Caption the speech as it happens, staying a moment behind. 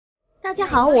大家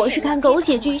好，我是看狗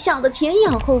血剧笑得前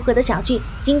仰后合的小剧，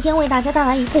今天为大家带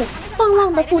来一部放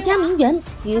浪的富家名媛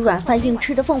与软饭硬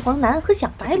吃的凤凰男和小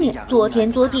白脸作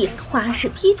天作地花式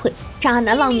劈腿，渣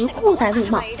男浪女互戴绿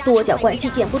帽，多角关系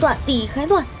剪不断理还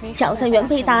乱，小三原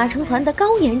配打成团的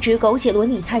高颜值狗血伦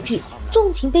理泰剧《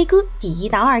纵情悲歌》第1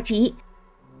到2集。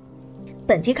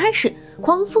本集开始，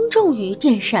狂风骤雨，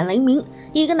电闪雷鸣，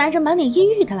一个男人满脸阴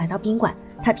郁的来到宾馆，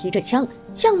他提着枪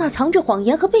向那藏着谎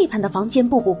言和背叛的房间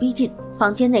步步逼近。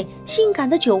房间内，性感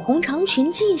的酒红长裙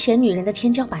尽显女人的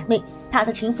千娇百媚，他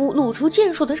的情夫露出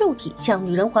健硕的肉体向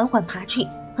女人缓缓爬去。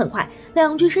很快，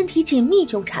两具身体紧密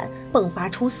纠缠，迸发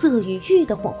出色与欲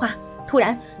的火花。突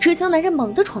然，持枪男人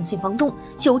猛地闯进房中，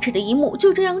羞耻的一幕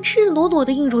就这样赤裸裸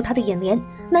地映入他的眼帘。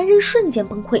男人瞬间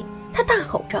崩溃，他大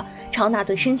吼着朝那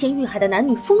对身陷欲海的男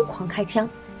女疯狂开枪。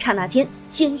刹那间，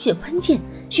鲜血喷溅，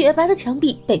雪白的墙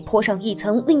壁被泼上一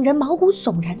层令人毛骨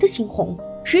悚然的猩红。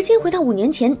时间回到5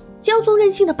年前，骄纵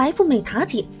任性的白富美塔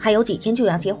姐还有几天就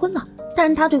要结婚了，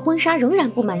但她对婚纱仍然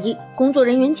不满意。工作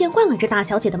人员见惯了这大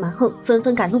小姐的蛮横，纷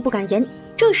纷敢怒不敢言。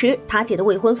这时，塔姐的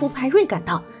未婚夫派瑞赶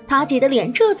到，塔姐的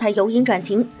脸这才由阴转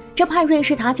晴。这派瑞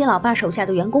是塔姐老爸手下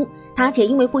的员工，塔姐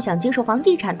因为不想接受房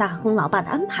地产大亨老爸的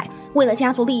安排，为了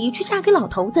家族利益去嫁给老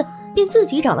头子，便自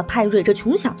己找了派瑞这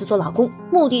穷小子做老公，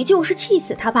目的就是气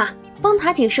死他爸。帮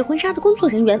塔姐试婚纱的工作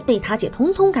人员被塔姐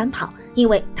通通赶跑，因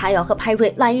为她要和派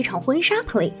瑞来一场婚纱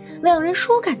play， 两人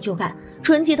说干就干，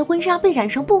纯洁的婚纱被染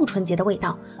上不纯洁的味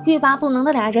道，欲罢不能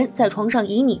的俩人在床上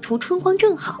旖旎出春光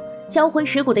正好。销魂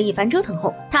蚀骨的一番折腾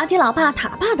后，塔姐老爸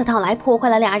塔爸的到来破坏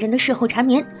了俩人的事后缠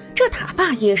绵。这塔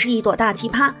爸也是一朵大奇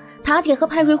葩，塔姐和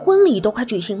派瑞婚礼都快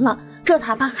举行了，这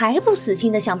塔爸还不死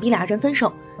心的想逼俩人分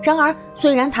手。然而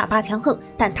虽然塔爸强横，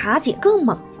但塔姐更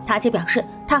猛。塔姐表示，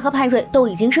她和派瑞都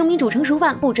已经生米煮成熟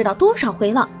饭不知道多少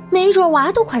回了，没准娃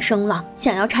都快生了，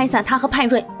想要拆散她和派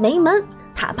瑞没门。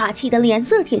塔爸气得脸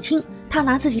色铁青，他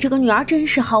拿自己这个女儿真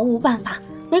是毫无办法。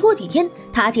没过几天，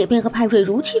塔姐便和派瑞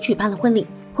如期举办了婚礼。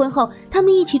婚后，他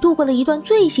们一起度过了一段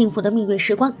最幸福的蜜月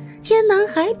时光，天南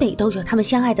海北都有他们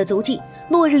相爱的足迹，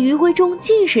落日余晖中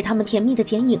尽是他们甜蜜的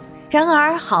剪影。然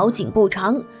而好景不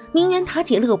长，名媛塔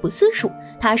姐乐不思蜀，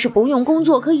她是不用工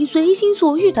作可以随心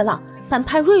所欲的浪，但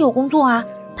派瑞有工作啊。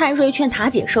派瑞劝塔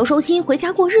姐收收心，回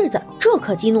家过日子，这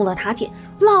可激怒了塔姐，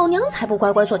老娘才不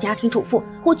乖乖做家庭主妇，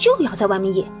我就要在外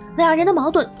面野。俩人的矛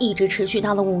盾一直持续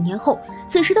到了5年后，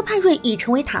此时的派瑞已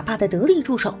成为塔爸的得力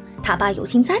助手，塔爸有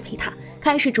心栽培他，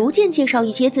开始逐渐介绍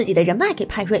一些自己的人脉给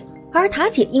派瑞。而塔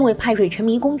姐因为派瑞沉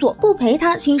迷工作不陪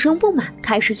他，心生不满，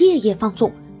开始夜夜放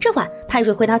纵。这晚派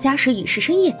瑞回到家时已是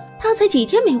深夜，他才几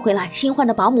天没回来，新换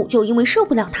的保姆就因为受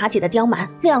不了塔姐的刁蛮，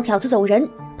撂挑子走人。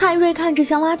派瑞看着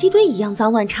像垃圾堆一样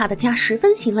脏乱差的家，十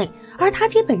分心累，而塔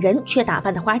姐本人却打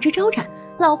扮得花枝招展。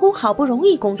老公好不容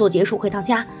易工作结束回到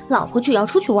家，老婆却要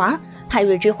出去玩，派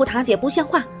瑞直呼塔姐不像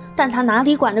话，但他哪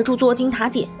里管得住作精塔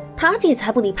姐？塔姐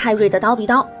才不理派瑞的叨逼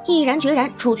叨，毅然决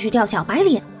然出去钓小白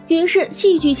脸。于是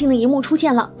戏剧性的一幕出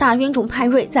现了，大冤种派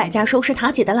瑞在家收拾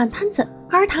塔姐的烂摊子，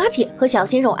而塔姐和小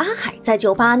鲜肉阿海在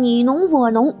酒吧你侬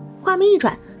我侬。画面一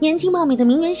转，年轻貌美的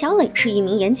名媛小磊是一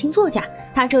名言情作家，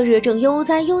他这日正悠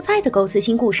哉悠哉地构思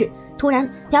新故事。突然，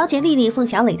表姐丽丽奉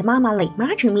小磊的妈妈磊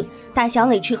妈之命，带小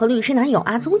磊去和律师男友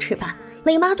阿宗吃饭。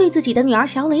磊妈对自己的女儿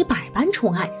小磊百般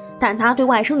宠爱，但她对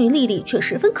外甥女丽丽却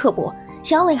十分刻薄。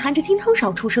小磊含着金汤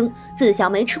勺出生，自小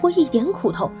没吃过一点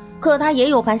苦头，可她也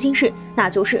有烦心事，那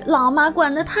就是老妈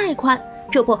管得太宽。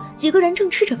这不，几个人正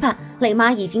吃着饭，磊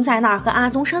妈已经在那儿和阿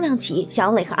宗商量起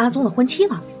小磊和阿宗的婚期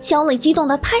了。小磊激动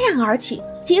得拍案而起，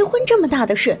结婚这么大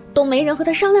的事都没人和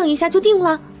他商量一下就定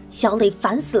了。小磊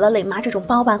烦死了磊妈这种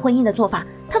包办婚姻的做法，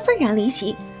他愤然离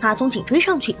席。阿宗紧追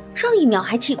上去，上一秒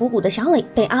还气鼓鼓的小磊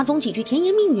被阿宗几句甜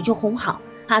言蜜语就哄好。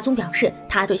阿宗表示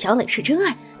他对小磊是真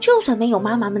爱，就算没有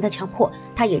妈妈们的强迫，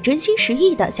他也真心实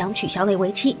意的想娶小磊为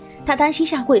妻。他单膝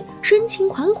下跪，深情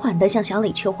款款地向小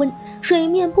磊求婚，水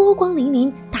面波光粼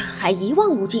粼，大海一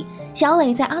望无际。小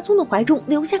磊在阿宗的怀中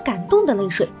流下感动的泪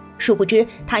水，殊不知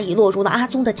他已落入了阿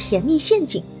宗的甜蜜陷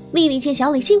阱。丽丽见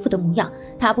小磊幸福的模样，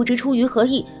她不知出于何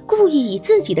意，故意以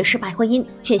自己的失败婚姻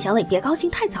劝小磊别高兴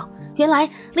太早。原来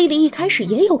丽丽一开始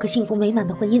也有个幸福美满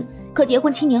的婚姻，可结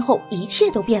婚7年后一切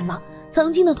都变了，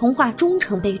曾经的童话终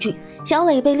成悲剧。小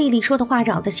磊被丽丽说的话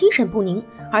扰得心神不宁，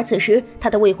而此时他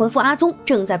的未婚夫阿宗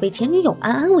正在被前女友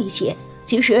安安威胁。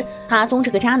其实阿宗这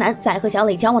个渣男在和小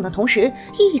磊交往的同时，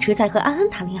一直在和安安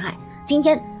谈恋爱。今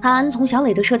天安安从小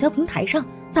磊的社交平台上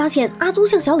发现阿宗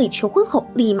向小磊求婚后，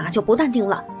立马就不淡定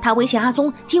了，他威胁阿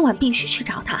宗今晚必须去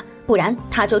找他，不然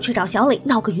他就去找小磊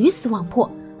闹个鱼死网破。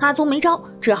阿宗没招，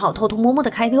只好偷偷摸摸的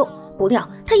开溜。不料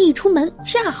他一出门，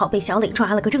恰好被小磊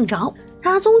抓了个正着。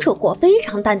阿宗这货非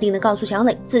常淡定地告诉小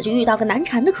磊，自己遇到个难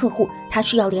缠的客户，他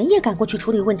需要连夜赶过去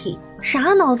处理问题。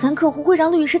啥脑残客户会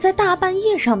让律师在大半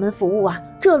夜上门服务啊？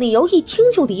这理由一听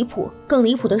就离谱。更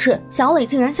离谱的是，小磊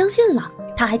竟然相信了。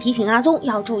他还提醒阿宗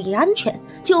要注意安全。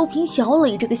就凭小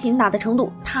磊这个心大的程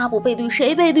度，他不被绿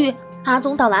谁被绿？阿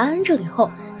宗到了安安这里后，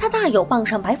他大有傍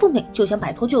上白富美就想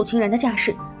摆脱旧情人的架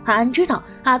势。安安知道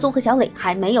阿宗和小磊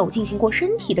还没有进行过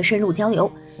身体的深入交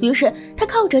流，于是他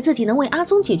靠着自己能为阿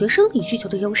宗解决生理需求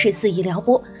的优势肆意撩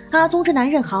拨。阿宗这男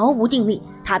人毫无定力，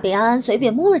他被安安随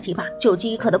便摸了几把就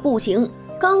饥渴的不行，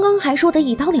刚刚还说的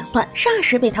一刀两断，霎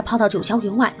时被他抛到九霄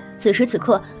云外。此时此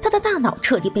刻，他的大脑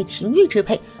彻底被情欲支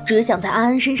配，只想在安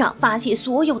安身上发泄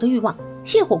所有的欲望。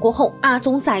泻火过后，阿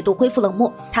宗再度恢复冷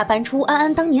漠，他搬出安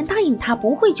安当年答应他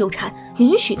不会纠缠，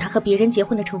允许他和别人结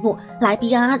婚的承诺，来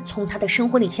逼安安从他的生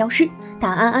活里消失。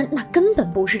但安安那根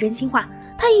本不是真心话，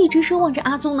他一直奢望着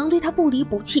阿宗能对他不离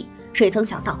不弃，谁曾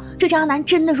想到这渣男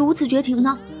真的如此绝情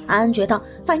呢？安安觉得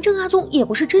反正阿宗也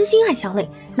不是真心爱小磊，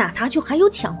那他就还有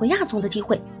抢回阿宗的机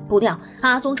会。不料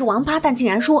阿宗这王八蛋竟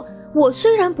然说，我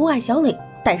虽然不爱小磊，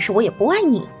但是我也不爱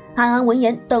你。安安闻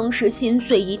言登时心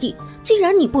碎一地，既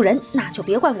然你不仁，那就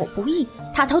别怪我不义。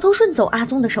他偷偷顺走阿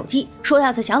宗的手机，说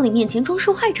要在小磊面前装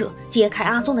受害者，揭开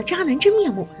阿宗的渣男真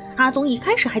面目。阿宗一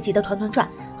开始还急得团团转，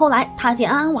后来他见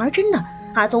安安玩真的，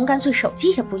阿宗干脆手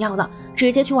机也不要了，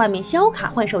直接去外面销卡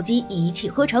换手机，一气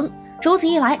呵成。如此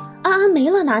一来，安安没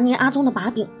了拿捏阿宗的把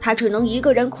柄，他只能一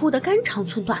个人哭得肝肠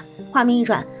寸断。画面一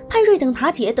转，派瑞等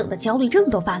塔姐等的焦虑症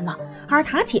都犯了，而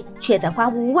塔姐却在花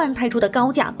5万泰铢的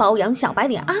高价包养小白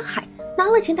脸阿海。拿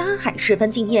了钱的阿海十分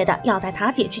敬业的要带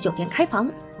塔姐去酒店开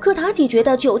房，可塔姐觉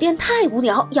得酒店太无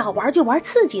聊，要玩就玩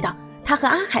刺激的。他和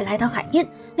阿海来到海边，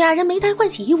俩人没带换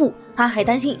洗衣物，阿海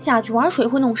担心下去玩水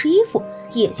会弄湿衣服，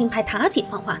野性派塔姐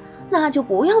放话，那就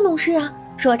不要弄湿啊。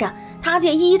说着，塔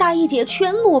姐一大一姐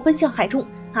全裸奔向海中。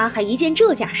阿海一见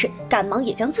这架势，赶忙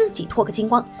也将自己脱个精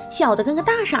光，笑得跟个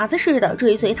大傻子似的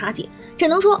追随塔姐。只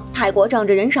能说泰国仗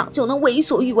着人少就能为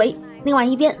所欲为。另外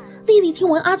一边，丽丽听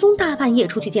闻阿宗大半夜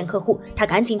出去见客户，她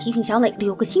赶紧提醒小磊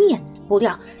留个心眼。不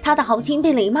料她的好心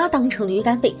被磊妈当成驴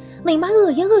肝肺，磊妈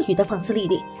恶言恶语的讽刺丽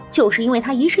丽，就是因为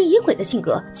她疑神疑鬼的性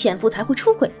格，前夫才会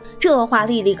出轨。这话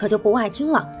丽丽可就不爱听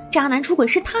了，渣男出轨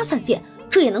是他犯贱，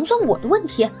这也能算我的问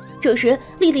题？这时，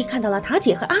丽丽看到了塔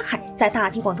姐和阿海在大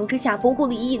庭广众之下不顾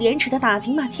礼义廉耻的打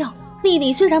情骂俏。丽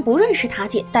丽虽然不认识塔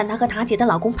姐，但她和塔姐的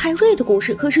老公派瑞的故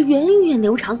事可是源远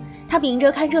流长。她秉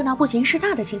着看热闹不嫌事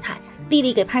大的心态，丽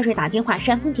丽给派瑞打电话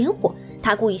煽风点火。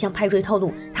她故意向派瑞透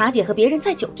露塔姐和别人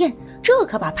在酒店，这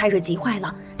可把派瑞急坏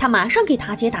了。他马上给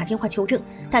塔姐打电话求证，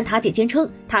但塔姐坚称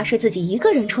她是自己一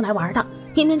个人出来玩的。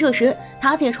偏偏这时，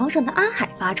塔姐床上的阿海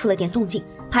发出了点动静，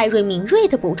派瑞敏锐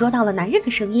地捕捉到了男人的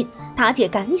声音。塔姐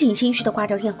赶紧心虚地挂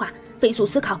掉电话，飞速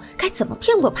思考该怎么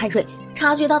骗过派瑞。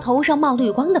察觉到头上冒绿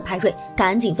光的派瑞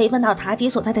赶紧飞奔到塔姐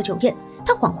所在的酒店。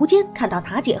他恍惚间看到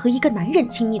塔姐和一个男人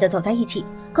亲密地走在一起，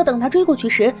可等他追过去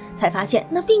时，才发现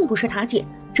那并不是塔姐。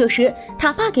这时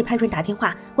他爸给派瑞打电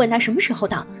话，问他什么时候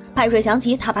到。派瑞想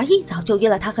起他爸一早就约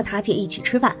了他和塔姐一起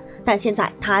吃饭，但现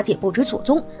在塔姐不知所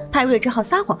踪，派瑞只好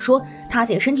撒谎说塔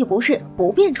姐身体不适，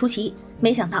不便出席。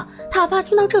没想到他爸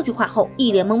听到这句话后，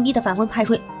一脸懵逼地反问派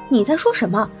瑞：“你在说什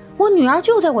么？我女儿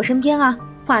就在我身边啊！”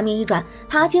画面一转，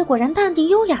塔姐果然淡定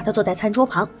优雅地坐在餐桌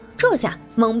旁，这下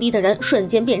懵逼的人瞬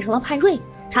间变成了派瑞。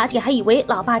塔姐还以为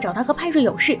老爸找他和派瑞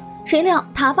有事，谁料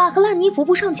塔爸和烂泥扶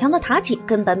不上墙的塔姐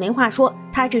根本没话说，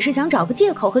他只是想找个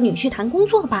借口和女婿谈工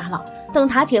作罢了。等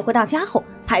塔姐回到家后，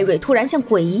派瑞突然像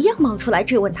鬼一样冒出来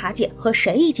质问塔姐和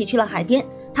谁一起去了海边。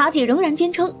塔姐仍然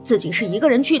坚称自己是一个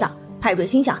人去的。派瑞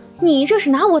心想，你这是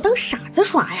拿我当傻子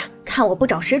耍呀，看我不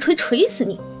找实锤锤死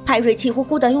你。派瑞气呼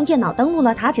呼地用电脑登录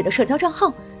了塔姐的社交账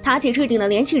号，塔姐制定的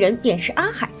联系人便是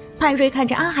阿海。派瑞看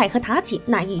着阿海和塔姐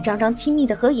那一张张亲密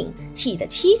的合影，气得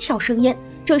七窍生烟。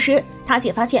这时塔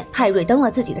姐发现派瑞登了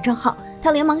自己的账号，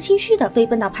她连忙心虚地飞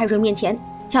奔到派瑞面前。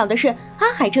巧的是，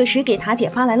阿海这时给塔姐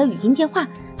发来了语音电话，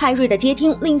派瑞的接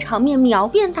听令场面秒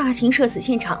变大型社死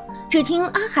现场。只听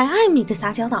阿海暧昧地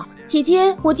撒娇道：“姐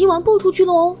姐，我今晚不出去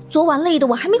了哦，昨晚累得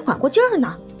我还没缓过劲儿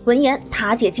呢。”闻言，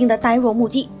塔姐惊得呆若木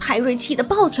鸡，派瑞气得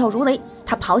暴跳如雷，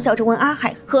他咆哮着问阿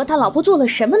海和他老婆做了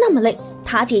什么那么累。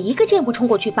塔姐一个箭步冲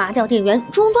过去拔掉电源，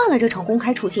中断了这场公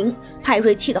开处刑。派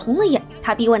瑞气得红了眼，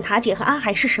他逼问塔姐和阿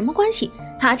海是什么关系。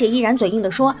塔姐依然嘴硬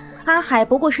地说阿海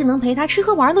不过是能陪他吃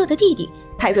喝玩乐的弟弟。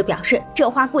派瑞表示这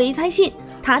话鬼才信，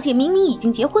塔姐明明已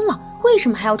经结婚了，为什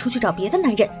么还要出去找别的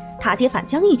男人？塔姐反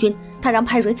将一军，她让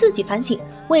派瑞自己反省，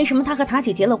为什么他和塔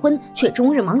姐结了婚却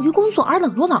终日忙于工作而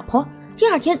冷落老婆。第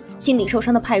二天，心理受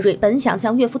伤的派瑞本想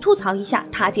向岳父吐槽一下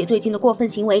他姐最近的过分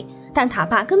行为，但他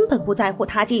爸根本不在乎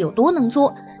他姐有多能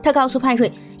作。他告诉派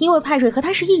瑞，因为派瑞和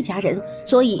他是一家人，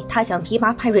所以他想提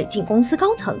拔派瑞进公司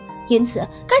高层，因此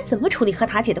该怎么处理和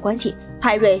他姐的关系，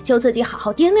派瑞就自己好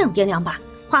好掂量掂量吧。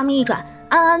画面一转，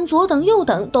安安左等右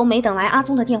等都没等来阿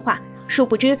宗的电话，殊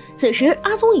不知此时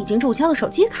阿宗已经注销了手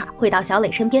机卡，回到小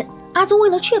磊身边。阿宗为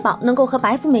了确保能够和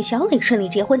白富美小磊顺利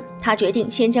结婚，他决定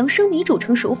先将生米煮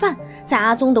成熟饭。在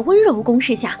阿宗的温柔攻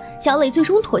势下，小磊最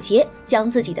终妥协，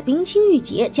将自己的冰清玉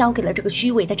洁交给了这个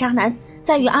虚伪的渣男。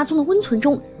在与阿宗的温存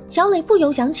中，小磊不由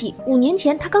想起5年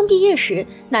前他刚毕业时，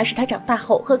那是他长大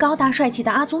后和高大帅气的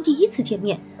阿宗第一次见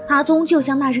面。阿宗就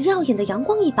像那日耀眼的阳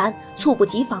光一般，猝不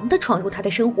及防地闯入他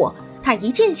的生活。他一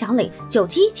见小磊就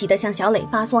积极地向小磊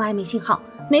发送暧昧信号，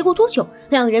没过多久，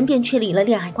两人便确立了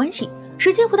恋爱关系。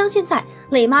时间回到现在，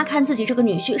磊妈看自己这个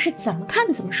女婿是怎么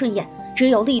看怎么顺眼，只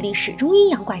有丽丽始终阴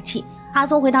阳怪气。阿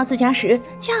宗回到自家时，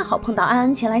恰好碰到安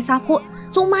安前来撒泼，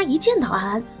宗妈一见到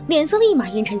安安，脸色立马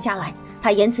阴沉下来。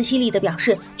她言辞犀利地表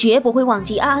示，绝不会忘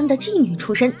记安安的妓女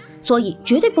出身，所以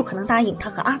绝对不可能答应她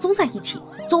和阿宗在一起。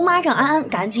宗妈让安安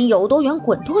赶紧有多远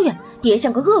滚多远，别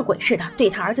像个恶鬼似的对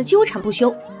她儿子纠缠不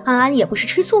休。安安也不是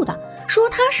吃素的，说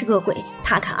他是恶鬼，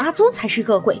他看阿宗才是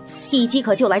恶鬼，一饥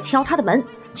渴就来敲他的门。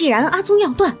既然阿宗要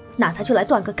断，那他就来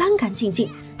断个干干净净。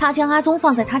他将阿宗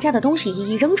放在他家的东西一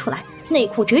一扔出来，内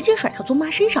裤直接甩到宗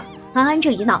妈身上。安安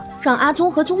这一闹，让阿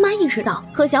宗和宗妈意识到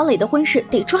和小磊的婚事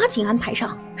得抓紧安排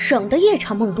上，省得夜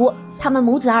长梦多。他们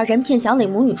母子二人骗小磊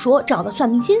母女说找了算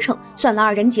命先生，算了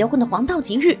二人结婚的黄道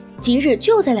吉日，吉日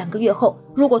就在2个月后，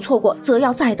如果错过则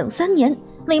要再等3年。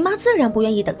磊妈自然不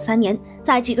愿意等3年，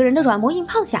在几个人的软磨硬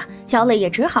泡下，小磊也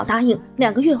只好答应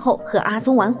2个月后和阿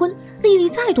宗完婚。丽丽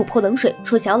再度泼冷水，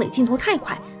说小磊劲头太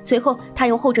快。随后她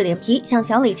又厚着脸皮向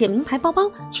小磊借名牌包包，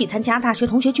去参加大学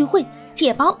同学聚会。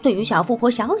借包对于小富婆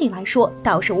小磊来说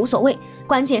倒是无所谓，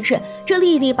关键是这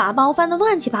丽丽把包翻得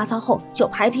乱七八糟后就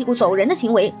拍屁股走人的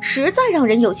行为，实在让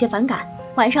人有些反感。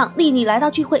晚上，丽丽来到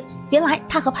聚会，原来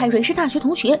她和派瑞是大学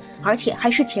同学，而且还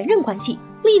是前任关系。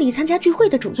丽丽参加聚会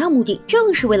的主要目的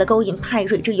正是为了勾引派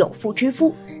瑞这有妇之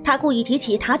夫。她故意提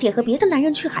起塔姐和别的男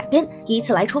人去海边，以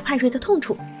此来戳派瑞的痛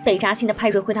处。被扎心的派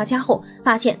瑞回到家后，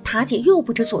发现塔姐又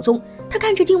不知所踪。他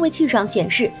看着定位器上显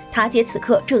示，塔姐此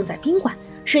刻正在宾馆。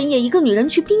深夜一个女人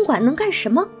去宾馆能干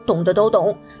什么？懂的都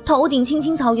懂。头顶青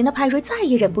青草原的派瑞再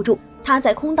也忍不住，他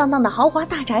在空荡荡的豪华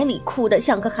大宅里哭得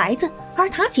像个孩子，而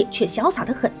塔姐却潇洒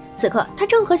得很。此刻他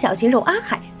正和小鲜肉阿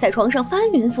海在床上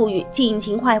翻云覆雨，尽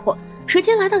情快活。时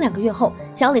间来到2个月后，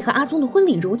小磊和阿宗的婚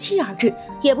礼如期而至，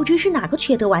也不知是哪个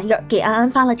缺德玩意儿给安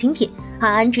安发了请帖，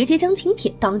安安直接将请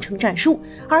帖当成战书，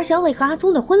而小磊和阿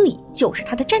宗的婚礼就是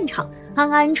他的战场。安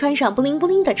安穿上布灵布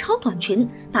灵的超短裙，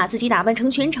把自己打扮成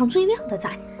全场最靓的仔。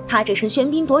她这身喧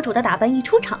宾夺主的打扮一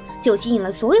出场，就吸引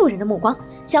了所有人的目光。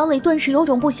小磊顿时有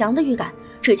种不祥的预感。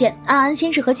只见安安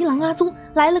先是和新郎阿宗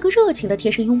来了个热情的贴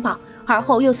身拥抱，而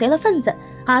后又随了份子。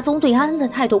阿宗对安安的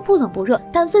态度不冷不热，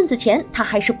但份子钱他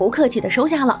还是不客气的收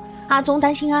下了。阿宗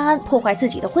担心安安破坏自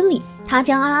己的婚礼，他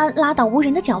将安安拉到无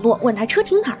人的角落，问他车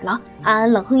停哪儿了。安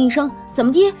安冷哼一声，怎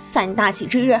么的，在你大喜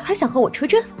之日还想和我车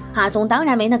震？阿宗当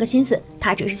然没那个心思，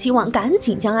他只是希望赶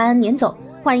紧将安安撵走，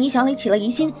万一小磊起了疑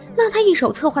心，那他一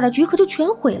手策划的局可就全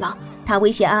毁了。他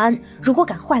威胁安安，如果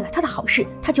敢坏了他的好事，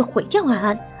他就毁掉安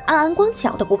安。安安光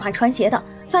脚的不怕穿鞋的，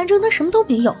反正他什么都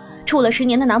没有，处了10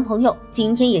年的男朋友，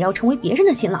今天也要成为别人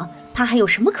的新郎，他还有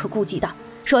什么可顾忌的？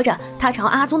说着，他朝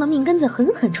阿宗的命根子狠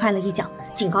狠踹了一脚，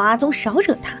警告阿宗少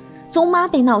惹他。宗妈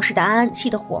被闹事的安安气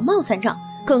得火冒三丈，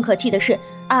更可气的是，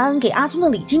安安给阿宗的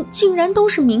礼金竟然都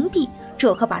是冥币，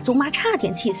这可把宗妈差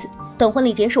点气死。等婚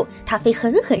礼结束，他非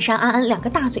狠狠扇安安2个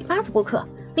大嘴巴子不可。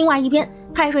另外一边，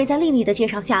派瑞在丽丽的介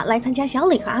绍下来参加小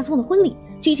磊和阿宗的婚礼。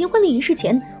举行婚礼仪式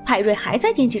前，派瑞还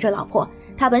在惦记着老婆。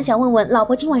他本想问问老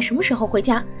婆今晚什么时候回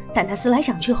家，但他思来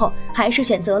想去后，还是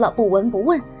选择了不闻不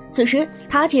问。此时，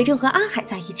塔姐正和阿海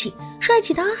在一起。帅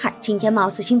气的阿海今天貌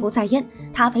似心不在焉，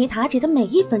他陪塔姐的每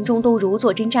一分钟都如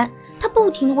坐针毡。他不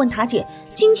停地问塔姐：“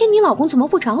今天你老公怎么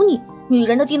不找你？”女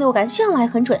人的第六感向来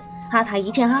很准。阿塔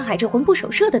一见阿海这魂不守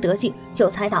舍的德行，就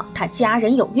猜到他家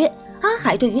人有约。阿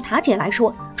海对于塔姐来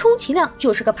说，充其量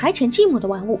就是个排遣寂寞的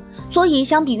玩物，所以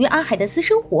相比于阿海的私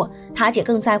生活，塔姐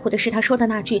更在乎的是他说的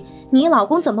那句“你老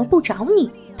公怎么不找你”。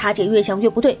塔姐越想越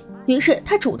不对，于是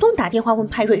她主动打电话问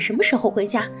派瑞什么时候回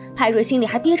家。派瑞心里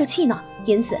还憋着气呢，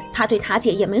因此他对塔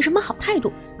姐也没什么好态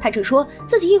度，他只说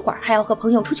自己一会儿还要和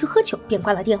朋友出去喝酒，便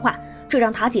挂了电话。这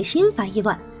让塔姐心烦意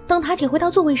乱。等塔姐回到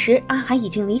座位时，阿海已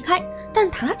经离开。但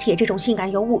塔姐这种性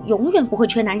感尤物永远不会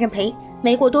缺男人陪。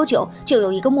没过多久，就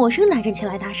有一个陌生男人前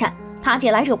来搭讪。塔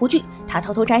姐来者不拒，她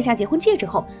偷偷摘下结婚戒指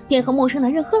后，便和陌生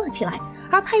男人喝了起来。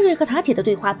而派瑞和塔姐的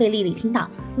对话被丽丽听到，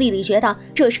丽丽觉得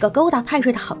这是个勾搭派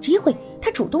瑞的好机会，她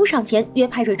主动上前约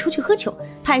派瑞出去喝酒。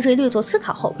派瑞略作思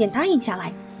考后便答应下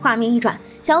来。画面一转，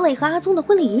小磊和阿宗的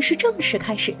婚礼仪式正式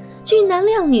开始，俊男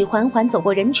靓女缓缓走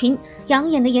过人群，养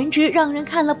眼的颜值让人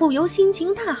看了不由心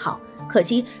情大好。可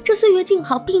惜这岁月静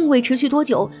好并未持续多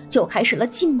久，就开始了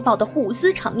劲爆的互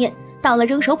撕场面。到了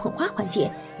扔手捧花环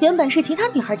节，原本是其他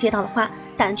女孩接到了花，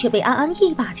但却被安安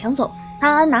一把抢走。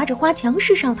安安拿着花强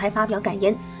势上台发表感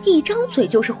言，一张嘴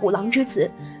就是虎狼之词，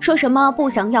说什么不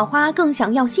想要花更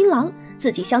想要新郎，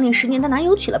自己相恋10年的男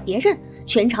友娶了别人。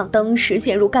全场登时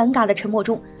陷入尴尬的沉默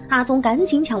中。阿宗赶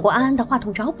紧抢过安安的话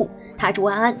筒找补，他祝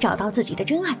安安找到自己的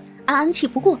真爱。安安气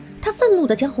不过，他愤怒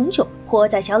地将红酒泼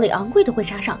在小磊昂贵的婚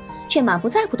纱上，却满不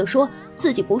在乎地说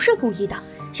自己不是故意的。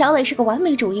小磊是个完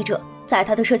美主义者，在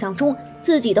他的设想中，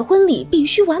自己的婚礼必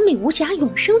须完美无瑕，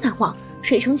永生难忘。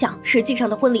谁成想，实际上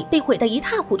的婚礼被毁得一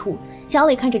塌糊涂。小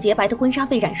磊看着洁白的婚纱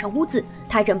被染上污渍，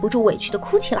他忍不住委屈地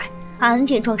哭起来。安安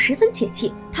见状十分解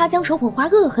气，他将手捧花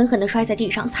恶狠狠地摔在地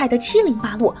上，踩得七零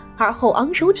八落，而后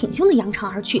昂首挺胸地扬长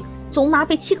而去。宗妈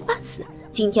被气个半死，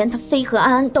今天他非和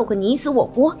安安斗个你死我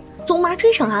活。宗妈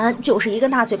追上安安就是一个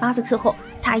大嘴巴子伺候，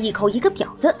他一口一个婊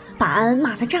子，把安安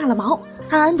骂得炸了毛。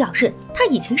安安表示他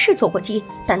以前是做过鸡，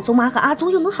但宗妈和阿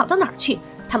宗又能好到哪儿去？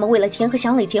他们为了钱和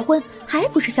小磊结婚，还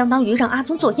不是相当于让阿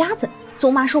宗做鸭子？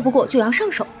宗妈说不过就要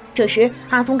上手。这时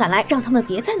阿宗赶来，让他们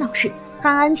别再闹事。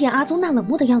安安见阿宗那冷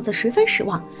漠的样子十分失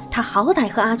望，他好歹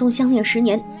和阿宗相恋10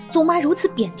年，宗妈如此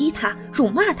贬低他辱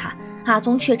骂他，阿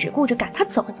宗却只顾着赶他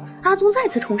走。阿宗再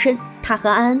次重申他和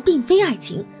安安并非爱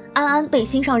情。安安被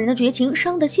心上人的绝情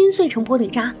伤得心碎成玻璃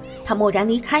渣，他蓦然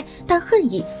离开，但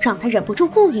恨意让他忍不住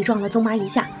故意撞了宗妈一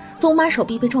下，宗妈手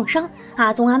臂被撞伤。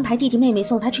阿宗安排弟弟妹妹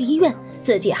送他去医院，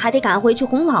自己还得赶回去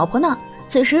哄老婆呢。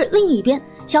此时另一边，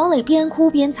小磊边哭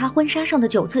边擦婚纱上的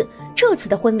酒渍，这次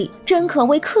的婚礼真可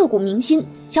谓刻骨铭心。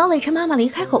小磊趁妈妈离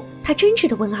开后，他真挚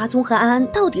地问阿宗和安安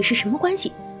到底是什么关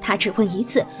系，他只问一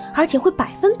次，而且会100%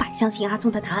相信阿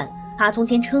宗的答案。阿宗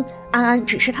坚称安安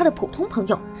只是他的普通朋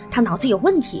友，他脑子有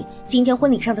问题，今天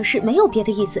婚礼上的事没有别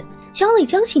的意思。小磊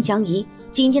将信将疑，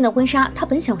今天的婚纱他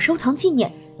本想收藏纪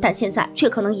念，但现在却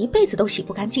可能一辈子都洗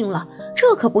不干净了，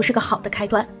这可不是个好的开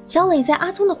端。小磊在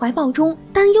阿宗的怀抱中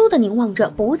担忧地凝望着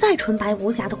不再纯白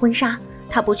无瑕的婚纱，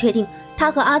他不确定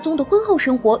他和阿宗的婚后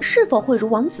生活是否会如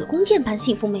王子宫殿般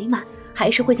幸福美满，还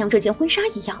是会像这件婚纱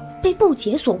一样被不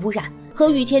洁所污染，和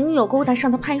与前女友勾搭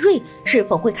上的派瑞是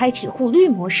否会开启互绿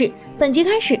模式。本集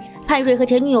开始，派瑞和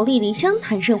前女友丽丽相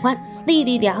谈甚欢，丽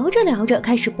丽聊着聊着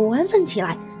开始不安分起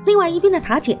来。另外一边的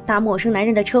塔姐搭陌生男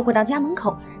人的车回到家门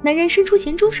口，男人伸出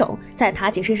咸猪手在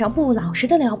塔姐身上不老实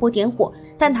的撩拨点火，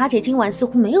但塔姐今晚似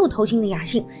乎没有偷腥的雅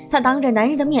兴，她当着男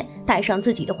人的面戴上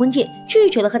自己的婚戒，拒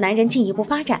绝了和男人进一步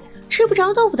发展。吃不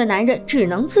着豆腐的男人只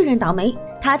能自认倒霉。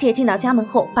塔姐进到家门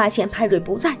后，发现派瑞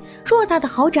不在，偌大的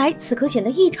豪宅此刻显得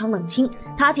异常冷清。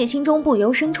塔姐心中不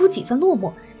由生出几分落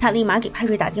寞，她立马给派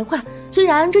瑞打电话。虽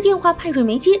然这电话派瑞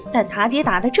没接，但塔姐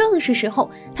打的正是时候，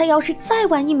她要是再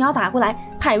晚1秒打过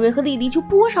来，派瑞和丽丽就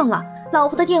播上了。老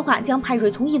婆的电话将派瑞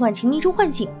从意乱情迷中唤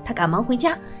醒，他赶忙回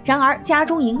家。然而家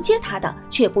中迎接他的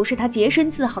却不是他洁身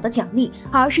自好的奖励，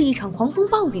而是一场狂风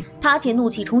暴雨。塔姐怒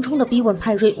气冲冲地逼问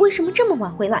派瑞为什么这么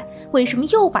晚回来，为什么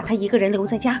又把他一个人留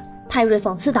在家。派瑞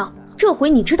讽刺道，这回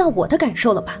你知道我的感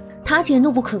受了吧？塔姐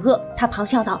怒不可遏，她咆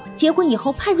哮道，结婚以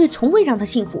后派瑞从未让她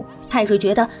幸福。派瑞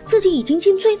觉得自己已经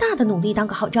尽最大的努力当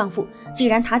个好丈夫，既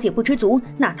然塔姐不知足，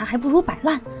那他还不如摆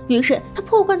烂。于是他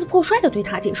破罐子破摔地对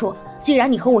塔姐说，既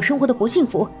然你和我生活的不幸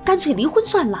福，干脆离婚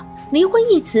算了。离婚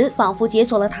一词仿佛解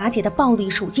锁了塔姐的暴力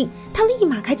属性，她立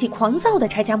马开启狂躁的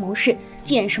拆家模式，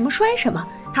见什么摔什么。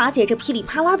塔姐这噼里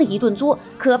啪啦的一顿作，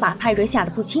可把派瑞吓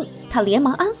得不轻。他连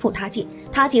忙安抚塔姐，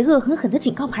塔姐恶狠狠地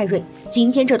警告派瑞，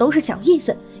今天这都是小意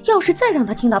思，要是再让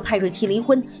他听到派瑞提离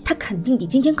婚，他肯定比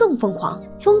今天更疯狂。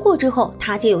风过之后，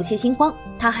塔姐有些心慌，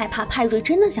她害怕派瑞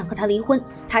真的想和她离婚。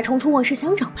她冲出卧室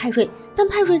想找派瑞，但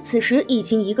派瑞此时已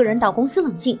经一个人到公司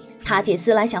冷静。塔姐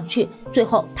思来想去，最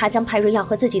后她将派瑞要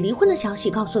和自己离婚的消息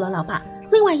告诉了老爸。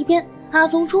另外一边，阿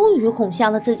宗终于哄笑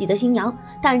了自己的新娘，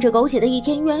但这狗血的一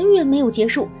天远远没有结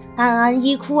束。安安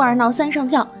一哭二闹三上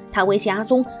吊，他威胁阿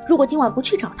宗，如果今晚不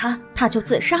去找他，他就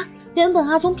自杀。原本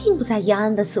阿宗并不在意安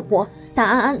安的死活，但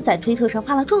安安在推特上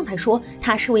发了状态说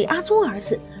他是为阿宗而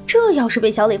死，这要是被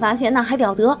小磊发现那还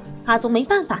了得。阿宗没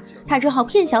办法，他只好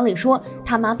骗小磊说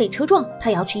他妈被车撞，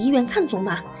他要去医院看宗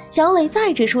妈。小磊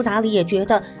再知书达理，也觉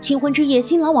得新婚之夜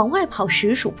新郎往外跑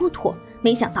实属不妥。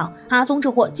没想到阿宗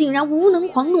这货竟然无能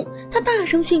狂怒，他大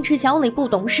声训斥小磊不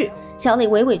懂事。小磊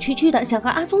委委屈屈的想和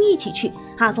阿宗一起去，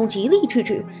阿宗极力制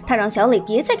止，他让小磊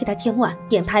别再给他添乱，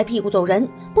便拍屁股走人。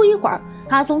不一会儿，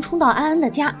阿宗冲到安安的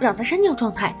家，让他删掉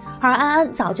状态，而安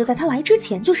安早就在他来之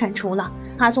前就删除了。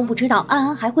阿宗不知道安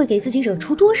安还会给自己惹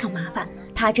出多少麻烦，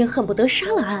他真恨不得杀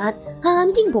了安安。安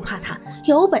安并不怕他，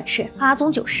有本事阿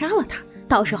宗就杀了他，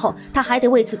到时候他还得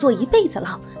为此坐一辈子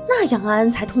牢，那样安安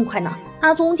才痛快呢。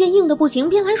阿宗见硬的不行，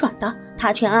便来软的，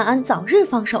他劝安安早日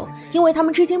放手，因为他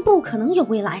们之间不可能有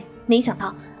未来。没想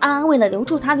到安安为了留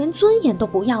住他，连尊严都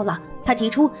不要了。他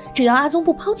提出只要阿宗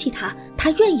不抛弃他，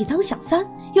他愿意当小三，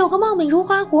有个貌美如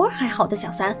花活还好的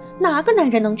小三，哪个男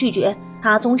人能拒绝？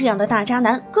阿宗这样的大渣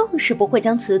男更是不会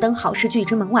将此等好事拒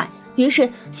之门外。于是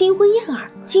新婚燕尔，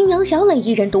新娘小磊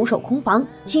一人独守空房，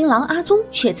新郎阿宗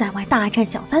却在外大战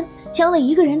小三。小磊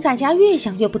一个人在家越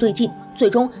想越不对劲，最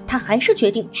终他还是决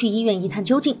定去医院一探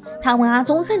究竟。他问阿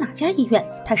宗在哪家医院，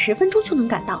他10分钟就能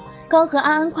赶到。刚和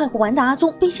安安快活完的阿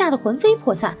宗被吓得魂飞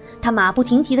魄散，他马不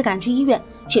停蹄地赶去医院，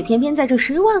却偏偏在这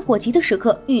10万火急的时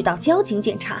刻遇到交警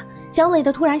检查。小磊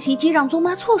的突然袭击让宗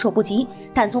妈措手不及，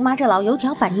但宗妈这老油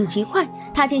条反应极快，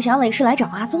她见小磊是来找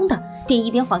阿宗的，便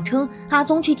一边谎称阿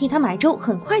宗去替他买粥，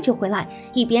很快就回来，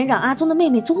一边让阿宗的妹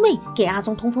妹宗妹给阿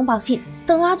宗通风报信。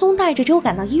等阿宗带着粥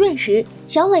赶到医院时，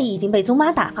小磊已经被宗妈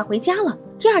打发回家了。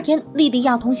第二天，丽丽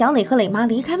要同小磊和磊妈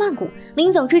离开曼谷，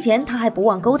临走之前，她还不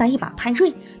忘勾搭一把派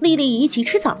瑞。丽丽以一起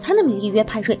吃早餐的名义约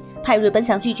派瑞，派瑞本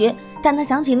想拒绝，但他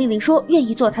想起丽丽说愿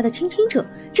意做他的倾听者，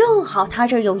正好他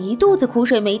这儿有一肚子苦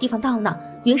水没地方倒呢。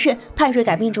于是派瑞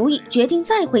改变主意，决定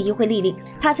再会一会丽丽。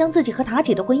他将自己和塔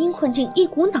姐的婚姻困境一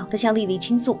股脑地向丽丽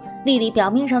倾诉。丽丽表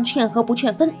面上劝和不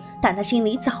劝分，但她心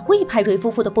里早为派瑞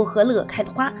夫妇的不和乐开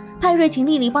了花。派瑞请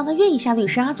丽丽帮他约一下律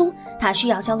师阿宗，他需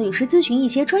要向律师咨询一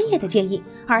些专业的建议，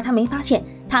而他没发现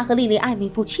他和丽丽暧昧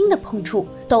不清的碰触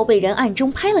都被人暗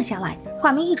中拍了下来。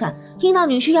画面一转，听到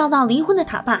女婿要闹离婚的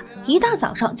塔爸一大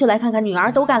早上就来看看女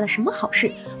儿都干了什么好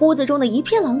事，屋子中的一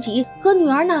片狼藉和女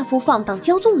儿那副放荡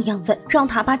骄纵的样子让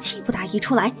塔爸气不打一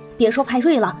处来。别说派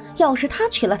瑞了，要是他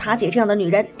娶了塔姐这样的女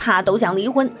人，他都想离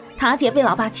婚。塔姐被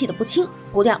老爸气得不轻，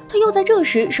不料他又在这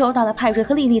时收到了派瑞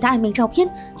和丽丽的暧昧照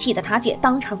片，气得塔姐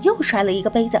当场又摔了一个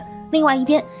杯子。另外一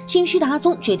边，心虚的阿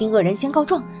宗决定恶人先告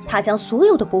状，他将所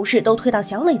有的不是都推到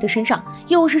小磊的身上，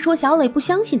又是说小磊不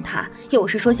相信他，又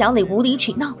是说小磊无理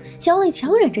取闹。小磊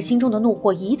强忍着心中的怒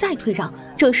火，一再退让。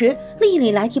这时丽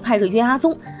丽来替派瑞约阿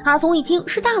宗，阿宗一听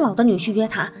是大佬的女婿约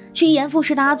他，趋炎附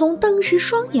势的阿宗当时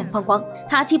双眼放光，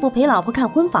他既不陪老婆看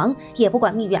婚房，也不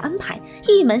管蜜月安排，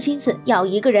一门心思要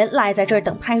一个人赖在这儿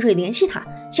等派瑞联系他。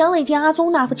小磊见阿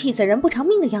宗那副气死人不偿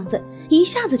命的样子，一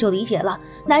下子就理解了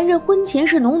男人婚前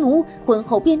是农奴，婚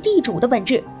后变地主的本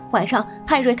质。晚上，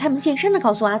派瑞开门见山地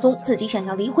告诉阿宗自己想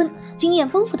要离婚。经验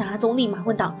丰富的阿宗立马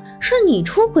问道：是你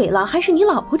出轨了，还是你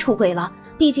老婆出轨了？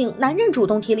毕竟男人主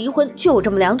动提离婚就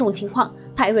这么2种情况。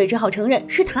派瑞只好承认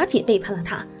是塔姐背叛了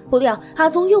他。不料阿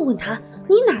宗又问他：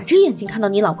你哪只眼睛看到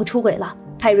你老婆出轨了？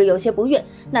派瑞有些不悦，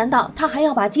难道他还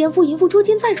要把奸夫淫妇捉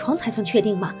奸在床才算确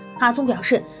定吗？阿宗表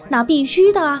示那必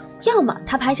须的啊，要么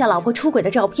他拍下老婆出轨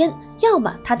的照片，要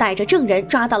么他带着证人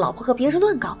抓到老婆和别人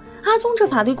乱搞。阿宗这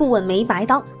法律顾问没白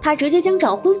当，他直接将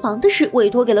找婚房的事委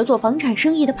托给了做房产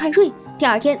生意的派瑞。第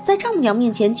二天，在丈母娘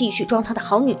面前继续装他的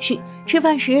好女婿。吃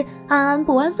饭时，安安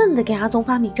不安分地给阿宗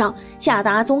发美照，吓得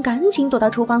阿宗赶紧躲到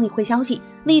厨房里回消息。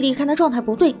丽丽看他状态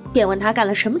不对，便问他干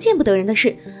了什么见不得人的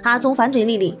事。阿宗反怼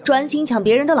丽丽专心抢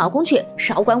别人的老公去，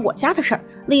少管我家的事儿。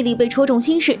丽丽被戳中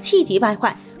心事，气急败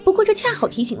坏。不过这恰好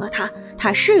提醒了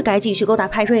他是该继续勾搭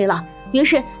派瑞了。于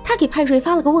是他给派瑞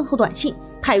发了个问候短信，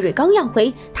派瑞刚要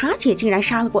回，塔姐竟然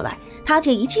杀了过来。塔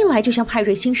姐一进来就向派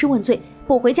瑞兴师问罪，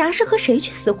不回家是和谁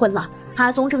去厮混了？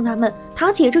阿宗正纳闷，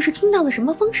塔姐这是听到了什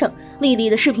么风声，丽丽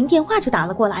的视频电话就打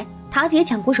了过来。塔姐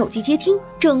抢过手机接听，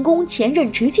正宫前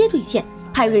任直接对线。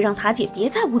派瑞让塔姐别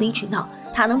再无理取闹，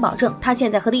他能保证他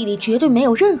现在和丽丽绝对没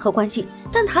有任何关系，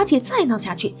但塔姐再闹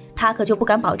下去，他可就不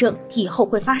敢保证以后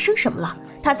会发生什么了。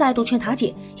他再度劝塔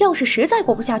姐，要是实在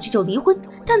过不下去就离婚，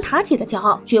但塔姐的骄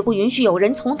傲绝不允许有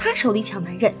人从他手里抢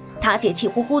男人。塔姐气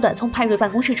呼呼的从派瑞办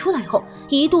公室出来后，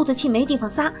一肚子气没地方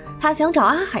撒，她想找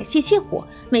阿海泄火，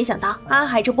没想到阿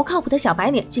海这不靠谱的小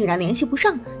白脸竟然联系不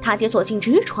上，塔姐索性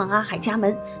直闯阿海家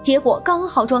门，结果刚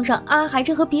好撞上阿海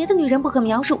正和别的女人不可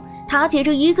描述。塔姐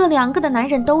这1个2个的男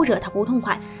人都惹她不痛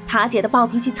快，塔姐的暴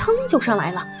脾气噌就上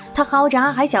来了，她薅着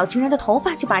阿海小情人的头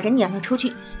发就把人撵了出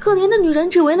去，可怜的女人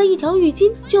只围了一条浴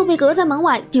巾就被隔在门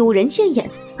外丢人现眼。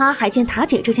阿海见塔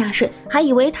姐这架势，还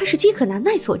以为她是饥渴难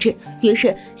耐所致，于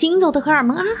是行走的荷尔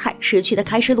蒙阿海识趣的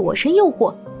开始裸身诱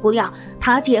惑。不料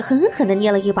塔姐狠狠地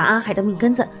捏了一把阿海的命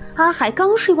根子，阿海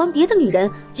刚睡完别的女人，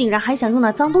竟然还想用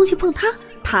那脏东西碰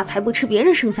他才不吃别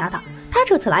人剩下的。他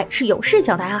这次来是有事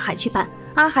交代阿海去办，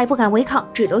阿海不敢违抗，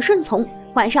只得顺从。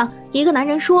晚上，一个男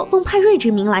人说奉派瑞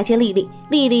之名来接丽丽，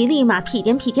丽丽立马屁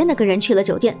颠屁颠的跟人去了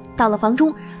酒店。到了房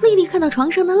中，丽丽看到床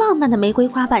上那浪漫的玫瑰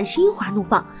花瓣，心花怒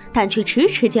放，但却迟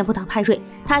迟见不到派瑞。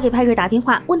她给派瑞打电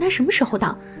话，问他什么时候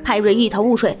到。派瑞一头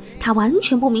雾水，他完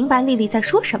全不明白丽丽在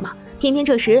说什么。偏偏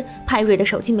这时派瑞的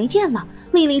手机没电了，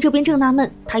丽丽这边正纳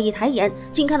闷，她一抬眼，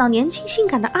竟看到年轻性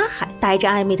感的阿海带着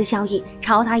暧昧的笑意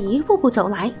朝她一步步走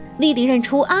来。丽丽认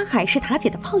出阿海是塔姐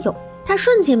的炮友，他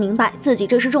瞬间明白自己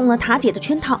这是中了塔姐的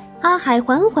圈套。阿海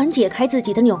缓缓解开自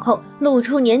己的纽扣，露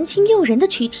出年轻诱人的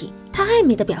躯体。他暧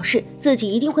昧地表示自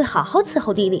己一定会好好伺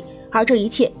候丽丽，而这一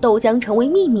切都将成为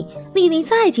秘密。丽丽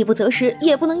再饥不择食，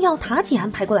也不能要塔姐安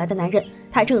排过来的男人。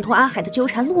她挣脱阿海的纠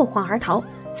缠，落荒而逃。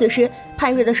此时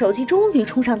派瑞的手机终于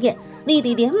充上电，丽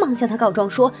丽连忙向他告状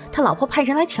说他老婆派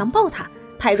人来强暴他。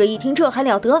派瑞一听这还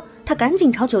了得，他赶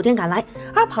紧朝酒店赶来，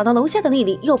而跑到楼下的丽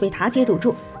丽又被塔姐堵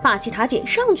住，霸气塔姐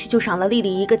上去就赏了丽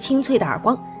丽一个清脆的耳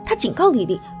光。他警告丽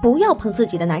丽不要碰自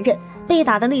己的男人，被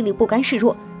打的丽丽不甘示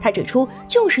弱。他指出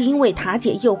就是因为塔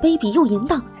姐又卑鄙又淫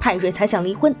荡，派瑞才想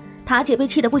离婚。塔姐被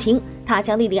气得不行，她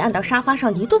将丽丽按到沙发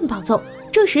上一顿暴揍。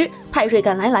这时派瑞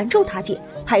赶来拦住塔姐，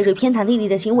派瑞偏袒丽丽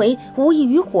的行为无异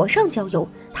于火上浇油，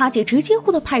塔姐直接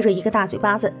呼了派瑞一个大嘴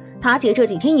巴子。塔姐这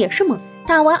几天也是猛，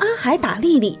打完阿海打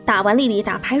丽丽，打完丽丽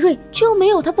打派瑞，就没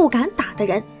有他不敢打的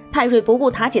人。派瑞不顾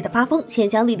塔姐的发疯，先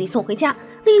将丽丽送回家。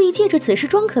丽丽借着此事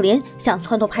装可怜，想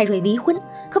撺掇派瑞离婚。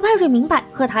可派瑞明白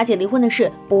和塔姐离婚的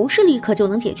事不是立刻就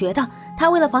能解决的，他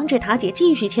为了防止塔姐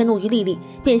继续迁怒于丽丽，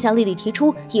便向丽丽提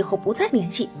出以后不再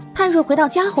联系。派瑞回到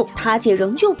家后，塔姐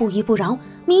仍旧不依不饶，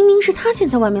明明是他先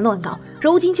在外面乱搞，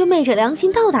如今却昧着良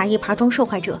心倒打一耙装受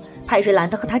害者。派瑞懒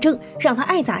得和他争，让他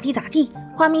爱咋地咋地。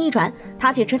画面一转，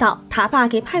塔姐知道他爸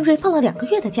给派瑞放了2个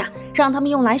月的假，让他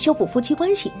们用来修补夫妻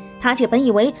关系。塔姐本以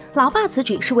为老爸此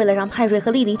举是为了让派瑞和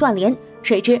丽丽断联，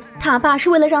谁知他爸是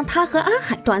为了让他和阿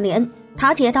海断联。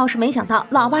塔姐倒是没想到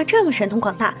老爸这么神通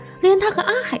广大，连他和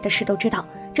阿海的事都知道。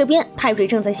这边派瑞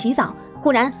正在洗澡，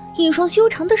忽然一双修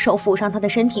长的手抚上他的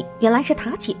身体，原来是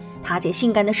塔姐。塔姐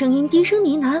性感的声音低声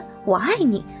呢喃我爱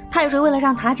你。派瑞为了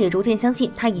让塔姐逐渐相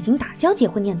信他已经打消结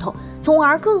婚念头，从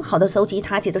而更好地搜集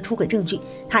塔姐的出轨证据，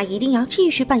他一定要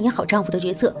继续扮演好丈夫的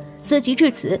角色。思及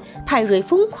至此，派瑞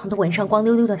疯狂地吻上光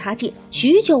溜溜的塔姐。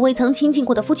许久未曾亲近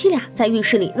过的夫妻俩在浴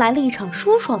室里来了一场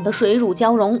舒爽的水乳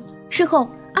交融。事后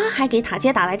阿海给塔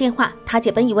姐打来电话，塔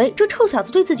姐本以为这臭小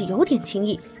子对自己有点情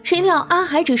意，谁料阿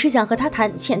海只是想和他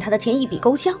谈欠他的钱一笔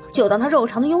勾销，就当他肉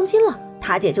偿的佣金了。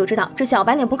塔姐就知道这小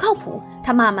白脸不靠谱，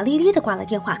她骂骂咧咧地挂了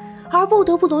电话，而不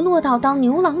得不沦落到当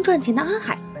牛郎赚钱的阿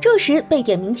海。这时被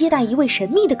点名接待一位神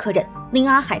秘的客人，令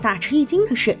阿海大吃一惊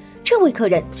的是，这位客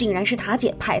人竟然是塔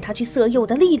姐派他去色诱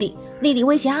的丽丽。丽丽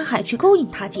威胁阿海去勾引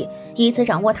塔姐，以此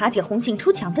掌握塔姐红杏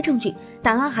出墙的证据，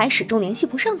但阿海始终联系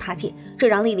不上塔姐，这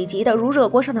让丽丽急得如热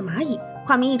锅上的蚂蚁。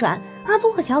画面一转，阿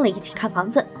宗和小磊一起看房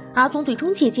子，阿宗对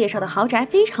中介介绍的豪宅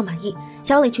非常满意，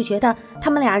小磊却觉得他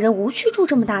们俩人无需住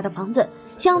这么大的房子。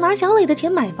想拿小磊的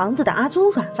钱买房子的阿宗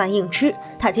软饭硬吃，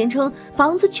他坚称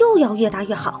房子就要越大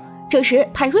越好。这时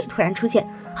派瑞突然出现，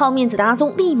好面子的阿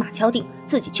宗立马敲定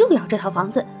自己就要这套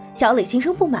房子。小磊心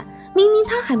生不满，明明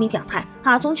他还没表态，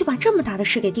阿宗就把这么大的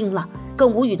事给定了。更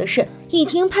无语的是，一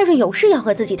听派瑞有事要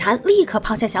和自己谈，立刻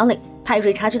抛下小磊。派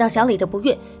瑞察觉到小磊的不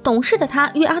悦，懂事的他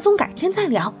约阿宗改天再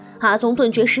聊。阿宗顿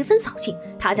觉十分扫兴，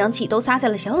他将气都撒在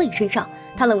了小磊身上。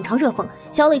他冷嘲热讽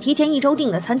小磊提前1周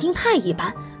订的餐厅太一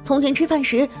般，从前吃饭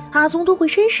时阿宗都会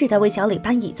绅士地为小磊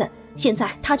搬椅子，现在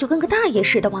他就跟个大爷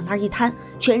似的往那儿一摊，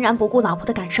全然不顾老婆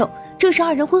的感受。这是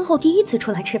2人婚后第一次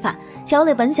出来吃饭，小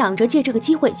磊本想着借这个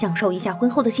机会享受一下婚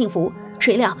后的幸福，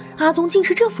谁料阿宗竟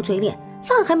是这副嘴脸，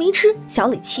饭还没吃，小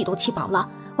磊气都气饱了。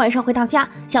晚上回到家，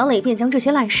小磊便将这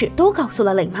些烂事都告诉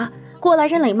了磊妈。过来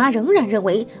人磊妈仍然认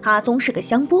为阿宗是个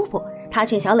香饽饽，她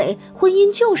劝小磊，婚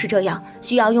姻就是这样，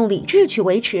需要用理智去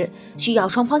维持，需要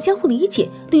双方相互理解，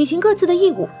履行各自的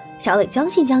义务。小磊将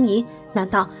信将疑，难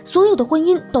道所有的婚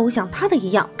姻都像他的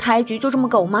一样，开局就这么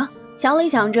狗吗？小磊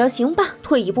想着行吧，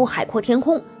退一步海阔天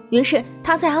空。于是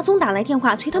他在阿宗打来电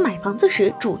话催他买房子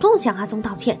时，主动向阿宗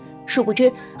道歉，殊不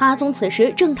知阿宗此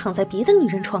时正躺在别的女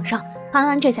人床上。安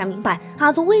安这下明白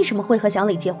阿宗为什么会和小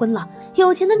磊结婚了。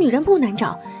有钱的女人不难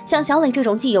找，像小磊这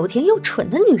种既有钱又蠢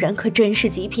的女人可真是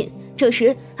极品。这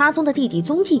时阿宗的弟弟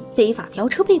宗弟非法飙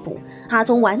车被捕，阿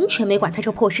宗完全没管他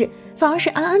这破事，反而是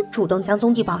安安主动将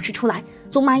宗弟保释出来。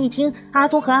宗妈一听阿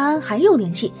宗和安安还有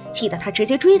联系，气得他直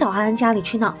接追到安安家里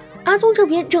去闹。阿宗这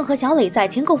边正和小磊在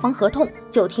签购房合同，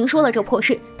就听说了这破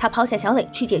事，他抛下小磊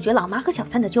去解决老妈和小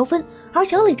三的纠纷。而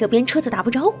小磊这边车子打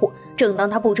不着火，正当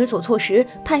他不知所措时，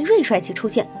派瑞帅气出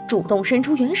现，主动伸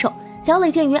出援手。小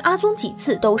磊鉴于阿宗几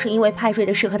次都是因为派瑞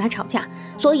的事和他吵架，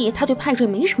所以他对派瑞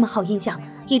没什么好印象，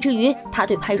以至于他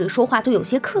对派瑞说话都有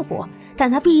些刻薄。但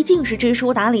他毕竟是知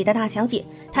书达理的大小姐，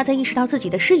他在意识到自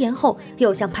己的失言后，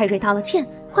又向派瑞道了歉。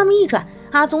画面一转，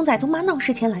阿宗在宗妈闹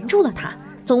事前拦住了他。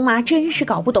宗妈真是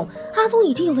搞不懂，阿宗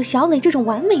已经有了小磊这种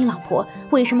完美老婆，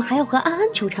为什么还要和安安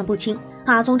纠缠不清？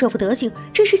阿宗这副德行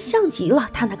真是像极了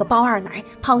他那个包二奶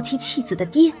抛妻弃子的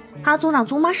爹。阿宗让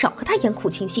宗妈少和他演苦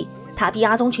情戏，他逼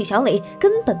阿宗娶小磊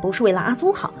根本不是为了阿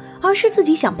宗好，而是自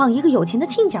己想傍一个有钱的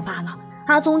亲家罢了。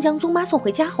阿宗将宗妈送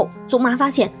回家后，宗妈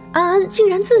发现安安竟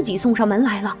然自己送上门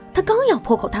来了，她刚要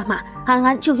破口大骂，安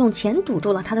安就用钱堵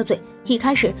住了她的嘴。一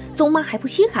开始宗妈还不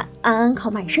稀罕安安靠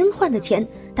卖身换的钱，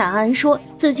但安安说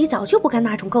自己早就不干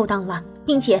那种勾当了，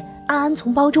并且安安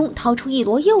从包中掏出一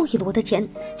摞又一摞的钱，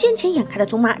见钱眼开的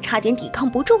宗妈差点抵抗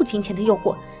不住金钱的诱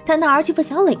惑。但他儿媳妇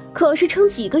小磊可是称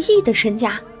几个亿的身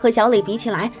家，和小磊比起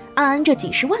来，安安这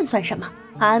几十万算什么？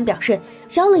安安表示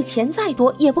小磊钱再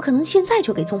多也不可能现在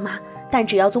就给宗妈，但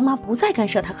只要宗妈不再干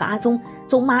涉他和阿宗，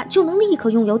宗妈就能立刻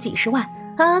拥有几十万。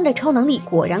安安的超能力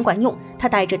果然管用，他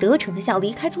带着得逞的笑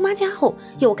离开宗妈家后，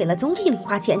又给了宗弟零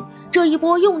花钱。这一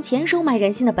波用钱收买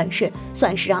人心的本事，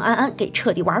算是让安安给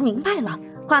彻底玩明白了。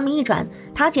画面一转，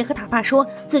塔姐和塔爸说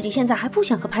自己现在还不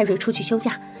想和派瑞出去休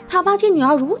假。塔爸见女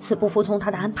儿如此不服从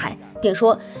他的安排，便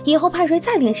说以后派瑞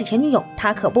再联系前女友，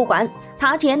他可不管。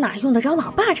塔姐哪用得着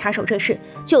老爸插手这事，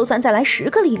就算再来10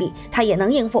个丽丽，他也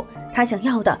能应付。他想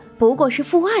要的不过是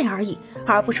父爱而已，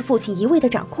而不是父亲一味的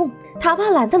掌控。塔爸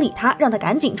懒得理他，让他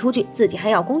赶紧出去，自己还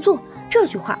要工作。这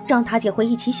句话让塔姐回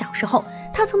忆起小时候，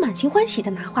他曾满心欢喜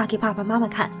地拿画给爸爸妈妈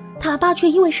看，塔爸却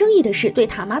因为生意的事对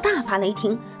塔妈大发雷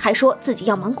霆，还说自己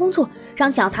要忙工作，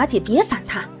让小塔姐别烦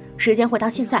他。时间回到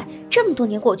现在，这么多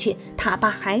年过去，塔爸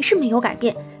还是没有改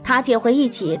变。塔姐回忆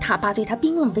起塔爸对她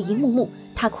冰冷的一幕幕，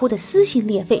她哭得撕心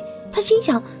裂肺。她心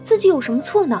想自己有什么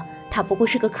错呢？她不过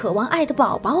是个渴望爱的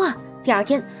宝宝啊。第二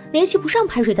天，联系不上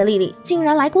派瑞的丽丽竟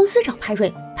然来公司找派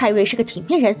瑞。派瑞是个体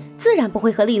面人，自然不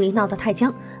会和丽丽闹得太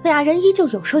僵，俩人依旧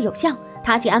有说有笑。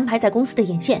塔姐安排在公司的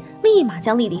眼线，立马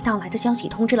将丽丽到来的消息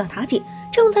通知了塔姐。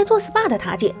正在做 SPA 的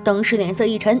塔姐当时脸色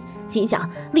一沉，心想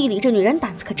丽丽这女人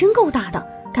胆子可真够大的，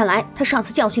看来她上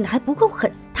次教训的还不够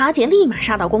狠。塔姐立马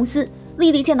杀到公司，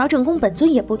丽丽见到正宫本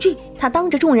尊也不惧，她当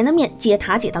着众人的面揭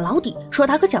塔姐的老底，说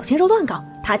她和小鲜肉乱搞。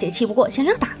塔姐气不过，想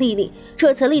要打丽丽，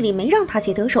这次丽丽没让塔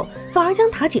姐得手，反而将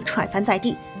塔姐踹翻在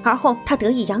地，而后她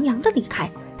得意洋洋地离开。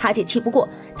塔姐气不过，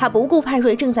她不顾派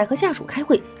瑞正在和下属开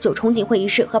会，就冲进会议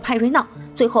室和派瑞闹。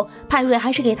最后派瑞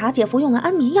还是给塔姐服用了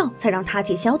安眠药，才让塔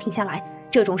姐消停下来。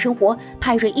这种生活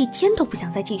派瑞一天都不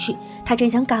想再继续，他真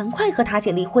想赶快和塔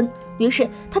姐离婚。于是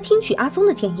他听取阿宗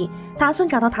的建议，打算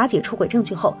找到塔姐出轨证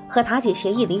据后和塔姐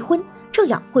协议离婚，这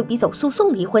样会比走诉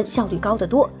讼离婚效率高得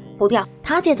多。不料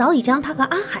塔姐早已将他和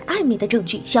阿海暧昧的证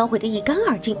据销毁得一干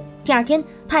二净。第二天，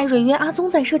派瑞约阿宗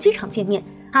在射击场见面。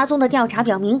阿宗的调查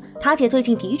表明，塔姐最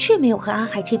近的确没有和阿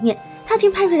海见面。他见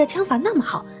派瑞的枪法那么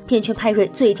好，便劝派瑞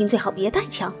最近最好别带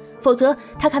枪，否则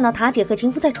他看到塔姐和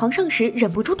情夫在床上时忍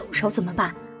不住动手怎么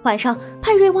办？晚上，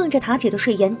派瑞望着塔姐的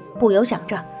睡颜，不由想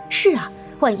着，是啊，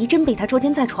万一真被他捉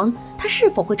奸在床，他是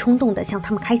否会冲动地向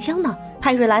他们开枪呢？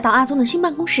派瑞来到阿宗的新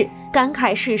办公室，感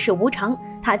慨世事无常。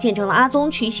他见证了阿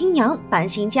宗娶新娘、搬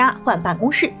新家、换办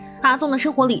公室。阿宗的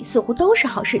生活里似乎都是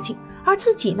好事情，而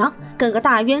自己呢，跟个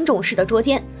大冤种似的捉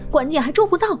奸，关键还捉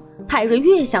不到。派瑞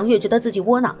越想越觉得自己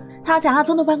窝囊。他在阿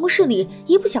宗的办公室里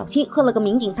一不小心喝了个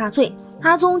酩酊大醉，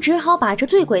阿宗只好把这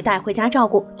醉鬼带回家照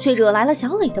顾，却惹来了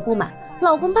小磊的不满。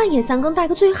老公半夜3更带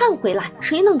个醉汉回来，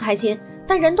谁能开心？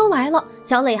但人都来了，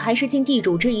小磊还是尽地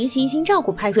主之谊，悉心照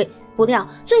顾派瑞。不料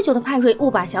醉酒的派瑞误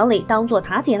把小磊当作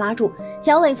塔姐拉住，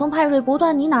小磊从派瑞不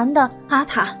断呢喃的阿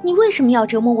塔，你为什么要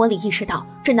折磨我里意识到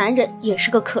这男人也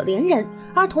是个可怜人。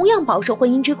而同样饱受婚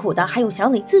姻之苦的还有小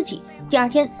磊自己。第二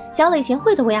天，小磊贤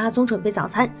惠地为阿宗准备早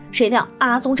餐，谁料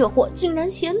阿宗这货竟然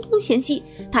嫌东嫌西，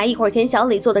他一会儿嫌小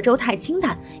磊做的粥太清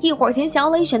淡，一会儿嫌小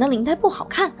磊选的领带不好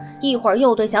看，一会儿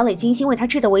又对小磊精心为他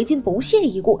织的围巾不屑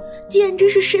一顾，简直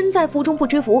是身在福中不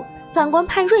知福。反观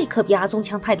派瑞可比阿宗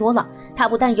强太多了，他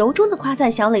不但由衷地夸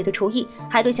赞小磊的厨艺，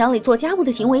还对小磊做家务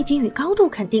的行为给予高度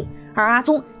肯定。而阿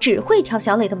宗只会挑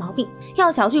小磊的毛病，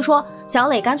要小句说小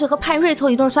磊干脆和派瑞凑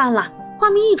一对算了。画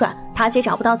面一转，塔姐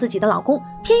找不到自己的老公，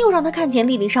偏又让她看见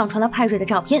丽丽上传了派瑞的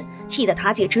照片，气得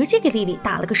塔姐直接给丽丽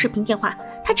打了个视频电话。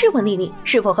她质问丽丽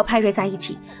是否和派瑞在一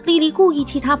起，丽丽故意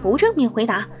气她不正面回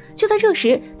答。就在这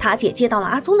时，塔姐接到了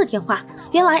阿宗的电话，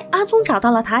原来阿宗找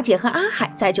到了塔姐和阿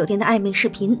海在酒店的暧昧视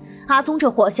频。阿宗这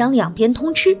货想两边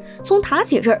通吃，从塔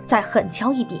姐这儿再狠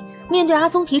敲一笔。面对阿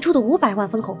宗提出的500万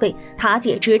封口费，塔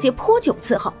姐直接泼酒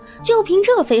伺候，就凭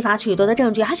这非法取得的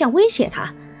证据还想威胁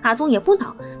他。阿宗也不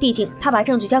恼，毕竟他把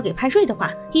证据交给派瑞的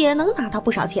话，也能拿到不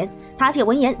少钱。塔姐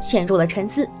闻言陷入了沉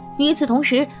思。与此同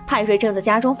时，派瑞正在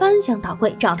家中翻箱倒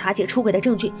柜找塔姐出轨的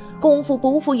证据，功夫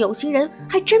不负有心人，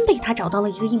还真被他找到了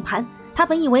一个硬盘。他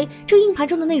本以为这硬盘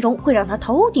中的内容会让他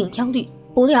头顶飘绿，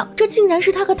不料这竟然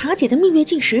是他和塔姐的蜜月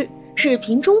纪实。视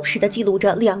频忠实地记录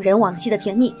着两人往昔的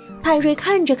甜蜜，派瑞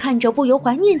看着看着不由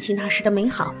怀念起那时的美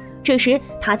好。这时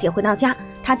塔姐回到家，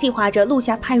他计划着录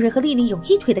下派瑞和丽丽有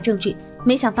一腿的证据，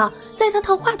没想到在他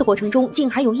套话的过程中竟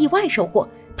还有意外收获。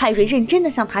派瑞认真地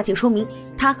向塔姐说明，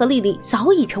他和丽丽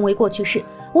早已成为过去式，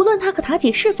无论他和塔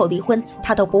姐是否离婚，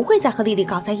他都不会再和丽丽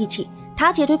搞在一起。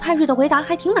塔姐对派瑞的回答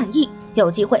还挺满意，有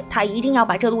机会她一定要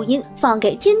把这录音放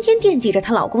给天天惦记着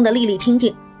她老公的丽丽听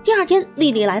听。第二天，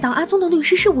丽丽来到阿宗的律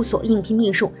师事务所应聘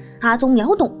秘书。阿宗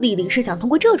秒懂丽丽是想通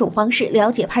过这种方式了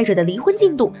解派瑞的离婚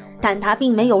进度，但他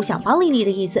并没有想帮丽丽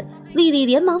的意思。丽丽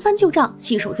连忙翻旧账，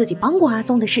细数自己帮过阿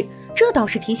宗的事，这倒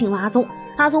是提醒了阿宗。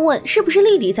阿宗问是不是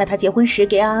丽丽在他结婚时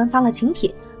给安安发了请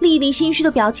帖，丽丽心虚的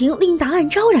表情令答案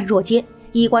昭然若揭。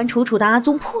衣冠楚楚的阿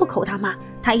宗破口大骂，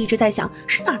他一直在想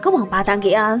是哪个王八蛋给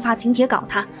安安发请帖搞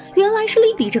他，原来是丽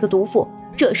丽这个毒妇。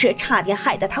这事差点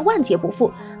害得他万劫不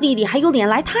复，丽丽还有脸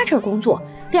来他这儿工作。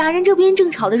俩人这边正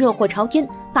吵得热火朝天，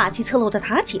霸气侧漏的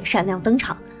塔姐闪亮登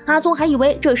场。阿宗还以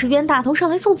为这是冤大头上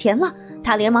来送钱了，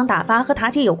他连忙打发和塔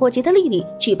姐有过节的丽丽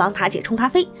去帮塔姐冲咖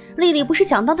啡。丽丽不是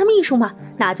想当他秘书吗？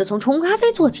那就从冲咖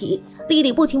啡做起。丽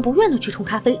丽不情不愿地去冲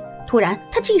咖啡，突然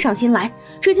她计上心来，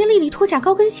只见丽丽脱下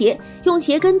高跟鞋，用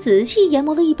鞋跟仔细研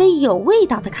磨了一杯有味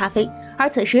道的咖啡。而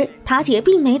此时塔姐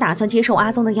并没打算接受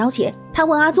阿宗的要挟，她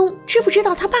问阿宗知不知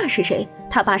道他爸是谁，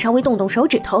他爸稍微动动手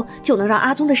指头就能让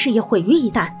阿宗的事业毁于一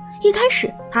旦。一开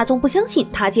始阿宗不相信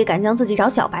塔姐敢将自己找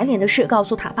小白脸的事告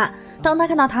诉他爸，当他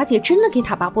看到塔姐真的给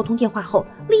他爸拨通电话后，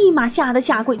立马吓得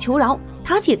下跪求饶。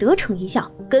塔姐得逞一笑，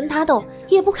跟他斗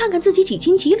也不看看自己几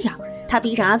斤几两。他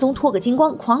逼着阿宗脱个精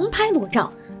光狂拍裸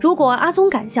照，如果阿宗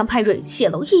敢向派瑞泄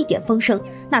露一点风声，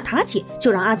那塔姐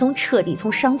就让阿宗彻底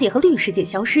从商界和律师界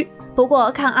消失。不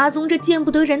过看阿宗这见不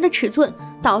得人的尺寸，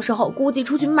到时候估计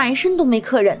出去卖身都没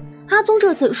客人。阿宗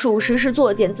这次属实是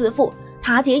作茧自缚。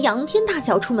塔姐仰天大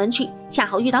笑出门去，恰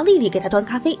好遇到丽丽给她端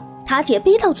咖啡。塔姐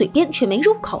背到嘴边却没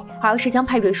入口，而是将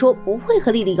派瑞说不会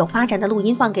和丽丽有发展的录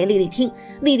音放给丽丽听。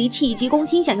丽丽气急攻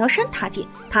心，想要扇塔姐，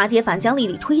塔姐反将丽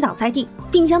丽推倒在地，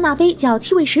并将那杯叫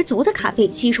气味十足的咖啡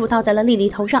悉数倒在了丽丽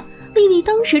头上。丽丽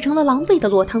当时成了狼狈的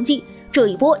落汤鸡。这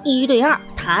一波1对2，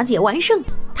塔姐完胜。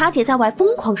塔姐在外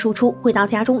疯狂输出，回到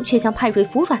家中却向派瑞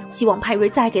服软，希望派瑞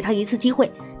再给她一次机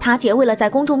会。塔姐为了在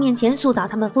公众面前塑造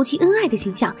他们夫妻恩爱的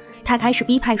形象，她开始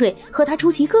逼派瑞和她出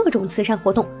席各种慈善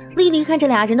活动。丽丽看着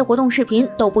俩人的活动视频，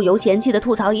都不由嫌弃的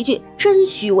吐槽一句：真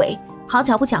虚伪。好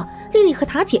巧不巧，丽丽和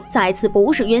塔姐再次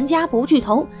不是冤家不聚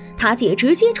头。塔姐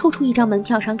直接抽出一张门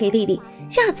票赏给丽丽，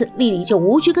下次丽丽就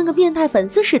无需跟个变态粉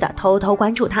丝似的偷偷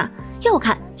关注她，要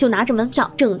看就拿着门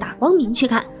票正大光明去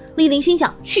看。丽丽心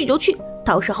想去就去，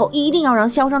到时候一定要让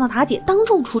嚣张的塔姐当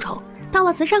众出丑。到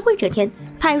了慈善会这天，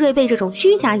派瑞被这种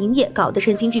虚假营业搞得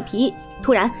身心俱疲。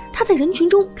突然他在人群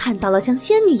中看到了像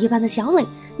仙女一般的小磊，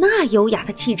那优雅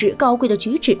的气质高贵的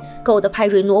举止勾得派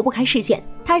瑞挪不开视线，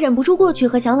他忍不住过去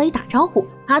和小磊打招呼。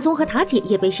阿宗和塔姐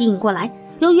也被吸引过来，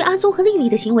由于阿宗和丽丽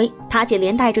的行为，塔姐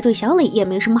连带着对小磊也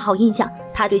没什么好印象，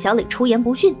她对小磊出言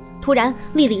不逊。突然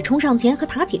丽丽冲上前和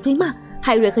塔姐对骂，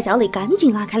派瑞和小磊赶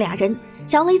紧拉开俩人。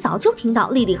小磊早就听到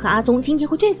丽丽和阿宗今天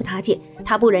会对付塔姐，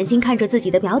他不忍心看着自己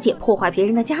的表姐破坏别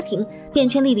人的家庭，便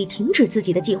劝丽丽停止自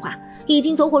己的计划。已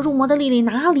经走火入魔的丽丽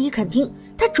哪里肯听，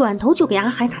她转头就给阿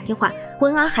海打电话，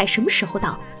问阿海什么时候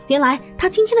到。原来他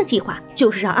今天的计划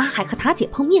就是让阿海和塔姐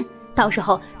碰面，到时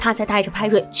候他再带着派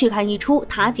瑞去看一出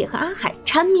塔姐和阿海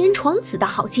缠绵床死的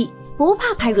好戏。不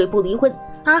怕派瑞不离婚，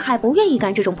阿海不愿意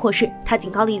干这种破事，他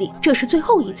警告丽丽这是最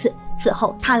后一次，此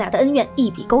后他俩的恩怨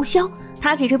一笔勾销。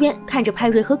塔姐这边看着派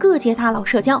瑞和各界大佬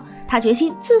社交，她决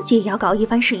心自己也要搞一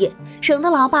番事业，省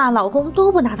得老爸老公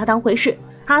都不拿她当回事。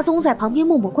阿宗在旁边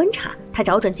默默观察，他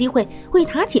找准机会为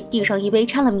塔姐递上一杯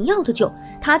掺了迷药的酒，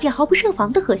塔姐毫不设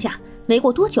防地喝下，没过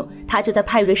多久，他就在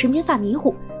派瑞身边犯迷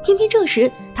糊。偏偏这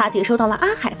时，塔姐收到了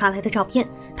阿海发来的照片。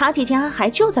塔姐见阿海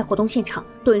就在活动现场，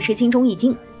顿时心中一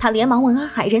惊，她连忙问阿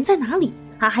海人在哪里。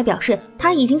阿海表示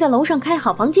他已经在楼上开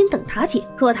好房间等塔姐，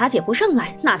若塔姐不上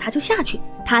来，那他就下去。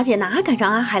塔姐哪敢让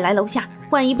阿海来楼下，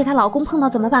万一被她老公碰到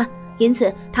怎么办？因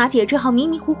此塔姐只好迷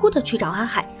迷糊糊的去找阿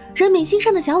海。人美心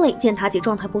善的小磊见塔姐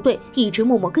状态不对，一直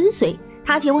默默跟随。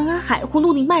塔姐问阿海葫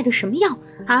芦里卖的什么药，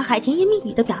阿海甜言蜜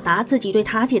语的表达自己对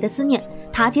塔姐的思念。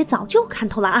塔姐早就看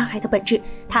透了阿海的本质，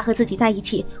他和自己在一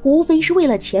起无非是为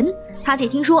了钱。塔姐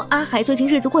听说阿海最近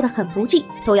日子过得很不济，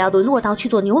都要沦落到去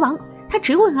做牛郎，他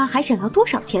直问阿海想要多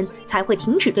少钱才会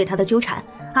停止对他的纠缠。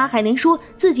阿海连说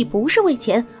自己不是为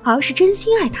钱，而是真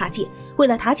心爱塔姐。为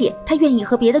了塔姐，他愿意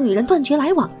和别的女人断绝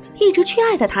来往。一直缺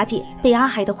爱的塔姐被阿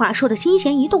海的话说得心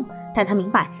弦一动，但他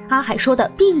明白阿海说的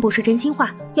并不是真心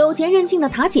话。有钱任性的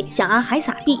塔姐向阿海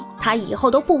撒币，她以后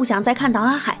都不想再看到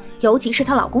阿海，尤其是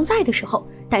她老公在的时候。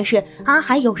但是阿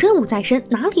海有任务在身，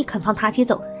哪里肯放塔姐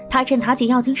走？他趁塔姐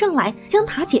要劲上来，将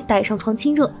塔姐带上床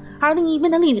亲热。而另一边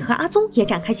的丽丽和阿宗也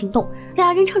展开行动，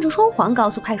俩人唱着双簧告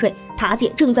诉派瑞，塔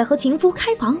姐正在和情夫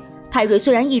开房。派瑞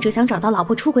虽然一直想找到老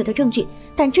婆出轨的证据，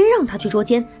但真让他去捉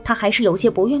奸，他还是有些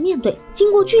不愿面对。经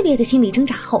过剧烈的心理挣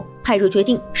扎后，派瑞决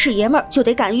定是爷们儿就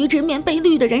得敢于直面被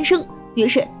绿的人生。于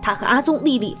是他和阿宗、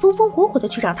丽丽风风火火地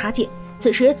去找塔姐。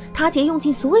此时塔姐用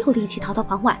尽所有力气逃到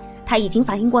房外，他已经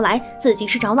反应过来自己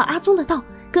是着了阿宗的道。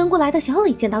跟过来的小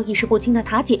磊见到意识不清的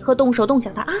塔姐和动手动脚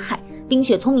的阿海，冰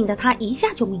雪聪明的他一下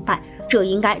就明白，这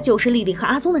应该就是丽丽和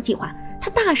阿宗的计划。他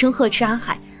大声呵斥阿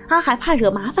海，阿海怕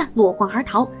惹麻烦，落荒而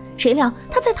逃。谁料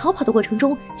他在逃跑的过程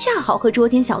中，恰好和捉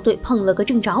奸小队碰了个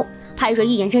正着。派瑞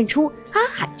一眼认出阿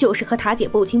海就是和塔姐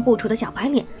不清不楚的小白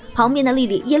脸，旁边的丽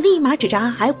丽也立马指着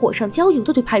阿海，火上浇油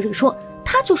的对派瑞说，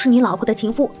他就是你老婆的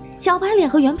情妇。小白脸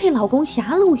和原配老公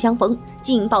狭路相逢，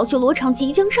劲爆修罗场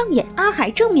即将上演。阿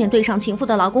海正面对上情妇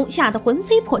的老公，吓得魂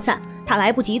飞魄散。他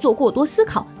来不及做过多思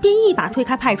考，便一把推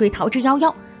开派瑞，逃之夭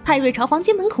夭。派瑞朝房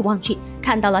间门口望去，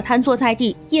看到了瘫坐在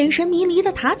地、眼神迷离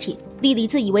的塔姐。丽丽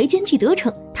自以为奸计得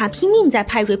逞，她拼命在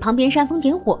派瑞旁边煽风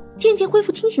点火。渐渐恢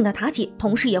复清醒的塔姐，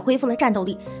同时也恢复了战斗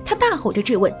力。她大吼着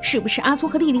质问，是不是阿宗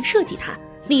和丽丽设计她？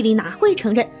丽丽哪会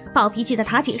承认？暴脾气的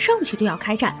塔姐上去就要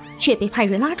开战，却被派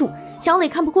瑞拉住。小磊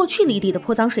看不过去丽丽的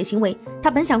泼脏水行为，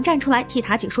他本想站出来替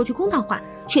塔姐说句公道话，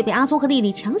却被阿宗和丽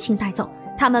丽强行带走。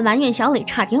他们埋怨小磊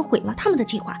差点毁了他们的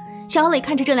计划。小磊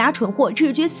看着这俩蠢货，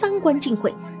只觉三观尽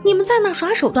毁。你们在那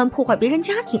耍手段破坏别人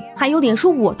家庭，还有脸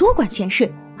说我多管闲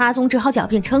事？阿宗只好狡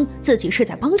辩称自己是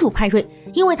在帮助派瑞，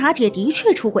因为塔姐的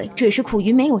确出轨，只是苦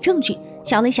于没有证据。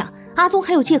小磊想，阿宗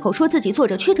还有借口说自己做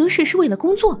着缺德事是为了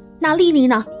工作，那丽丽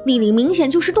呢？丽丽明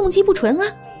显就是动机不纯啊！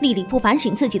丽丽不反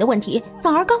省自己的问题，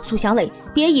反而告诉小磊，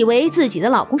别以为自己的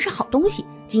老公是好东西，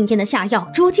今天的下药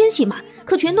捉奸戏码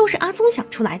可全都是阿宗想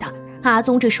出来的。阿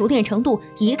宗这熟练程度，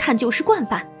一看就是惯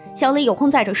犯。小磊有空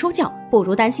在这说教，不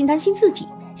如担心自己。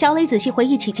小磊仔细回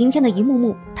忆起今天的一幕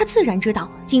幕，他自然知道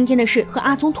今天的事和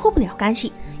阿宗脱不了干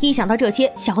系。一想到这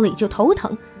些，小磊就头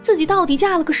疼，自己到底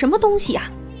嫁了个什么东西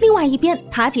啊？另外一边，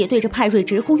塔姐对着派瑞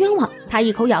直呼冤枉，他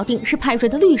一口咬定是派瑞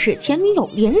的律师、前女友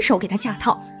联手给他下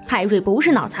套。派瑞不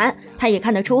是脑残，他也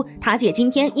看得出塔姐今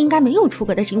天应该没有出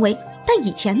轨的行为，但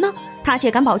以前呢？塔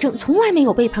姐敢保证从来没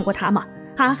有背叛过他吗？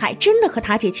阿海真的和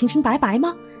塔姐清清白白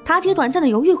吗？塔姐短暂的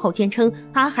犹豫后坚称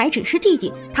阿海只是弟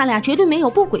弟，他俩绝对没有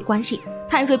不轨关系。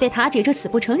派瑞被塔姐这死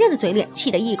不承认的嘴脸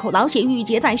气得一口老血郁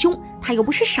结在胸，他又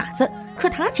不是傻子，可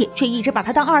塔姐却一直把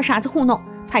他当二傻子糊弄。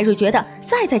派瑞觉得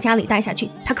再在家里待下去，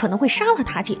他可能会杀了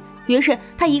塔姐，于是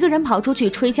他一个人跑出去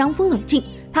吹香风冷静。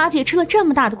塔姐吃了这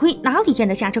么大的亏，哪里咽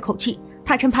得下这口气？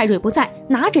他趁派瑞不在，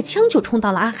拿着枪就冲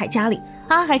到了阿海家里。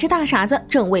阿海这大傻子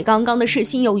正为刚刚的事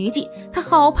心有余悸，他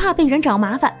好怕被人找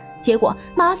麻烦，结果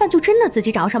麻烦就真的自己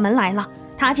找上门来了。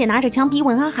塔姐拿着枪逼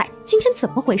问阿海今天怎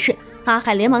么回事，阿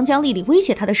海连忙将丽丽威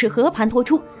胁他的事和盘托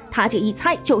出。塔姐一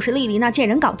猜就是丽丽那贱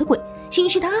人搞的鬼，心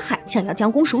虚的阿海想要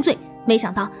将功赎罪，没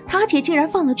想到塔姐竟然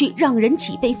放了句让人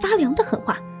脊背发凉的狠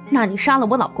话，那你杀了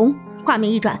我老公。画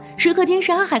面一转，时刻监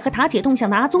视阿海和塔姐动向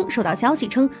的阿宗收到消息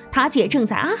称塔姐正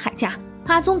在阿海家，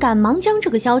阿宗赶忙将这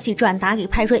个消息转达给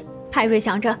派瑞。派瑞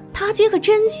想着塔姐可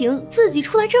真行，自己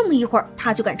出来这么一会儿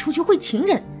他就敢出去会情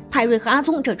人。派瑞和阿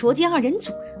宗这捉奸二人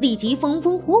组立即风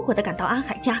风火火地赶到阿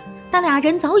海家，但俩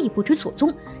人早已不知所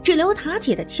踪，只留塔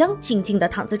姐的枪静静地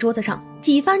躺在桌子上。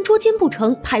几番捉奸不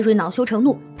成，派瑞恼羞成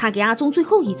怒，他给阿宗最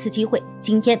后一次机会，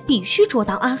今天必须捉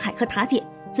到阿海和塔姐。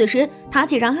此时塔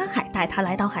姐让阿海带他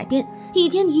来到海边，一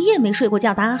天一夜没睡过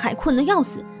觉的阿海困得要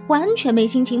死，完全没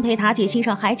心情陪塔姐欣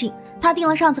赏海景。他订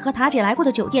了上次和塔姐来过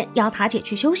的酒店，邀塔姐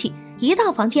去休息。一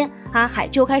到房间，阿海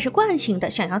就开始惯性的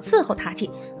想要伺候塔姐，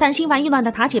但心烦意乱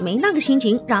的塔姐没那个心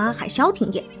情让阿海消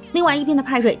停点。另外一边的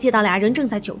派瑞接到俩人正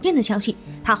在酒店的消息，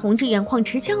他红着眼眶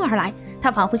持枪而来，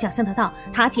他仿佛想象得到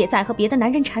塔姐在和别的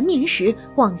男人缠绵时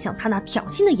望向他那挑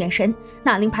衅的眼神，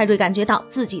那令派瑞感觉到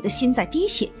自己的心在滴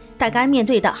血，但该面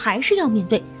对的还是要面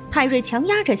对。派瑞强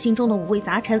压着心中的五味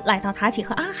杂陈，来到塔姐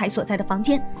和阿海所在的房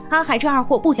间。阿海这二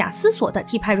货不假思索地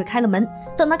替派瑞开了门。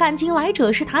等到感情来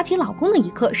者是塔姐老公的一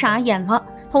刻，傻眼了。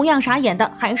同样傻眼的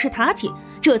还是塔姐，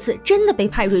这次真的被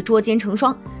派瑞捉奸成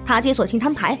双。塔姐索性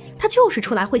摊牌，他就是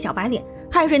出来会小白脸，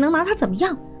派瑞能拿他怎么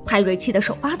样？派瑞气得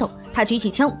手发抖，他举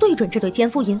起枪对准这对奸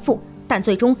夫淫妇，但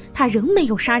最终他仍没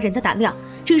有杀人的胆量，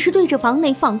只是对着房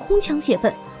内放空枪泄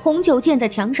愤。红酒溅在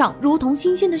墙上，如同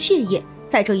新鲜的血液。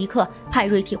在这一刻，派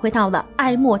瑞体会到了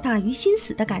哀莫大于心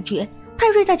死的感觉。派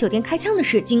瑞在酒店开枪的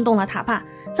事惊动了塔爸，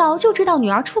早就知道女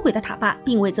儿出轨的塔爸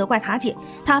并未责怪塔姐，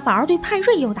他反而对派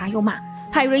瑞又打又骂。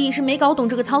派瑞一时没搞懂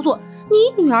这个操作，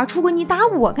你女儿出轨你打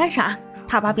我干啥？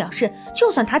塔爸表示，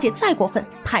就算塔姐再过分，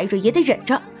派瑞也得忍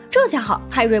着。这下好，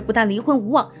派瑞不但离婚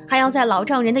无望，还要在老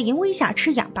丈人的淫威下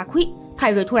吃哑巴亏。派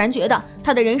瑞突然觉得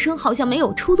他的人生好像没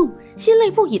有出路，心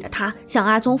累不已的他向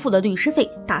阿宗付了律师费，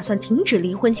打算停止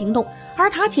离婚行动。而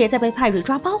塔姐在被派瑞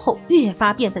抓包后越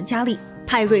发变本加厉，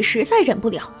派瑞实在忍不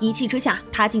了，一气之下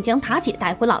他竟将塔姐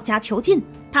带回老家囚禁。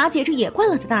塔姐这也惯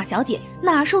了的大小姐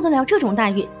哪受得了这种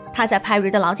待遇，她在派瑞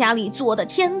的老家里做得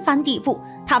天翻地覆。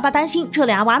他爸担心这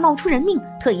俩娃闹出人命，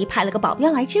特意派了个保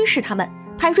镖来监视他们。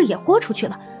派瑞也豁出去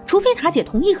了，除非塔姐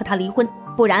同意和他离婚，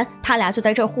不然他俩就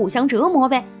在这儿互相折磨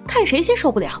呗，看谁先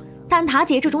受不了。但塔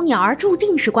姐这种鸟儿注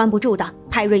定是关不住的，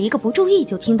派瑞一个不注意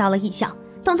就听到了异响。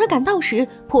等他赶到时，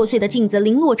破碎的镜子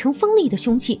零落成锋利的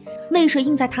凶器，泪水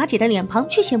映在塔姐的脸庞，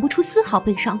却显不出丝毫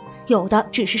悲伤，有的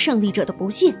只是胜利者的不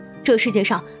屑。这世界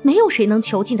上没有谁能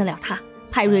囚禁得了他。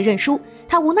派瑞认输，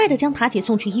他无奈地将塔姐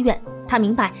送去医院。他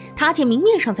明白塔姐明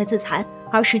面上在自残，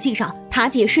而实际上塔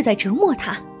姐是在折磨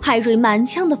他。派瑞满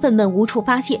腔的愤懑无处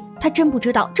发泄，他真不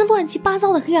知道这乱七八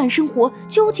糟的黑暗生活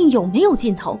究竟有没有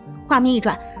尽头。画面一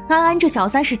转，安安这小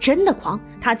三是真的狂，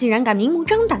他竟然敢明目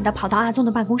张胆地跑到阿宗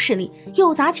的办公室里，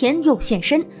又砸钱又现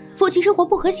身。夫妻生活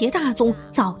不和谐的阿宗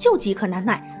早就饥渴难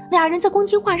耐，俩人在光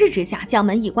天化日之下将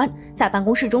门一关，在办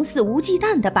公室中肆无忌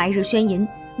惮的白日宣淫。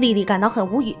丽丽感到很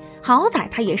无语，好歹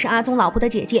她也是阿宗老婆的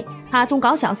姐姐，阿宗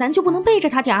搞小三就不能背着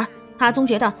她点儿？阿宗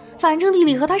觉得反正丽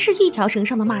丽和他是一条绳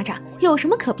上的蚂蚱，有什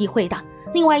么可避讳的。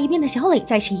另外一边的小磊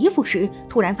在洗衣服时，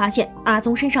突然发现阿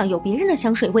宗身上有别人的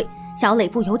香水味，小磊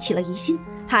不由起了疑心。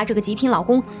他这个极品老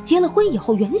公结了婚以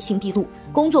后原形毕露，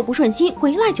工作不顺心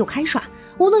回来就开耍，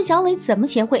无论小磊怎么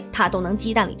贤惠，他都能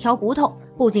鸡蛋里挑骨头。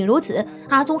不仅如此，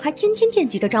阿宗还天天惦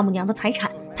记着丈母娘的财产，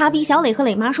他逼小磊和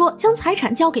磊妈说将财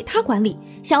产交给他管理，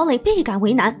小磊倍感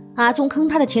为难。阿宗坑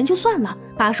他的钱就算了，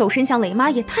把手伸向磊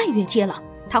妈也太越界了。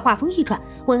他话锋一转，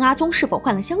问阿宗是否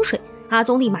换了香水，阿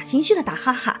宗立马心虚的打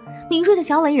哈哈。敏锐的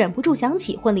小磊忍不住想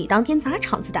起婚礼当天砸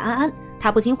场子的安安，他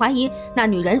不禁怀疑那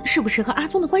女人是不是和阿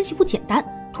宗的关系不简单。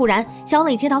突然，小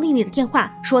磊接到丽丽的电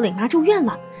话，说磊妈住院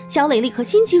了。小磊立刻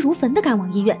心急如焚地赶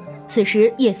往医院。此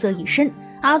时夜色已深，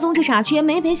阿宗这傻缺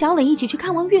没陪小磊一起去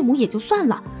看望岳母也就算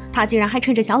了，他竟然还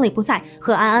趁着小磊不在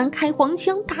和安安开黄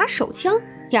腔打手枪。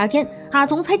第二天，阿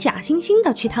宗才假惺惺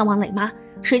地去探望磊妈。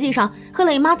实际上，和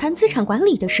磊妈谈资产管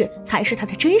理的事才是他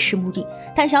的真实目的，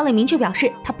但小磊明确表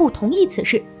示他不同意此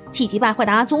事。气急败坏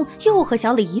的阿宗又和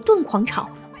小磊一顿狂吵。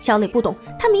小磊不懂，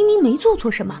他明明没做错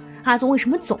什么，阿宗为什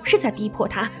么总是在逼迫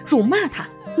他、辱骂他？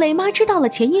磊妈知道了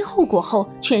前因后果后，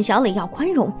劝小磊要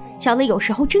宽容。小磊有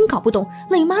时候真搞不懂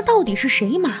磊妈到底是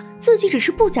谁妈，自己只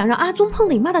是不想让阿宗碰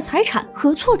磊妈的财产，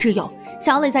何错之有？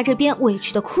小磊在这边委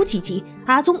屈的哭唧唧，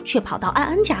阿宗却跑到安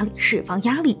安家里释放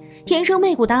压力。天生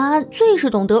媚骨的安安最是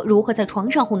懂得如何在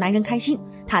床上哄男人开心，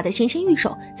他的纤纤玉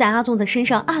手在阿宗的身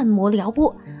上按摩撩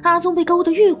拨，阿宗被勾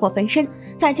得欲火焚身。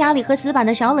在家里和死板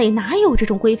的小磊哪有这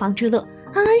种闺房之乐？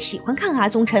安安喜欢看阿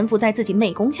宗臣服在自己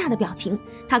媚功下的表情，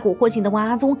他蛊惑性的问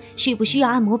阿宗需不需要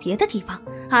按摩别的地方。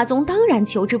阿宗当然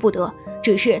求之不得，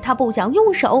只是他不想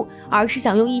用手，而是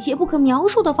想用一些不可描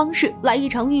述的方式来一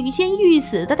场欲仙欲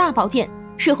死的大保健。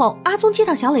事后，阿宗接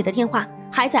到小磊的电话，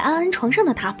还在安安床上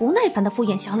的他不耐烦地敷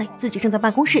衍小磊自己正在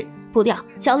办公室。不料，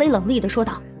小磊冷厉地说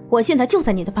道：“我现在就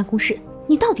在你的办公室，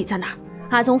你到底在哪儿？”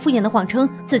阿宗敷衍地谎称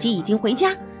自己已经回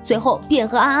家，随后便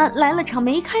和安安来了场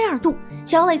梅开二度。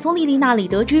小磊从丽丽那里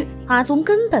得知阿宗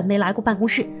根本没来过办公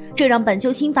室，这让本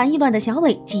就心烦意乱的小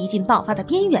磊几近爆发的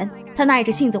边缘。他耐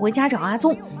着性子回家找阿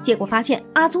宗，结果发现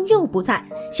阿宗又不在。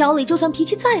小磊就算脾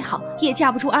气再好，也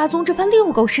架不住阿宗这番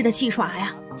遛狗式的戏耍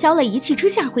呀。小磊一气之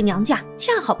下回娘家，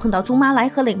恰好碰到宗妈来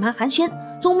和磊妈寒暄。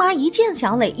宗妈一见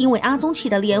小磊，因为阿宗气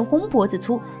得脸红脖子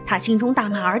粗，她心中大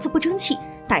骂儿子不争气，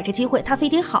逮着机会她非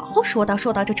得好好说道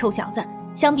这臭小子。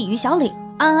相比于小磊，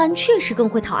安安确实更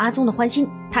会讨阿宗的欢心。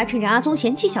她趁着阿宗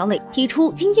嫌弃小磊，提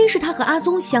出今天是她和阿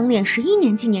宗相恋11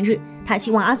年纪念日，她希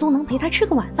望阿宗能陪她吃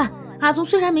个晚饭。阿宗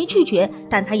虽然没拒绝，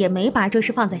但他也没把这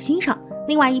事放在心上。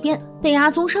另外一边，被阿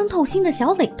宗伤透心的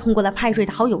小磊通过了派瑞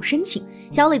的好友申请。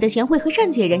小磊的贤惠和善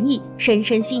解人意深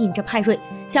深吸引着派瑞，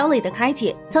小磊的开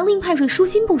解曾令派瑞舒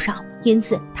心不少，因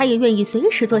此他也愿意随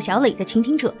时做小磊的倾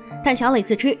听者。但小磊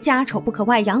自知家丑不可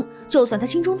外扬，就算他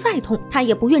心中再痛，他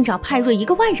也不愿找派瑞一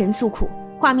个外人诉苦。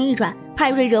画面一转，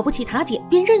派瑞惹不起塔姐，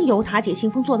便任由塔姐兴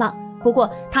风作浪。不过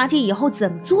塔姐以后怎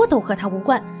么做都和他无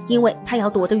关，因为他要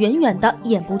躲得远远的，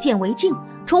眼不见为净。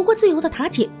重获自由的塔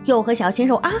姐又和小鲜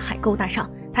肉阿海勾搭上，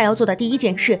他要做的第一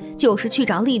件事就是去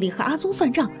找丽丽和阿宗算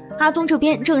账。阿宗这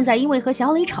边正在因为和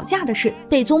小磊吵架的事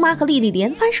被宗妈和丽丽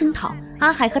连番声讨，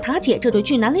阿海和塔姐这对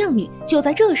俊男靓女就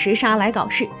在这时杀来搞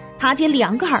事。塔姐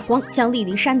2个耳光将丽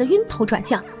丽扇得晕头转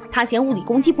向，他嫌物理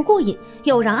攻击不过瘾，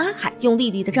又让阿海用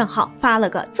丽丽的账号发了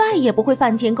个再也不会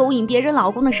犯贱勾引别人老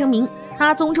公的声明。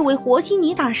阿宗这位和稀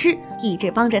泥大师一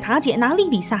直帮着塔姐拿丽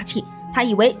丽撒气，他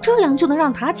以为这样就能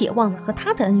让塔姐忘了和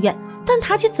他的恩怨，但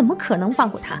塔姐怎么可能放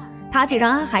过他？塔姐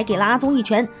让阿海给了阿宗一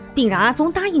拳，并让阿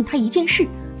宗答应他一件事，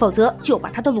否则就把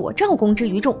他的裸照公之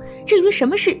于众。至于什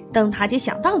么事，等塔姐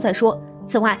想到再说。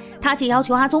此外，塔姐要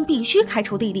求阿宗必须开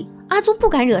除丽丽，阿宗不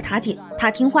敢惹塔姐，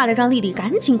他听话的让丽丽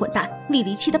赶紧滚蛋。丽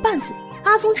丽气得半死，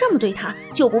阿宗这么对他，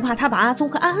就不怕他把阿宗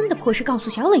和安安的破事告诉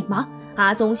小磊吗？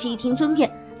阿宗悉听尊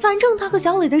便，反正他和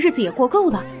小磊的日子也过够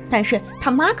了。但是他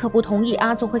妈可不同意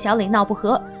阿宗和小磊闹不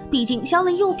和，毕竟小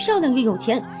磊又漂亮又有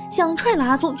钱，想踹了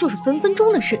阿宗就是分分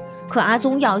钟的事。可阿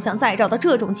宗要想再找到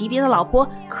这种级别的老婆，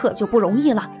可就不容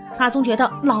易了。阿宗觉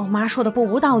得老妈说的不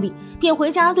无道理，便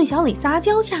回家对小磊撒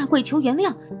娇下跪求原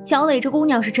谅。小磊这姑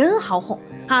娘是真好哄，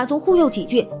阿宗忽悠几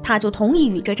句，他就同意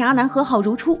与这渣男和好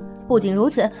如初。不仅如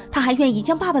此，他还愿意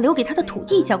将爸爸留给他的土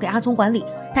地交给阿宗管理，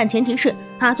但前提是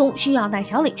阿宗需要带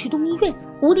小磊去度蜜月。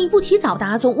无地不起早的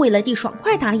阿宗为了地爽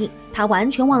快答应，他完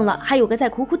全忘了还有个在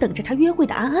苦苦等着他约会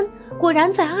的安安。果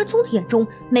然在阿宗的眼中，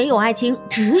没有爱情，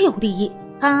只有利益。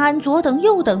安安左等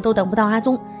右等都等不到阿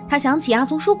宗，他想起阿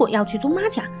宗说过要去宗妈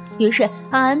家，于是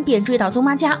安安便追到宗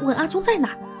妈家问阿宗在哪。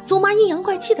宗妈阴阳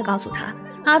怪气地告诉他，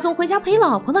阿宗回家陪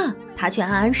老婆了。他劝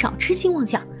安安少痴心妄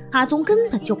想，阿宗根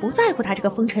本就不在乎他这个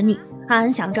风尘女。安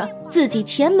安想着自己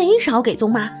钱没少给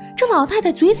宗妈，这老太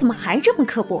太嘴怎么还这么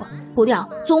刻薄？不料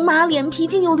宗妈脸皮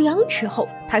竟有2尺厚，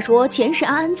她说钱是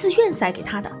安安自愿塞给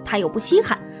她的，她又不稀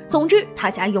罕。总之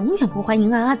她家永远不欢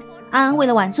迎安安。安安为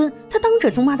了挽尊，她当着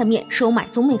宗妈的面收买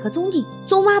宗妹和宗义。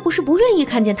宗妈不是不愿意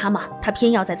看见她吗？她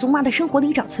偏要在宗妈的生活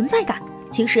里找存在感。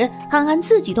其实安安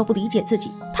自己都不理解自己，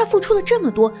她付出了这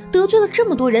么多，得罪了这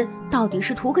么多人，到底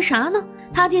是图个啥呢？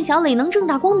她见小磊能正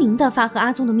大光明地发和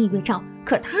阿宗的蜜月照，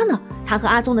可她呢？她和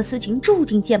阿宗的私情注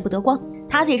定见不得光。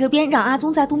塔姐这边让阿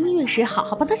宗在度蜜月时好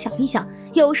好帮她想一想，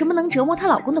有什么能折磨她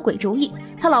老公的鬼主意。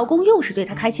她老公又是对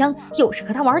她开枪，又是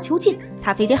和她玩囚禁，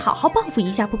她非得好好报复一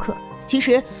下不可。其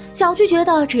实小菊觉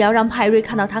得只要让派瑞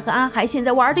看到她和阿海现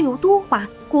在玩的有多花，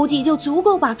估计就足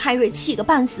够把派瑞气个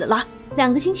半死了。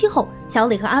2个星期后，小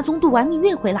磊和阿宗度完蜜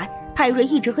月回来，派瑞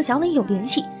一直和小磊有联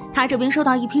系。他这边收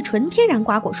到一批纯天然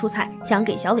瓜果蔬菜，想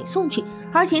给小磊送去，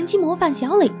而嫌弃模范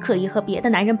小磊刻意和别的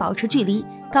男人保持距离。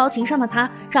高情商的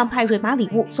他让派瑞把礼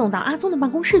物送到阿宗的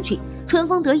办公室去。春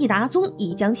风得意的阿宗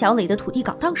已将小磊的土地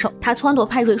搞到手，他撺掇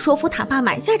派瑞说服他爸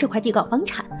买下这块地搞房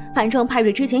产。反正派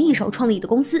瑞之前一手创立的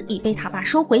公司已被他爸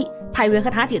收回，派瑞和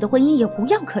塔姐的婚姻也无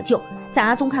药可救。在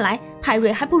阿宗看来，派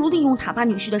瑞还不如利用塔爸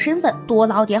女婿的身份多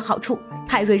捞点好处。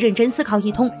派瑞认真思考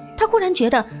一通，他忽然觉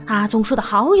得阿宗说的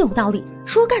好有道理，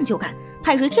说干就干。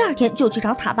派瑞第2天就去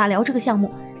找塔爸聊这个项目，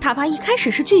塔爸一开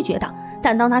始是拒绝的，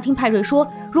但当他听派瑞说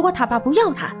如果塔爸不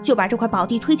要他，就把这块宝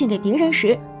地推荐给别人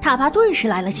时，塔爸顿时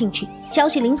来了兴趣。消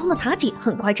息灵通的塔姐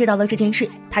很快知道了这件事，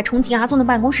她冲进阿宗的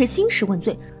办公室兴师问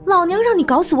罪：老娘让你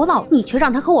搞死我老，你却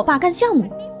让他和我爸干项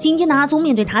目。今天的阿宗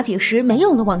面对塔姐时没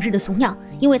有了往日的怂样，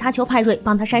因为他求派瑞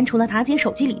帮他删除了塔姐手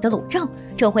机里的裸照。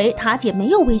这回塔姐没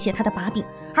有威胁他的把柄，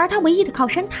而他唯一的靠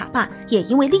山塔爸也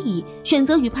因为利益选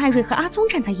择与派瑞和阿宗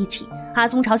站在一起。阿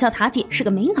宗嘲笑塔姐是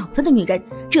个没脑子的女人，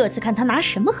这次看他拿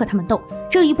什么和他们斗。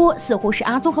这一波似乎是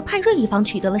阿宗和派瑞一方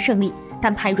取得了胜利，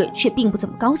但派瑞却并不怎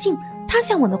么高兴。他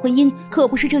向往的婚姻可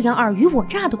不是这样尔虞我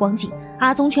诈的光景。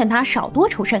阿宗劝他少多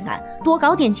愁善感，多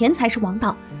搞点钱才是王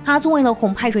道。阿宗为了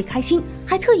哄派瑞开心，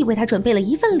还特意为他准备了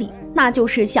一份礼，那就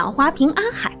是小花瓶阿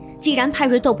海。既然派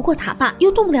瑞斗不过塔爸，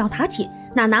又动不了塔姐，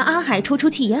那拿阿海出出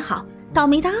气也好。倒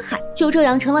霉的阿海就这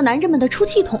样成了男人们的出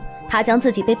气筒。他将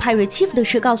自己被派瑞欺负的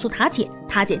事告诉塔姐，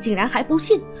塔姐竟然还不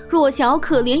信。弱小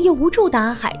可怜又无助的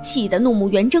阿海气得怒目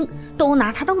圆睁，都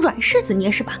拿他当软柿子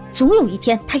捏是吧？总有一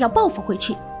天他要报复回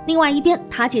去。另外一边，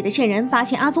塔姐的线人发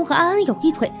现阿宗和安安有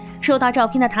一腿，收到照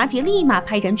片的塔姐立马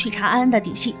派人去查安安的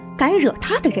底细，敢惹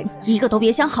他的人一个都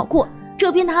别想好过。这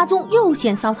边的阿宗又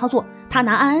现骚操作，他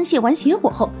拿安安泄完邪火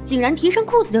后，竟然提上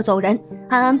裤子就走人。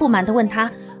安安不满地问他，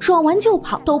爽完就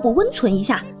跑都不温存一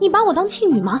下，你把我当妓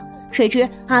女吗？谁知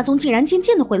阿宗竟然贱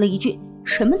贱地回了一句，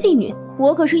什么妓女，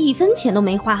我可是1分钱都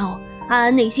没花哦。安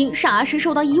安内心霎时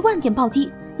受到1万点暴击，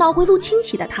脑回路清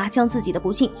奇的他将自己的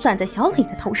不幸算在小磊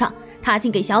的头上，他竟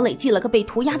给小磊寄了个被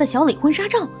涂鸦的小磊婚纱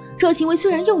照。这行为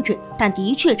虽然幼稚，但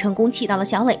的确成功气到了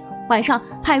小磊。晚上，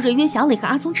派瑞约小磊和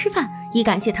阿宗吃饭，以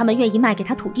感谢他们愿意卖给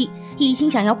他土地，一心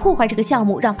想要破坏这个项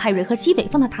目，让派瑞和西北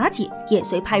方的塔姐也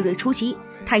随派瑞出席。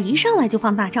他一上来就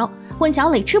放大招，问小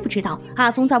磊知不知道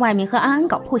阿宗在外面和安安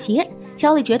搞破鞋。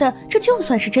小磊觉得这就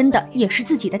算是真的，也是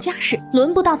自己的家事，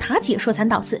轮不到塔姐说三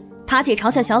道四。塔姐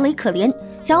嘲笑小磊可怜，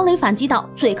小磊反击道，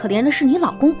最可怜的是你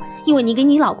老公，因为你给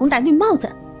你老公戴绿帽子。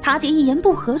塔姐一言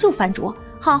不合就翻桌，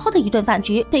好好的一顿饭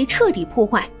局被彻底破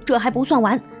坏。这还不算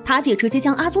完，塔姐直接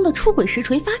将阿宗的出轨实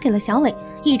锤发给了小磊。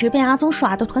一直被阿宗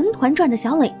耍得团团转的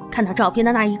小磊看到照片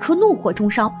的那一刻怒火中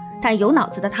烧，但有脑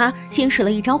子的他先使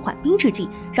了一招缓兵之计，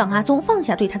让阿宗放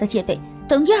下对他的戒备。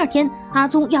等第二天阿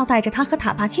宗要带着他和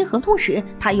塔帕签合同时，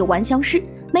他又玩消失。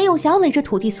没有小磊这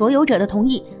土地所有者的同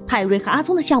意，派瑞和阿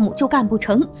宗的项目就干不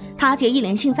成。塔姐一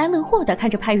脸幸灾乐祸地看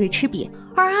着派瑞吃瘪，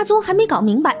而阿宗还没搞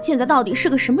明白现在到底是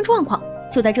个什么状况。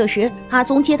就在这时，阿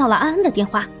宗接到了安安的电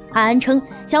话。安安称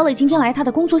小磊今天来他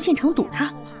的工作现场堵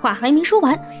他，话还没说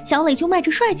完，小磊就迈着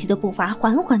帅气的步伐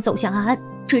缓缓走向安安。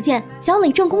只见小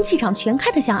磊正宫气场全开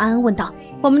地向安安问道，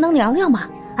我们能聊聊吗？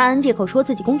安安借口说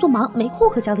自己工作忙，没空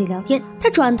和小磊聊天。他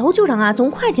转头就让阿宗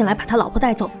快点来把他老婆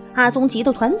带走。阿宗急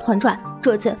得团团转，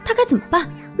这次他该怎么办？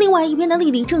另外一边的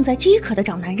丽丽正在饥渴地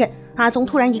找男人，阿宗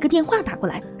突然一个电话打过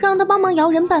来，让他帮忙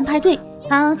摇人办派对。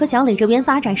安安和小磊这边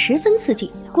发展十分刺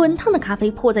激，滚烫的咖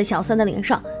啡泼在小三的脸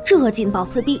上，这劲爆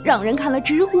撕逼让人看了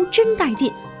直呼真带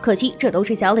劲。可惜这都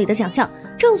是小磊的想象，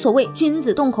正所谓君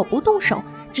子动口不动手。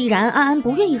既然安安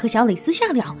不愿意和小磊私下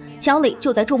聊，小磊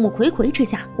就在众目睽睽之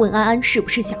下问安安是不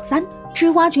是小三。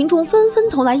吃瓜群众纷纷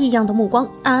投来异样的目光，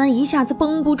安安一下子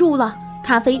绷不住了，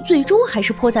咖啡最终还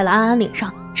是泼在了安安脸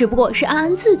上，只不过是安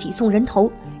安自己送人头。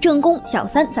正宫小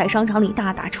三在商场里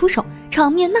大打出手，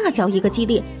场面那叫一个激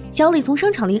烈。小磊从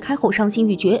商场离开后伤心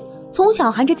欲绝，从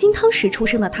小含着金汤匙出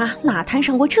生的他哪摊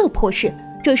上过这破事。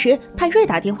这时派瑞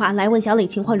打电话来问小磊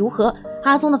情况如何，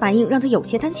阿宗的反应让他有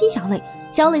些担心小磊。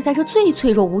小磊在这最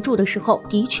脆弱无助的时候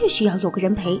的确需要有个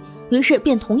人陪，于是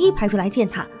便同意派瑞来见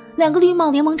他。两个绿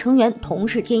帽联盟成员同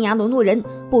是天涯沦落人，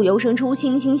不由生出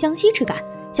惺惺相惜之感。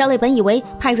小磊本以为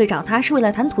派瑞找他是为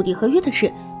了谈土地合约的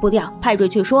事，不料派瑞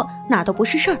却说那都不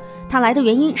是事儿，他来的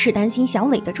原因是担心小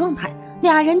磊的状态。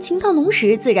俩人情到浓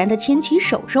时自然的牵起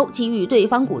手手，给予对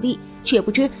方鼓励，却不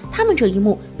知他们这一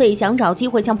幕被想找机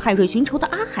会向派瑞寻仇的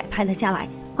阿海拍了下来。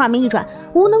画面一转，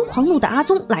无能狂怒的阿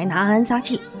宗来拿安安撒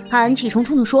气，安安气冲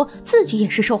冲地说自己也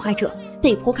是受害者，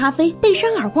被泼咖啡，被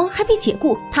扇耳光，还被解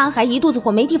雇，他还一肚子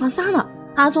火没地方撒呢。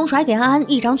阿宗甩给安安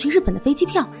一张去日本的飞机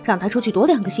票，让他出去躲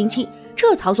2个星期，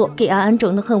这操作给安安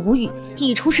整得很无语，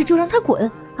一出事就让他滚，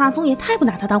阿宗也太不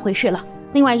拿他当回事了。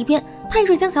另外一边，派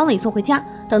瑞将小磊送回家，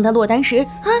等他落单时，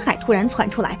阿海突然窜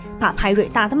出来，把派瑞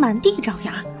打得满地找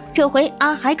牙。这回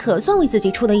阿海可算为自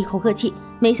己出了一口恶气，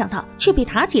没想到却被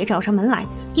塔姐找上门来。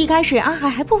一开始阿海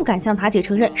还不敢向塔姐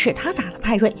承认是他打了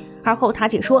派瑞，而后塔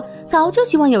姐说早就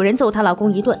希望有人揍她老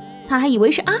公一顿，她还以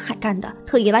为是阿海干的，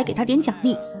特意来给他点奖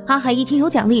励。阿海一听有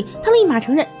奖励，他立马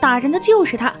承认打人的就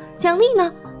是他，奖励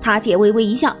呢？塔姐微微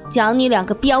一笑，奖你2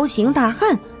个彪形大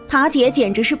汉。塔姐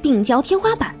简直是病娇天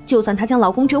花板，就算她将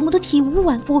老公折磨得体无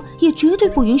完肤，也绝对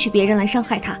不允许别人来伤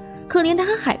害她。可怜的阿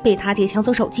海被塔姐抢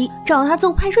走手机，找他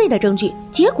揍派瑞的证据，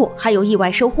结果还有意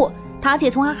外收获。塔姐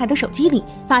从阿海的手机里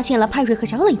发现了派瑞和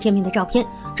小磊见面的照片，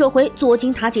这回作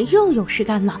精塔姐又有事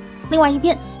干了。另外一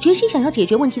边，决心想要解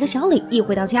决问题的小磊一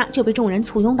回到家就被众人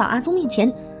簇拥到阿宗面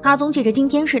前。阿宗借着今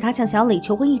天是他向小磊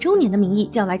求婚1周年的名义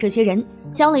叫来这些人。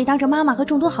小磊当着妈妈和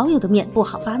众多好友的面不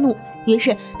好发怒，于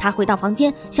是他回到房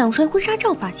间想摔婚纱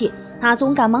照发泄。阿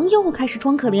宗赶忙又开始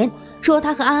装可怜，说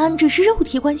他和安安只是肉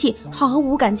体关系，毫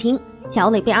无感情。小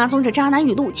磊被阿宗这渣男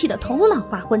语录气得头脑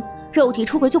发昏，肉体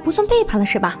出轨就不算背叛了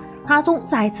是吧？阿宗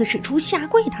再次使出下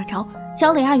跪大招，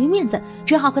小磊碍于面子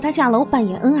只好和他下楼扮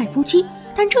演恩爱夫妻，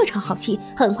但这场好戏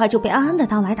很快就被安安的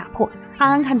到来打破。安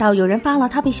安看到有人发了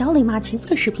他被小磊骂情妇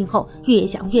的视频后越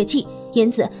想越气，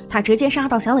因此他直接杀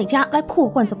到小磊家来破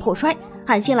罐子破摔。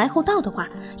按先来后到的话，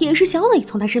也是小磊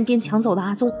从他身边抢走了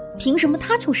阿宗，凭什么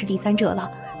他就是第三者了？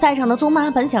在场的宗妈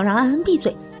本想让安安闭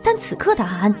嘴，但此刻的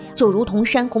安安就如同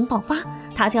山洪爆发，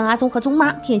他将阿宗和宗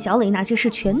妈骗小磊那些事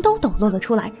全都抖落了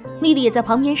出来。丽丽也在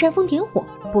旁边煽风点火，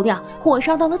不料火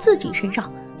烧到了自己身上。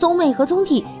宗妹和宗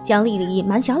弟将丽丽隐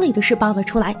瞒小磊的事爆了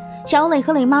出来，小磊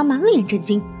和磊妈满脸震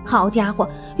惊。好家伙，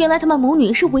原来他们母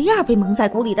女是唯二被蒙在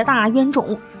鼓里的大冤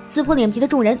种。撕破脸皮的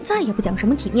众人再也不讲什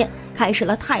么体面，开始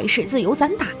了态势自由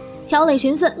散打。小磊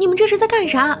寻思，你们这是在干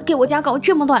啥？给我家搞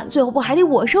这么乱，最后不还得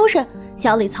我收拾？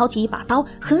小磊操起一把刀，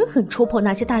狠狠戳破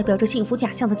那些代表着幸福假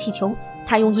象的气球。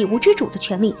他用一无之主的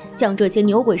权力将这些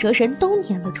牛鬼蛇神都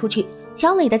撵了出去。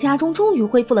小磊的家中终于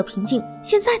恢复了平静，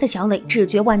现在的小磊只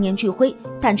觉万念俱灰，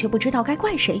但却不知道该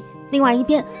怪谁。另外一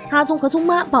边，阿宗和宗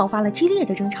妈爆发了激烈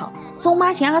的争吵。宗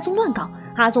妈嫌阿宗乱搞，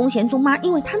阿宗嫌宗妈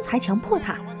因为贪财强迫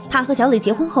他。他和小磊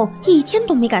结婚后一天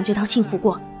都没感觉到幸福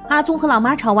过。阿宗和老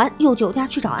妈吵完，又酒驾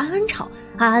去找安安吵，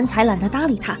安安才懒得搭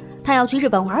理他。他要去日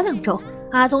本玩2周。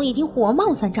阿宗一听火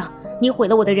冒三丈，你毁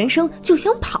了我的人生就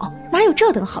想跑，哪有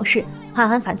这等好事？安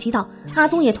安反击道，阿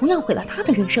宗也同样毁了他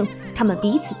的人生，他们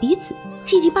彼此。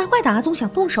气急败坏的阿宗想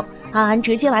动手，安安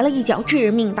直接来了一脚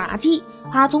致命打击。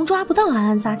阿宗抓不到安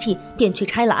安撒气，便去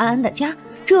拆了安安的家。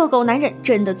这狗男人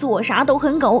真的做啥都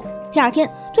很狗。第二天，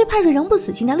对派瑞仍不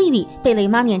死心的丽丽被磊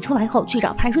妈撵出来后去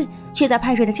找派瑞，却在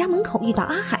派瑞的家门口遇到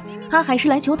阿海。阿海是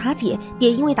来求塔姐别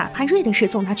因为打派瑞的事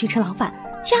送他去吃牢饭。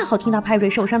恰好听到派瑞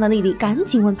受伤的丽丽赶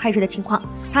紧问派瑞的情况，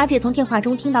塔姐从电话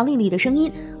中听到丽丽的声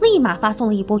音，立马发送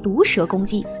了一波毒蛇攻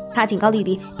击。她警告丽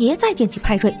丽别再惦记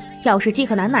派瑞，要是饥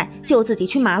渴难耐就自己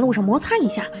去马路上摩擦一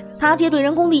下。塔姐对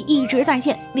人功力一直在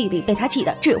线，丽丽被她气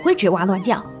得只会吱哇乱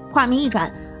叫。画面一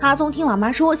转，阿宗听老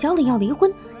妈说小磊要离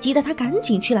婚，急得他赶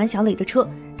紧去拦小磊的车。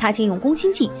他先用攻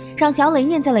心计让小磊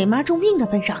念在磊妈重病的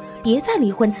份上，别再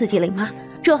离婚刺激磊妈。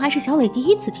这还是小磊第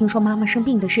一次听说妈妈生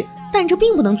病的事，但这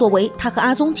并不能作为他和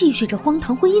阿宗继续这荒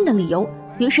唐婚姻的理由。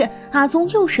于是阿宗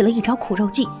又使了一招苦肉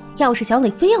计，要是小磊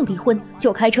非要离婚，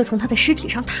就开车从他的尸体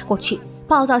上踏过去。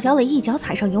暴躁小磊一脚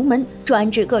踩上油门，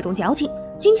专治各种矫情。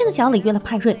今天的小磊约了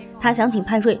派瑞，他想请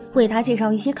派瑞为他介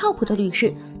绍一些靠谱的律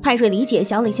师。派瑞理解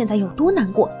小磊现在有多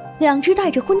难过，两只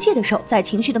戴着婚戒的手在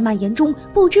情绪的蔓延中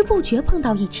不知不觉碰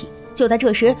到一起。就在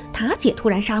这时，塔姐突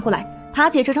然杀过来。塔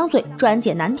姐这张嘴专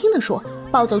捡难听的说，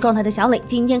暴走状态的小磊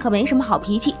今天可没什么好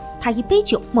脾气，他一杯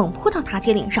酒猛扑到塔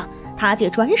姐脸上，塔姐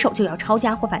转手就要抄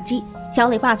家伙反击。小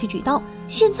磊霸气举刀，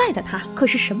现在的他可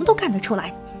是什么都干得出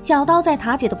来。小刀在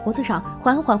塔姐的脖子上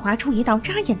缓缓划出一道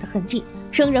扎眼的痕迹。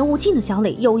生人勿近的小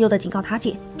磊悠悠地警告塔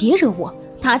姐别惹我。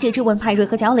塔姐质问派瑞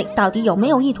和小磊到底有没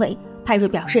有一腿。派瑞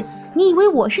表示你以为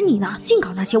我是你呢，净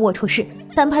搞那些龌龊事。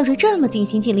但派瑞这么尽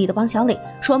心尽力地帮小磊，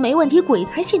说没问题鬼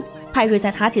才信。派瑞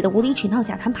在塔姐的无理取闹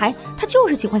下摊牌，他就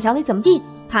是喜欢小磊怎么地，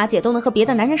塔姐都能和别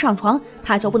的男人上床，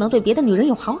他就不能对别的女人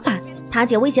有好感。塔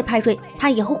姐威胁派瑞，他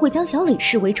以后会将小磊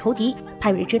视为仇敌。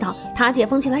派瑞知道塔姐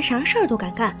疯起来啥事儿都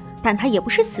敢干，但他也不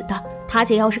是死的，塔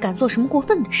姐要是敢做什么过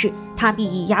分的事，他必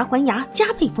以牙还牙，加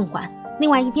倍奉还。另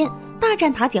外一边，大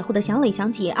战塔姐后的小磊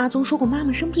想起阿宗说过妈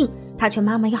妈生病，他劝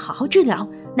妈妈要好好治疗，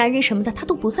男人什么的他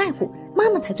都不在乎，妈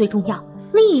妈才最重要。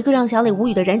另一个让小磊无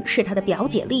语的人是他的表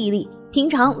姐丽丽。平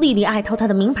常丽丽爱偷他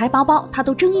的名牌包包，他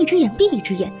都睁一只眼闭一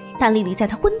只眼，但丽丽在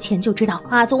他婚前就知道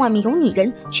阿宗外面有女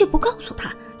人，却不告诉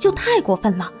他，就太过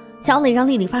分了。小磊让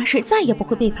丽丽发誓再也不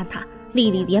会背叛他，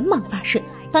丽丽连忙发誓，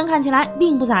但看起来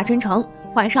并不咋真诚。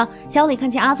晚上，小磊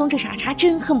看见阿宗这傻叉，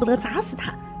真恨不得砸死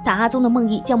他，但阿宗的梦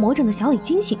呓将魔怔的小磊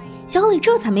惊醒，小磊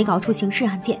这才没搞出刑事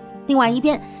案件。另外一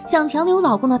边，想强留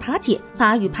老公的塔姐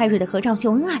发与派瑞的合照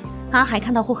秀恩爱，阿海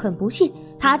看到后很不屑，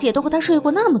塔姐都和他睡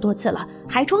过那么多次了，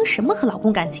还装什么和老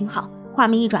公感情好。画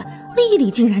面一转，丽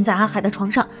丽竟然在阿海的床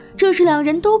上，这是两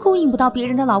人都勾引不到别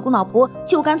人的老公老婆，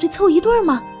就干脆凑一对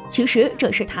吗？其实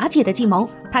这是塔姐的计谋，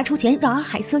她出钱让阿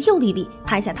海色诱丽丽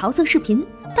拍下桃色视频，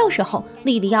到时候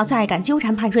丽丽要再敢纠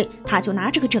缠派瑞，她就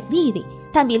拿这个整丽丽。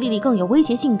但比丽丽更有威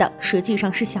胁性的实际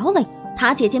上是小磊。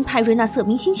塔姐见派瑞那色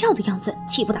迷心窍的样子，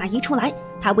气不打一处来，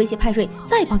她威胁派瑞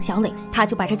再帮小磊，她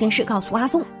就把这件事告诉阿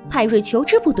宗。派瑞求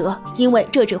之不得，因为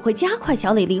这只会加快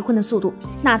小磊离婚的速度，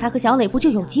那他和小磊不就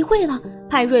有机会了？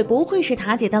派瑞不愧是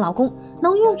塔姐的老公，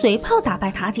能用嘴炮打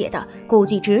败塔姐的，估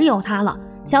计只有他了。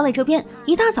小磊这边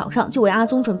一大早上就为阿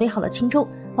宗准备好了清粥，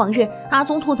往日阿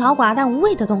宗吐槽寡淡无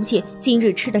味的东西，今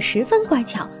日吃得十分乖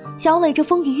巧。小磊这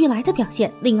风雨欲来的表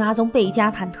现令阿宗倍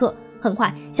加忐忑。很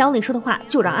快，小磊说的话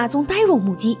就让阿宗呆若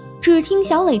木鸡，只听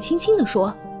小磊轻轻地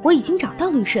说：“我已经找到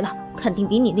律师了，肯定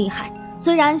比你厉害。”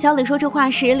虽然小磊说这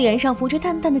话时脸上浮着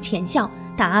淡淡的浅笑，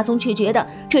但阿宗却觉得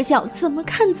这笑怎么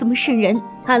看怎么瘆人。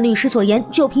按律师所言，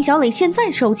就凭小磊现在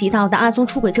收集到的阿宗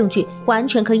出轨证据，完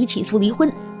全可以起诉离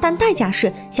婚。但代价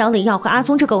是小磊要和阿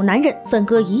宗这狗男人分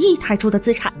割1亿泰铢的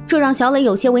资产，这让小磊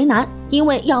有些为难，因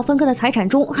为要分割的财产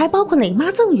中还包括磊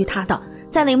妈赠予他的。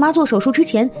在磊妈做手术之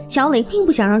前，小磊并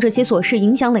不想让这些琐事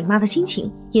影响磊妈的心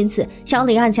情，因此小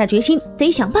磊暗下决心，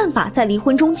得想办法在离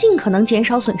婚中尽可能减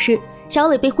少损失。小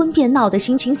磊被婚变闹得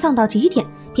心情丧到极点，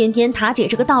偏偏塔姐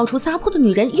这个到处撒泼的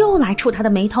女人又来触他的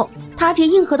眉头。塔姐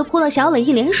硬核地泼了小磊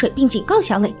一脸水，并警告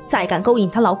小磊，再敢勾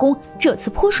引她老公，这次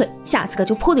泼水，下次可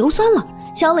就泼硫酸了。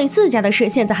小磊自家的事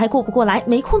现在还顾不过来，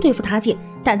没空对付塔姐，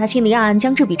但他心里暗暗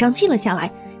将这笔账记了下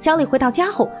来。小磊回到家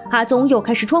后，阿宗又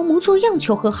开始装模作样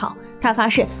求和好，他发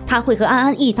誓他会和安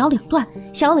安一刀两断。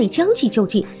小磊将计就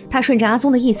计，他顺着阿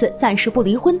宗的意思暂时不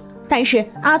离婚，但是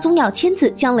阿宗要签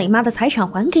字将磊妈的财产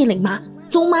还给磊妈。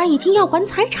宗妈一听要还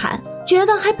财产，觉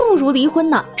得还不如离婚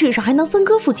呢，至少还能分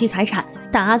割夫妻财产。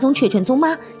但阿宗却劝宗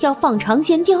妈要放长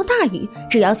线钓大鱼，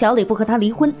只要小磊不和他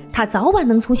离婚，他早晚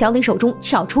能从小磊手中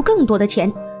撬出更多的钱。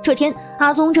这天，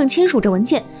阿宗正签署着文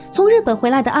件，从日本回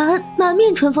来的安安满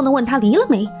面春风地问他离了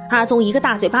没。阿宗一个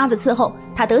大嘴巴子伺候，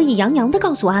他得意洋洋地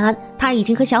告诉安安，他已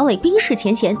经和小磊冰释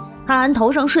前嫌。安安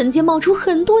头上瞬间冒出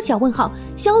很多小问号，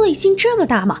小磊心这么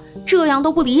大吗？这样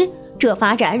都不离？这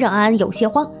发展让安安有些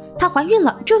慌。她怀孕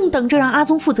了，正等着让阿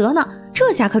宗负责呢，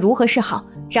这下可如何是好？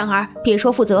然而别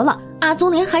说负责了，阿宗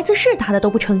连孩子是他的都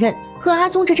不承认，和阿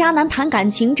宗这渣男谈感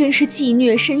情真是既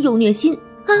虐身又虐心。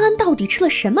安安到底吃了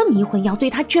什么迷魂药，对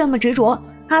他这么执着？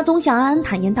阿宗向安安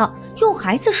坦言道，用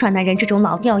孩子拴男人这种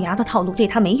老掉牙的套路对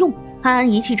他没用。安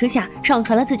安一气之下上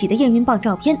传了自己的验孕棒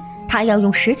照片，他要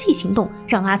用实际行动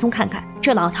让阿宗看看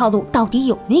这老套路到底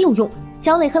有没有用。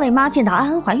小磊和磊妈见到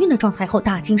安安怀孕的状态后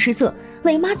大惊失色，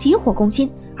磊妈急火攻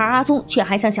心，而阿宗却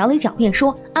还向小磊狡辩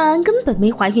说安安根本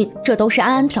没怀孕，这都是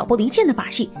安安挑拨离间的把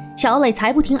戏。小磊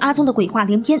才不听阿宗的鬼话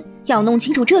连篇，要弄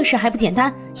清楚这事还不简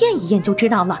单，验一验就知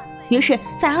道了。于是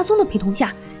在阿宗的陪同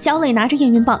下，小磊拿着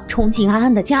验孕棒冲进安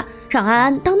安的家，让安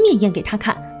安当面验给他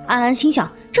看。安安心想，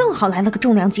正好来了个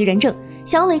重量级人证。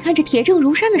小磊看着铁证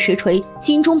如山的实锤，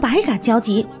心中百感交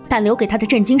集，但留给他的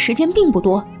震惊时间并不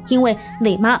多，因为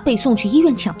磊妈被送去医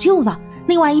院抢救了。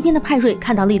另外一边的派瑞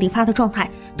看到莉莉发的状态，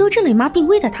得知磊妈病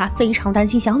危的他非常担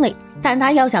心小磊，但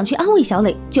他要想去安慰小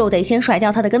磊，就得先甩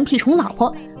掉他的跟屁虫老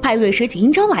婆。派瑞使起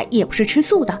阴招来也不是吃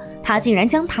素的，他竟然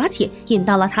将塔姐引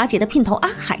到了塔姐的姘头阿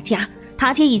海家。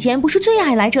塔姐以前不是最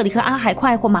爱来这里和阿海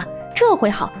快活吗？这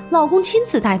回好，老公亲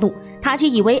自带路。塔姐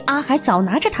以为阿海早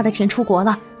拿着他的钱出国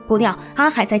了，不料阿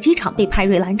海在机场被派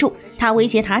瑞拦住，他威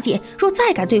胁塔姐若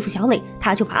再敢对付小磊，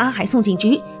他就把阿海送警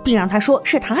局，并让他说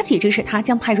是塔姐指使他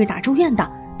将派瑞打住院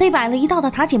的。被摆了一道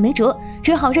的塔姐没辙，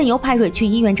只好任由派瑞去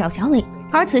医院找小磊。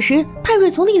而此时派瑞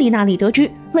从莉莉那里得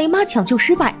知磊妈抢救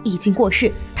失败，已经过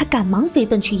世，他赶忙飞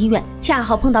奔去医院，恰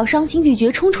好碰到伤心欲绝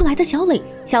冲出来的小磊。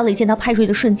小磊见到派瑞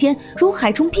的瞬间，如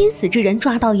海中濒死之人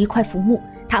抓到一块浮木，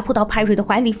他扑到派瑞的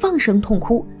怀里放声痛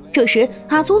哭。这时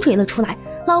阿宗追了出来，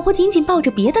老婆紧紧抱着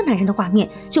别的男人的画面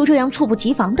就这样猝不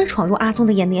及防地闯入阿宗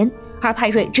的眼帘，而派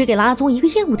瑞只给了阿宗一个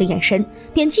厌恶的眼神，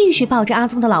便继续抱着阿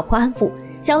宗的老婆安抚。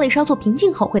小磊稍作平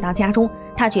静后回到家中，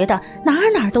他觉得哪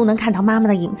儿都能看到妈妈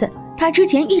的影子。他之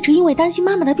前一直因为担心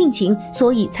妈妈的病情，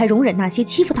所以才容忍那些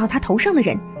欺负到他头上的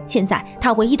人，现在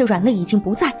他唯一的软肋已经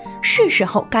不在，是时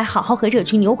候该好好和这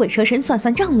群牛鬼蛇神算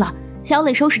算账了。小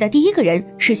磊收拾的第一个人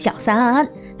是小三安安，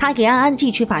他给安安寄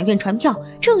去法院传票，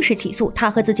正式起诉他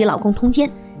和自己老公通奸。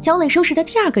小磊收拾的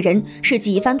第二个人是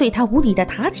几番对他无礼的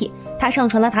塔姐，他上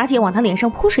传了塔姐往他脸上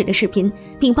泼水的视频，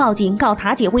并报警告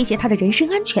塔姐威胁他的人身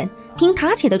安全。凭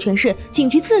塔姐的权势，警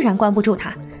局自然关不住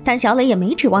他，但小磊也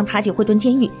没指望塔姐会蹲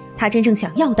监狱，他真正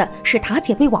想要的是塔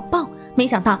姐被网暴。没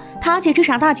想到塔姐这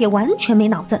傻大姐完全没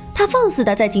脑子，她放肆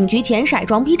的在警局前晒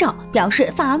装逼照，表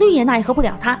示法律也奈何不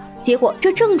了她。结果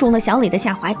这正中了小磊的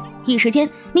下怀，一时间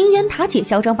名媛塔姐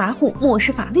嚣张跋扈、漠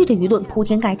视法律的舆论铺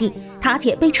天盖地，塔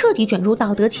姐被彻底卷入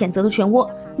道德谴责的漩涡，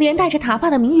连带着塔爸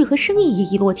的名誉和生意也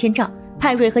一落千丈。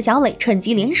派瑞和小磊趁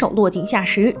机联手落井下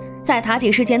石，在塔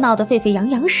姐事件闹得沸沸扬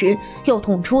扬时，又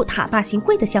捅出塔爸行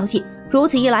贿的消息。如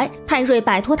此一来，派瑞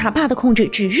摆脱塔爸的控制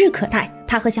指日可待，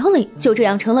他和小磊就这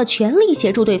样成了全力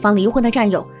协助对方离婚的战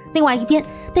友。另外一边，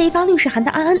被发律师函的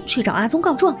安安去找阿宗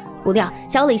告状，不料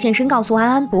小磊现身告诉安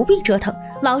安不必折腾，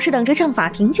老实等着上法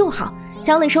庭就好。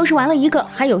小磊收拾完了一个，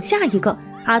还有下一个，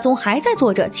阿宗还在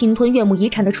做着侵吞岳母遗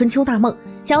产的春秋大梦，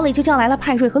小磊就叫来了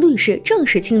派瑞和律师，正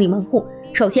式清理门户。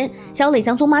首先，小磊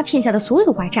将宗妈欠下的所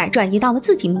有外债转移到了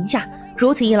自己名下，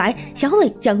如此一来，小磊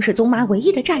将是宗妈唯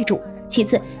一的债主。其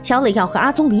次，小磊要和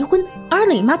阿宗离婚，而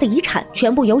磊妈的遗产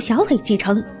全部由小磊继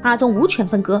承，阿宗无权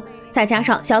分割。再加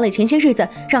上小磊前些日子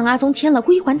让阿宗签了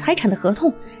归还财产的合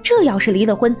同，这要是离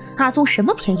了婚，阿宗什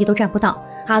么便宜都占不到。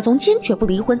阿宗坚决不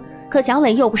离婚，可小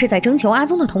磊又不是在征求阿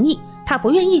宗的同意，他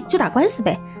不愿意就打官司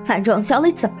呗，反正小磊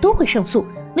怎么都会胜诉。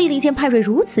丽丽见派瑞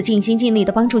如此尽心尽力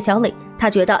地帮助小磊，她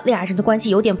觉得俩人的关系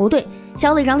有点不对。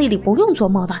小磊让丽丽不用做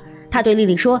梦了，他对丽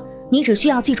丽说：“你只需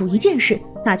要记住一件事，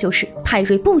那就是派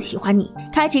瑞不喜欢你。”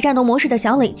开启战斗模式的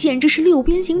小磊简直是六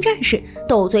边形战士，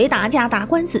斗嘴打架打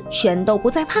官司全都不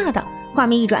再怕的。画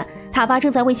面一转，他爸正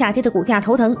在为下跌的股价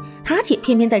头疼，他姐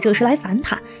偏偏在这时来烦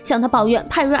他，向他抱怨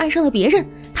派瑞爱上了别人。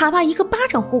他爸一个巴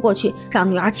掌呼过去，让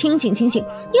女儿清醒清醒，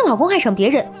你老公爱上别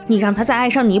人，你让他再爱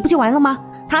上你不就完了吗？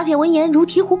他姐闻言如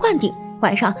醍醐灌顶。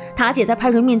晚上，塔姐在派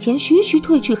瑞面前徐徐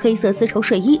褪去黑色丝绸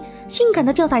睡衣，性感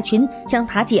的吊带裙将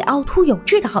塔姐凹凸有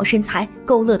致的好身材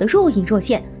勾勒得若隐若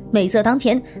现，美色当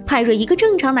前。派瑞一个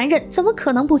正常男人怎么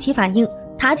可能不起反应？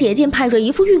塔姐见派瑞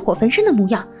一副欲火焚身的模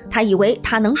样，她以为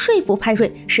她能说服派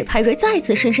瑞，使派瑞再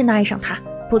次深深地爱上她。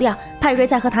不料派瑞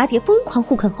在和塔姐疯狂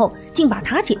互啃后，竟把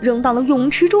塔姐扔到了泳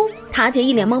池中。塔姐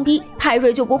一脸懵逼，派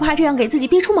瑞就不怕这样给自己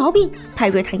憋出毛病？派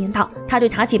瑞坦言道，他对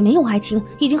塔姐没有爱情，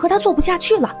已经和她做不下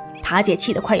去了。塔姐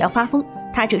气得快要发疯，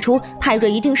她指出派瑞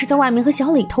一定是在外面和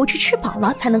小磊偷吃饱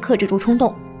了，才能克制住冲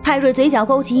动。派瑞嘴角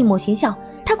勾起一抹邪笑，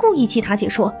他故意气塔姐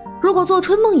说，如果做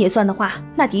春梦也算的话，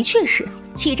那的确是。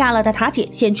气炸了的塔姐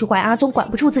先去怪阿宗管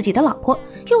不住自己的老婆，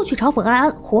又去嘲讽安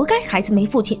安活该孩子没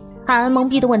父亲。安安懵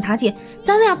逼地问塔姐，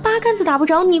咱俩八竿子打不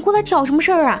着，你过来挑什么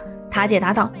事儿啊？塔姐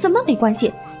答道，怎么没关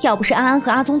系？要不是安安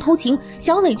和阿宗偷情，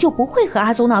小磊就不会和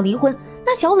阿宗闹离婚，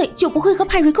那小磊就不会和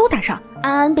派瑞勾搭上。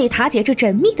安安被塔姐这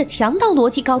缜密的强盗逻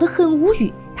辑搞得很无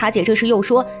语。塔姐这时又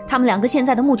说，他们两个现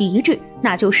在的目的一致，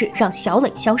那就是让小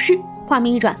磊消失。画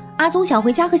面一转，阿宗想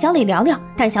回家和小磊聊聊，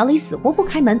但小磊死活不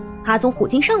开门。阿宗虎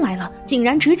劲上来了，竟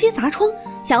然直接砸窗，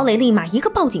小磊立马一个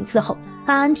报警伺候。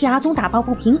安安替阿宗打抱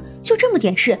不平，就这么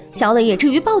点事，小磊也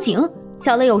至于报警？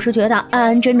小磊有时觉得安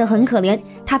安真的很可怜，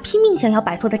他拼命想要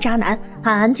摆脱的渣男，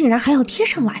安安竟然还要贴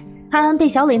上来。安安被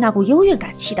小磊那股优越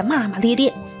感气得骂骂咧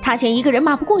咧，他嫌一个人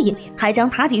骂不过瘾，还将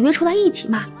塔姐约出来一起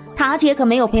骂。塔姐可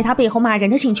没有陪他背后骂人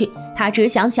的兴趣，他只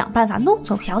想想办法弄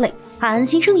走小磊。安安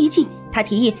心生一计，他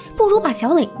提议不如把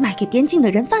小磊卖给边境的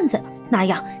人贩子，那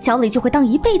样小磊就会当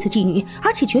一辈子妓女，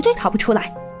而且绝对逃不出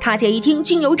来。塔姐一听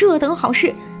竟有这等好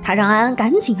事，她让安安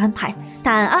赶紧安排，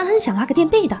但安安想拉个垫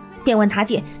背的，便问塔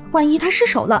姐，万一他失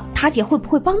手了，塔姐会不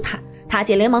会帮他？塔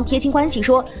姐连忙撇清关系，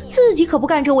说自己可不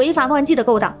干这违法乱纪的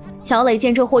勾当。小磊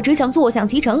见这货只想坐享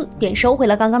其成，便收回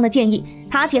了刚刚的建议。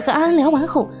塔姐和安安聊完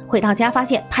后，回到家发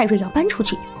现派瑞要搬出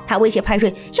去，他威胁派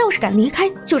瑞，要是敢离开，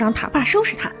就让塔爸收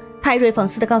拾他。派瑞讽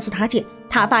刺地告诉塔姐，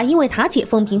塔爸因为塔姐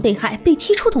风评被害被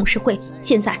踢出董事会，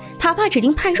现在塔爸指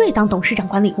定派瑞当董事长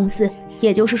管理公司，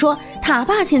也就是说塔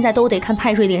爸现在都得看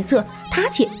派瑞脸色，塔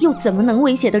姐又怎么能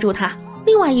威胁得住他？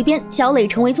另外一边，小磊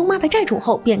成为宗妈的债主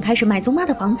后，便开始卖宗妈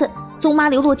的房子。宗妈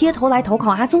流落街头来投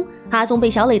靠阿宗，阿宗被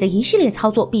小磊的一系列操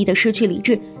作逼得失去理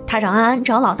智。他让安安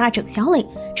找老大整小磊，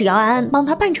只要安安帮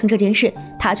他办成这件事，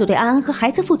他就对安安和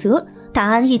孩子负责。但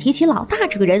安安一提起老大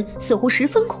这个人，似乎十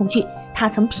分恐惧。他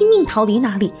曾拼命逃离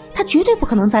那里，他绝对不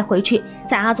可能再回去。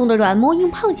在阿宗的软磨硬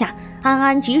泡下，安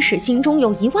安即使心中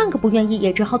有10000个不愿意，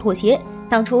也只好妥协。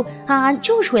当初安安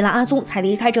就是为了阿宗才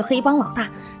离开这黑帮老大，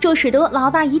这使得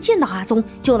老大一见到阿宗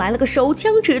就来了个手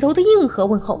枪指头的硬核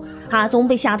问候，阿宗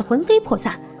被吓得魂飞魄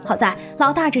散。好在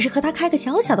老大只是和他开个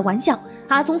小小的玩笑，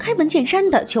阿宗开门见山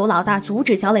的求老大阻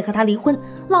止小磊和他离婚，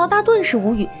老大顿时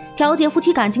无语，调解夫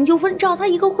妻感情纠纷找他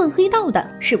一个混黑道的，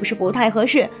是不是不太合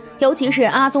适？尤其是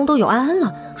阿宗都有安安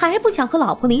了，还不想和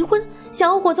老婆离婚，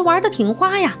小伙子玩得挺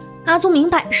花呀。阿宗明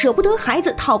白舍不得孩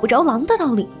子套不着狼的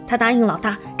道理，他答应老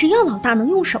大，只要老大能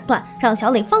用手段让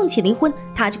小磊放弃离婚，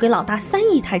他就给老大3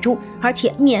亿泰铢，而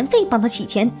且免费帮他洗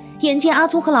钱。眼见阿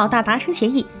宗和老大达成协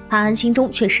议，安安心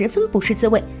中却十分不是滋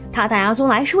味。他带阿宗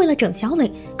来是为了整小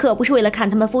磊，可不是为了看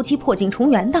他们夫妻破镜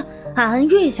重圆的。安安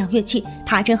越想越气，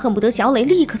他真恨不得小磊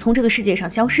立刻从这个世界上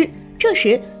消失。这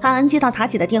时安安接到塔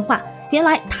姐的电话，原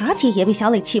来塔姐也被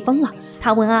小磊气疯了，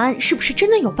她问安安是不是真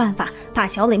的有办法把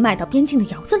小磊卖到边境的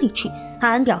窑子里去。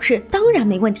安安表示当然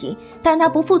没问题，但他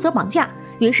不负责绑架，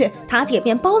于是塔姐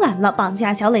便包揽了绑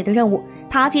架小磊的任务。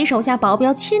塔姐手下保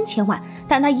镖千万，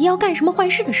但她一要干什么坏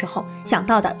事的时候，想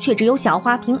到的却只有小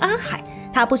花瓶阿海。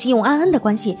她不惜用安安的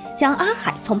关系将阿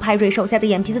海从派瑞手下的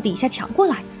眼皮子底下抢过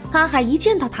来。阿海一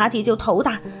见到塔姐就头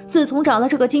大，自从找了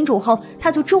这个金主后，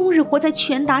他就终日活在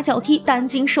拳打脚踢、担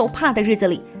惊受怕的日子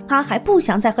里。阿海不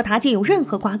想再和塔姐有任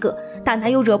何瓜葛，但他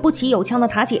又惹不起有枪的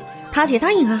塔姐。塔姐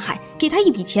答应阿海给他一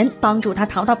笔钱，帮助他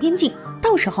逃到边境。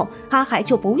到时候阿海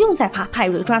就不用再怕派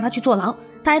瑞抓他去坐牢。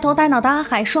呆头呆脑的阿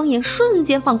海双眼瞬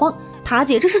间放光，塔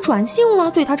姐这是转性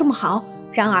了，对他这么好。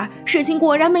然而事情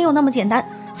果然没有那么简单，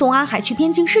送阿海去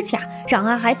边境是假，让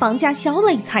阿海绑架小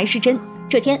磊才是真。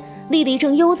这天丽丽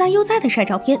正悠哉悠哉地晒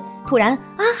照片，突然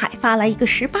阿海发来一个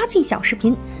18禁小视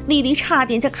频，丽丽差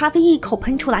点将咖啡一口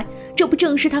喷出来，这不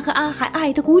正是她和阿海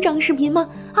爱的鼓掌视频吗？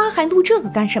阿海录这个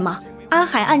干什么？阿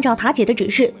海按照塔姐的指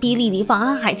示逼丽丽放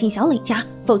阿海进小磊家，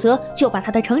否则就把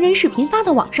他的成人视频发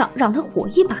到网上让他火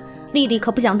一把。丽丽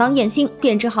可不想当艳星，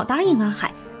便只好答应阿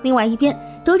海。另外一边，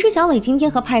得知小磊今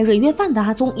天和派瑞约饭的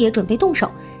阿宗也准备动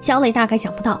手。小磊大概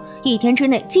想不到1天之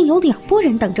内竟有2拨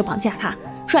人等着绑架他，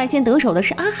率先得手的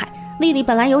是阿海。丽丽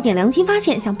本来有点良心发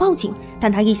现，想报警，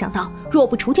但她一想到若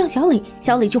不除掉小磊，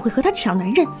小磊就会和他抢男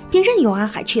人，便任由阿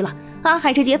海去了。阿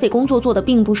海这劫匪工作做得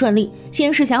并不顺利，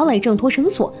先是小磊挣脱绳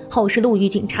索，后是路遇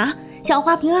警察。小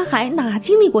花瓶阿海哪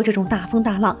经历过这种大风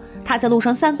大浪，他在路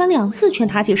上3番2次劝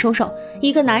塔姐收手，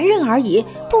一个男人而已，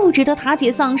不值得塔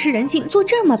姐丧失人性做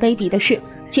这么卑鄙的事。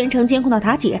全程监控到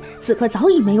塔姐此刻早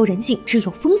已没有人性，只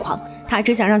有疯狂，他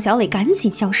只想让小磊赶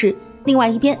紧消失。另外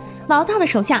一边，老大的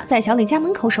手下在小磊家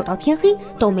门口守到天黑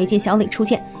都没见小磊出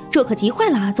现，这可急坏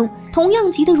了阿宗。同样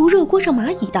急得如热锅上蚂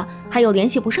蚁的还有联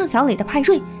系不上小磊的派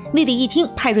瑞。丽丽一听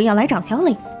派瑞要来找小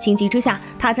磊，情急之下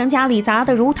她将家里砸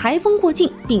得如台风过境，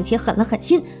并且狠了狠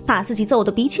心把自己揍得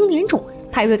鼻青脸肿。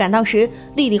派瑞赶到时，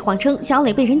丽丽谎称小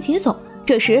磊被人劫走。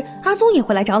这时阿宗也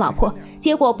会来找老婆，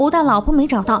结果不但老婆没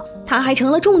找到，他还成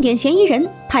了重点嫌疑人。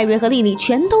派瑞和丽丽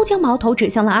全都将矛头指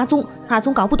向了阿宗。阿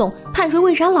宗搞不懂派瑞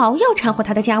为啥老要掺和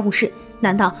他的家务事，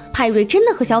难道派瑞真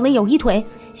的和小磊有一腿？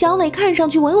小磊看上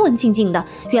去文文静静的，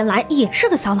原来也是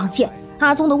个骚浪贱。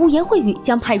阿宗的污言秽语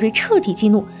将派瑞彻底激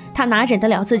怒，他哪忍得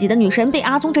了自己的女神被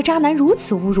阿宗这渣男如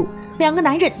此侮辱。2个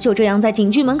男人就这样在警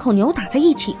局门口扭打在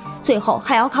一起，最后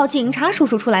还要靠警察叔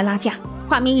叔出来拉架。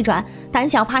画面一转，胆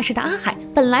小怕事的阿海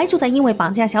本来就在因为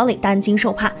绑架小磊担惊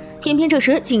受怕，偏偏这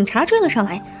时警察追了上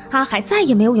来，阿海再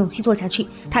也没有勇气坐下去，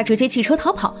他直接弃车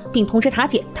逃跑，并通知塔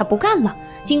姐他不干了。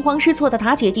惊慌失措的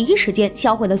塔姐第一时间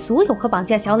销毁了所有和绑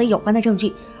架小磊有关的证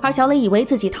据，而小磊以为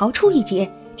自己逃出一劫，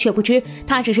却不知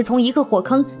他只是从一个火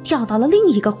坑跳到了另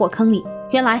一个火坑里。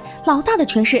原来老大的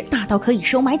权势大到可以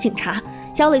收买警察。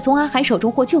小磊从阿海手中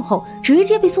获救后，直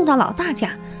接被送到老大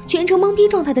家。全程懵逼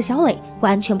状态的小磊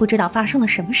完全不知道发生了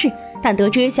什么事，但得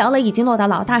知小磊已经落到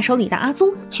老大手里的阿宗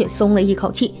却松了一口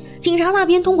气。警察那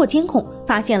边通过监控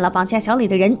发现了绑架小磊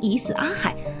的人疑似阿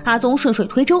海，阿宗顺水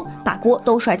推舟，把锅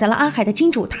都甩在了阿海的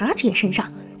金主塔姐身上。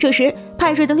这时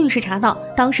派瑞的律师查到，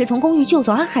当时从公寓救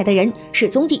走阿海的人是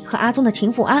宗弟和阿宗的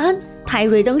情妇安安。派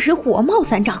瑞当时火冒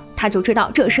三丈，他就知道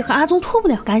这事和阿宗脱不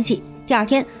了干系。第2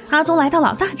天，阿宗来到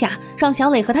老大家，让小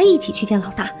磊和他一起去见老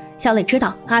大。小磊知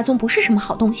道阿宗不是什么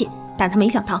好东西，但他没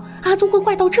想到阿宗会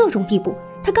坏到这种地步。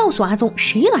他告诉阿宗，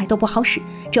谁来都不好使，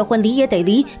这婚离也得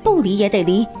离，不离也得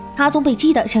离。阿宗被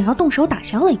激得想要动手打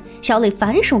小磊，小磊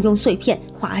反手用碎片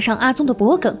划伤阿宗的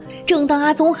脖颈。正当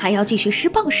阿宗还要继续施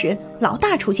暴时，老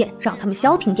大出现，让他们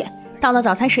消停点。到了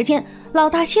早餐时间，老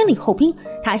大先礼后兵，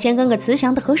他先跟个慈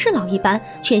祥的和事佬一般，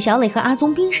劝小磊和阿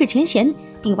宗冰释前嫌，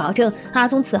并保证阿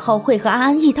宗此后会和安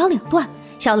安一刀两断。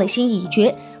小磊心意已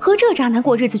决，和这渣男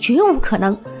过日子绝无可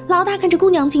能。老大看这姑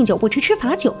娘敬酒不吃吃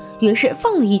罚酒，于是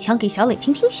放了一枪给小磊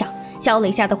听听响。小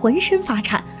磊吓得浑身发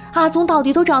颤，阿宗到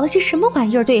底都找了些什么玩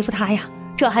意儿对付他呀？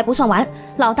这还不算完，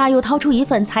老大又掏出一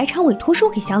份财产委托书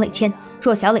给小磊签，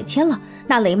若小磊签了，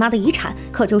那磊妈的遗产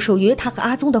可就属于他和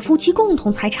阿宗的夫妻共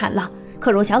同财产了。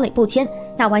可若小磊不签，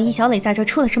那万一小磊在这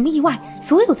出了什么意外，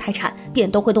所有财产便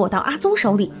都会落到阿宗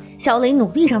手里。小磊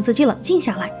努力让自己冷静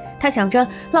下来，他想着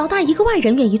老大一个外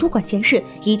人愿意多管闲事，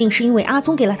一定是因为阿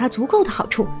宗给了他足够的好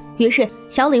处。于是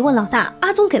小磊问老大，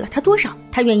阿宗给了他多少？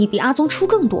他愿意比阿宗出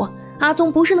更多。阿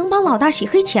宗不是能帮老大洗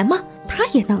黑钱吗？他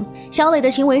也能。小磊的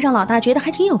行为让老大觉得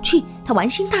还挺有趣，他玩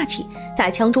心大起，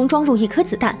在枪中装入一颗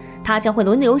子弹，他将会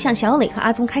轮流向小磊和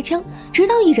阿宗开枪，直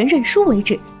到一人认输为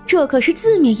止。这可是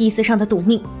字面意思上的赌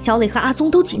命，小磊和阿宗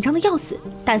都紧张的要死。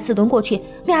但4轮过去，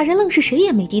俩人愣是谁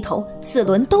也没低头，4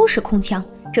轮都是空枪。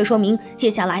这说明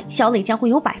接下来小磊将会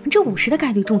有50%的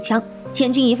概率中枪。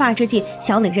千钧一发之际，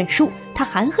小磊认输，他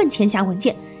含恨签下文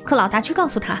件。可老大却告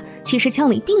诉他，其实枪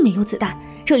里并没有子弹，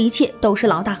这一切都是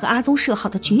老大和阿宗设好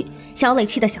的局。小磊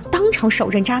气得想当场手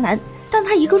刃渣男，但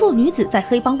他一个弱女子在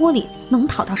黑帮窝里能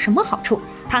讨到什么好处？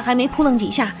他还没扑棱几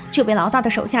下就被老大的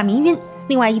手下迷晕。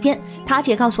另外一边，塔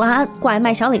姐告诉安安拐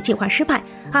卖小磊计划失败，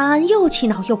安安又气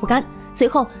恼又不甘。随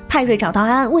后派瑞找到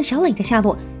安安问小磊的下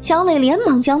落，小磊连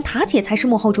忙将塔姐才是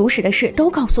幕后主使的事都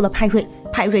告诉了派瑞。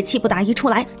派瑞气不打一处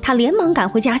来，他连忙赶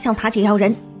回家向塔姐要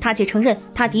人。塔姐承认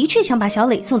他的确想把小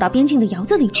磊送到边境的窑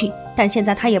子里去，但现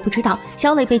在他也不知道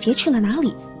小磊被劫去了哪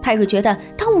里。派瑞觉得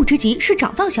当务之急是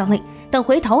找到小磊，等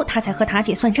回头他才和塔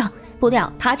姐算账。不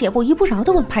料塔姐不依不饶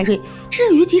地问派瑞，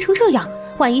至于急成这样？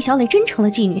万一小磊真成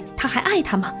了妓女，他还爱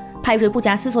她吗？派瑞不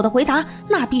假思索地回答，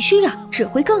那必须呀，只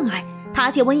会更爱。塔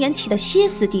姐闻言气得歇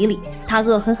斯底里，她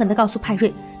恶狠狠地告诉派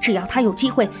瑞，只要他有机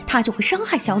会，他就会伤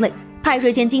害小磊。派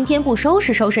瑞见今天不收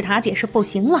拾塔姐是不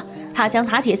行了，他将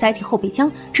塔姐塞进后备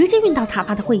箱，直接运到塔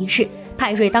爸的会议室。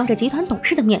派瑞当着集团董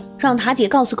事的面，让塔姐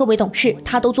告诉各位董事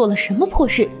他都做了什么破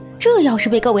事。这要是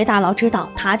被各位大佬知道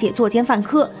塔姐作奸犯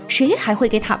科，谁还会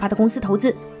给塔爸的公司投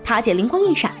资？塔姐灵光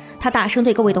一闪，她大声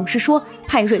对各位董事说，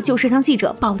派瑞就是向记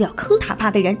者爆料坑塔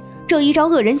爸的人。这一招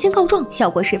恶人先告状，效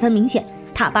果十分明显。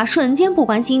塔爸瞬间不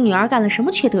关心女儿干了什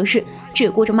么缺德事，只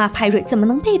顾着骂派瑞怎么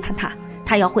能背叛他。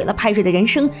他要毁了派瑞的人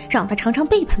生，让他尝尝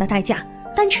背叛的代价。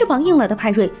但翅膀硬了的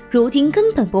派瑞如今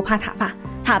根本不怕塔爸，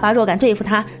塔爸若敢对付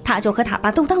他，他就和塔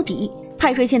爸斗到底。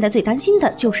派瑞现在最担心的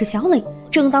就是小磊。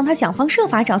正当他想方设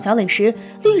法找小磊时，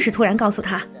律师突然告诉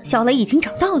他，小磊已经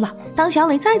找到了。当小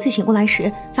磊再次醒过来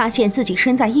时，发现自己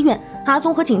身在医院，阿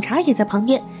宗和警察也在旁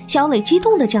边。小磊激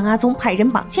动地将阿宗派人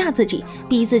绑架自己，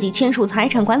逼自己签署财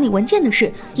产管理文件的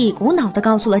事一股脑地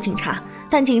告诉了警察，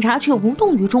但警察却无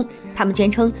动于衷。他们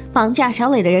坚称绑架小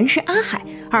磊的人是阿海，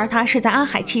而他是在阿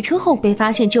海弃车后被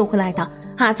发现救回来的。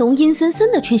阿宗阴森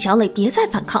森地劝小磊别再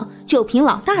反抗，就凭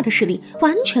老大的势力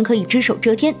完全可以只手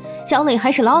遮天。小磊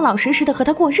还是老老实实的和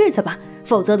他过日子吧，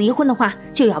否则离婚的话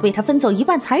就要被他分走1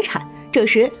半财产。这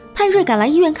时派瑞赶来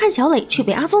医院看小磊，却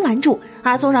被阿宗拦住。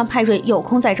阿宗让派瑞有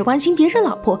空在这关心别人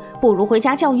老婆，不如回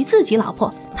家教育自己老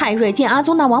婆。派瑞见阿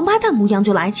宗那王八蛋模样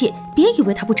就来气，别以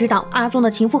为他不知道阿宗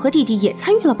的情妇和弟弟也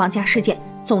参与了绑架事件。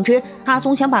总之，阿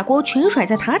宗想把锅全甩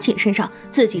在塔姐身上，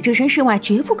自己置身事外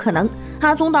绝不可能。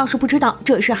阿宗倒是不知道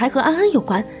这事还和安安有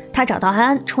关，他找到安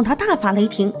安，冲他大发雷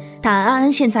霆。但安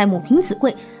安现在母凭子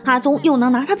贵，阿宗又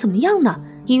能拿他怎么样呢？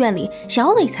医院里，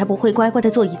小磊才不会乖乖的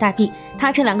坐以待毙，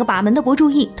他趁2个把门的不注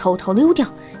意，偷偷溜掉。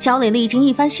小磊历经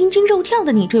一番心惊肉跳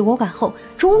的你追我赶后，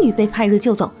终于被派瑞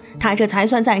救走，他这才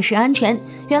算暂时安全。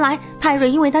原来派瑞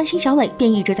因为担心小磊，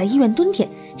便一直在医院蹲点，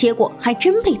结果还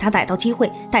真被他逮到机会，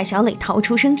带小磊逃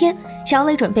出升天。小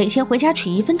磊准备先回家取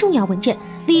一份重要文件，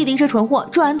丽丽这蠢货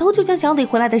转头就将小磊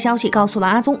回来的消息告诉了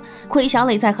阿宗。亏小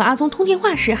磊在和阿宗通电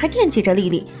话时还惦记着丽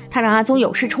丽，他让阿宗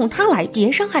有事冲他来，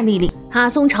别伤害丽丽。阿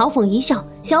宗嘲讽一笑，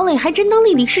小磊还真当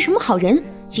丽丽是什么好人。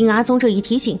经阿宗这一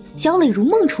提醒，小磊如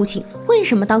梦初醒，为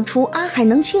什么当初阿海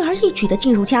能轻而易举地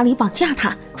进入家里绑架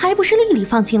他，还不是丽丽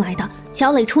放进来的？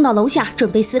小磊冲到楼下准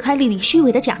备撕开丽丽虚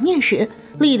伪的假面时，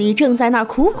丽丽正在那儿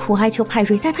苦苦哀求派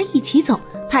瑞带她一起走。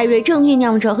派瑞正酝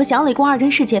酿着和小磊过2人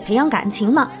世界培养感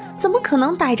情呢，怎么可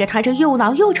能带着他这又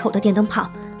老又丑的电灯泡？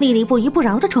丽丽不依不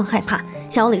饶地装害怕，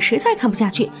小磊实在看不下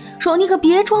去，说你可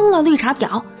别装了，绿茶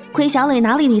婊。亏小磊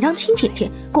拿丽丽当亲姐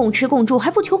姐，共吃共住还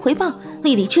不求回报，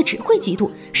丽丽却只会嫉妒，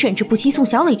甚至不惜送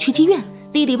小磊去妓院。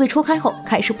丽丽被戳开后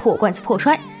开始破罐子破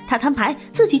摔，她摊牌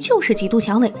自己就是嫉妒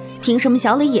小磊，凭什么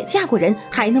小磊也嫁过人，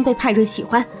还能被派瑞喜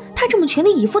欢？她这么全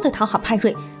力以赴地讨好派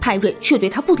瑞，派瑞却对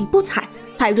她不理不睬。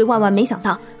派瑞万万没想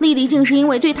到，丽丽竟是因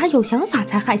为对他有想法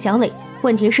才害小磊。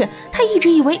问题是，他一直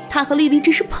以为他和丽丽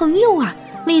只是朋友啊。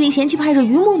丽丽嫌弃派瑞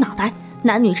榆木脑袋，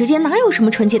男女之间哪有什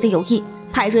么纯洁的友谊？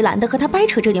派瑞懒得和他掰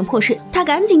扯这点破事，他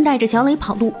赶紧带着小磊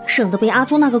跑路，省得被阿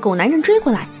宗那个狗男人追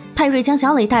过来。派瑞将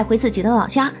小磊带回自己的老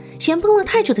家，闲绷了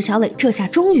太久的小磊这下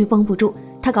终于绷不住，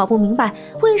他搞不明白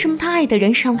为什么他爱的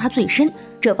人伤他最深，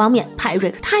这方面派瑞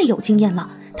可太有经验了。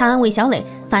他安慰小磊，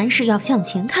凡事要向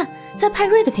前看。在派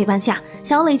瑞的陪伴下，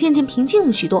小磊渐渐平静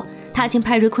了许多。他见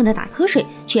派瑞困得打瞌睡，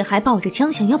却还抱着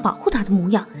枪想要保护他的模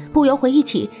样，不由回忆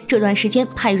起这段时间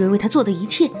派瑞为他做的一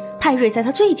切。派瑞在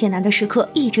他最艰难的时刻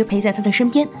一直陪在他的身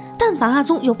边，但凡阿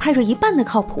宗有派瑞一半的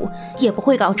靠谱，也不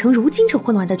会搞成如今这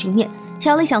混乱的局面。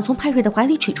小磊想从派瑞的怀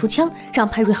里取出枪，让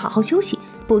派瑞好好休息，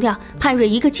不料派瑞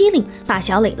一个机灵，把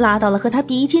小磊拉到了和他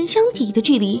鼻尖相抵的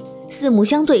距离。四目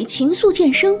相对，情愫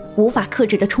渐生，无法克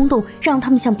制的冲动让他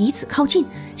们向彼此靠近。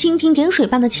蜻蜓点水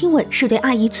般的亲吻是对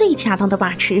爱意最恰当的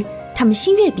把持，他们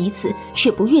心悦彼此，却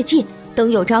不越界，等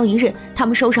有朝一日他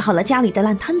们收拾好了家里的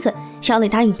烂摊子，小磊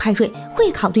答应派瑞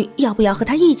会考虑要不要和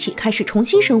他一起开始重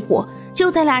新生活。就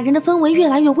在俩人的氛围越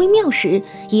来越微妙时，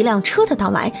一辆车的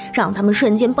到来让他们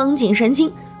瞬间绷紧神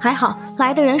经。还好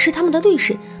来的人是他们的律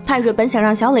师，派瑞本想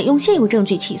让小磊用现有证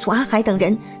据起诉阿海等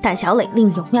人，但小磊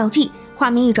另有妙计。画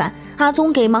面一转，阿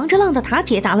宗给忙着浪的塔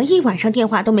姐打了一晚上电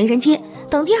话都没人接。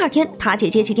等第二天塔姐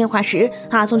接起电话时，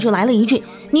阿宗就来了一句：“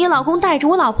你老公带着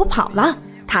我老婆跑了。”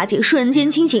塔姐瞬间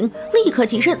清醒，立刻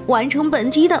起身完成本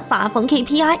集的发疯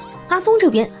KPI。阿宗这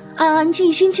边安安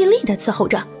尽心尽力地伺候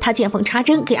着，他见缝插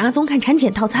针给阿宗看产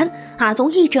检套餐，阿宗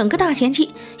一整个大嫌弃，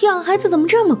养孩子怎么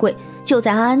这么贵。就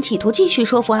在安安企图继续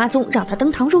说服阿宗让他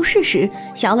登堂入室时，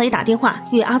小磊打电话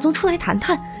约阿宗出来谈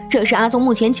谈，这是阿宗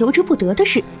目前求之不得的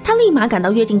事。他立马赶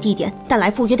到约定地点，但来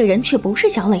赴约的人却不是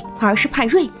小磊，而是派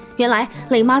瑞。原来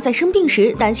磊妈在生病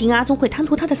时担心阿宗会贪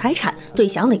图她的财产，对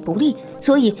小磊不利，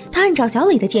所以他按照小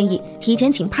磊的建议，提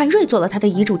前请派瑞做了他的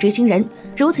遗嘱执行人。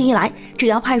如此一来，只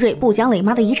要派瑞不将磊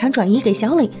妈的遗产转移给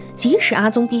小磊，即使阿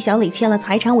宗逼小磊签了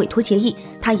财产委托协议，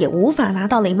他也无法拿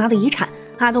到磊妈的遗产。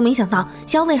阿宗没想到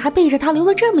小磊还背着他留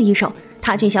了这么一手，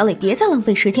他劝小磊别再浪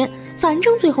费时间，反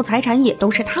正最后财产也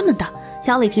都是他们的。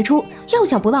小磊提出要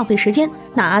想不浪费时间，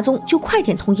那阿宗就快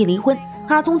点同意离婚。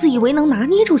阿宗自以为能拿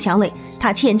捏住小磊，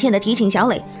他欠欠地提醒小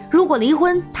磊，如果离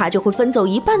婚他就会分走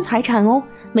一半财产哦。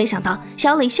没想到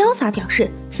小磊潇洒表示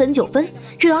分就分，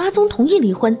只要阿宗同意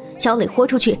离婚，小磊豁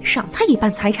出去赏他一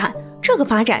半财产。这个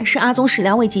发展是阿宗始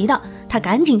料未及的，他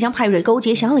赶紧将派瑞勾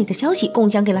结小磊的消息共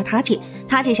享给了塔姐。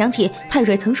塔姐想起派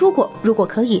瑞曾说过，如果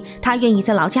可以，他愿意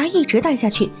在老家一直待下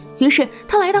去。于是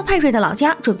他来到派瑞的老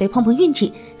家，准备碰碰运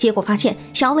气，结果发现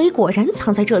小磊果然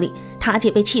藏在这里。塔姐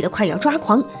被气得快要抓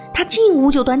狂，她进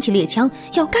屋就端起猎枪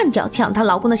要干掉抢她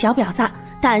老公的小婊子，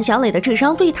但小磊的智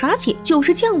商对塔姐就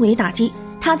是降维打击。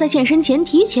他在现身前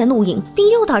提前录影，并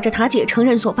诱导着塔姐承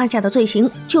认所犯下的罪行。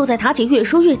就在塔姐越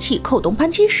说越气，扣动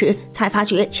扳机时，才发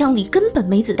觉枪里根本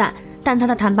没子弹，但她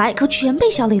的坦白可全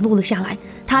被小磊录了下来。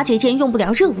塔姐见用不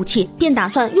了热武器，便打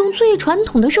算用最传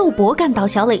统的肉搏干倒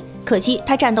小磊，可惜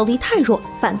他战斗力太弱，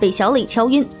反被小磊敲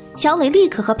晕。小磊立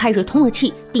刻和派瑞通了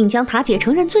气，并将塔姐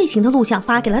承认罪行的录像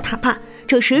发给了塔爸。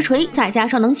这实锤再加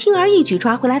上能轻而易举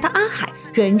抓回来的阿海，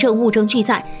人证物证俱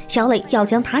在，小磊要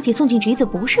将塔姐送进局子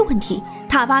不是问题。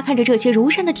塔爸看着这些如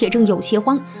山的铁证有些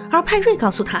慌，而派瑞告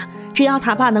诉他，只要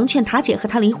塔爸能劝塔姐和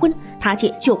他离婚，塔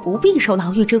姐就不必受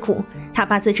牢狱之苦。塔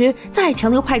爸自知再强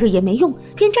留派瑞也没用，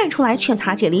便站出来劝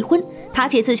塔姐离婚。塔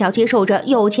姐自小接受着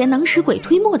有钱能使鬼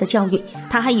推磨的教育，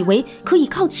她还以为可以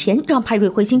靠钱让派瑞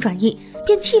回心转意，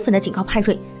便气愤地警告派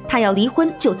瑞，他要离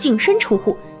婚就净身出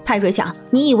户。派瑞想，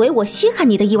你以为我稀罕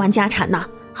你的1万家产呢？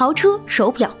豪车、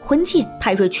手表、婚戒，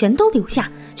派瑞全都留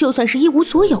下，就算是一无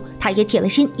所有，他也铁了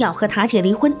心要和塔姐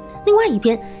离婚。另外一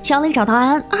边，小磊找到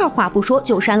安安，二话不说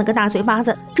就扇了个大嘴巴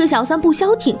子。这小三不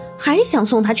消停，还想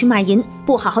送他去卖淫，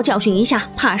不好好教训一下，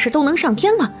怕是都能上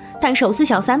天了。但手撕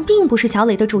小三并不是小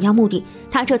磊的主要目的，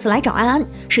他这次来找安安，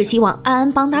是希望安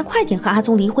安帮他快点和阿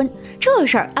宗离婚。这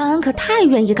事儿安安可太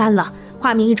愿意干了。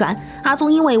画面一转，阿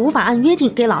宗因为无法按约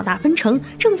定给老大分成，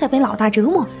正在被老大折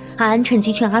磨。安安趁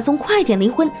机劝阿宗快点离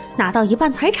婚，拿到一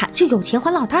半财产就有钱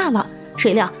还老大了。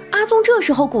谁料阿宗这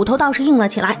时候骨头倒是硬了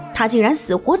起来，他竟然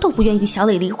死活都不愿与小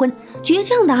磊离婚。倔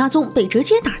强的阿宗被直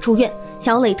接打住院，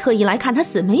小磊特意来看他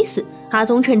死没死。阿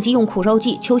宗趁机用苦肉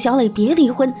计求小磊别离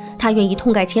婚，他愿意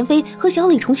痛改前非，和小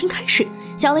磊重新开始。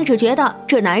小磊只觉得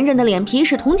这男人的脸皮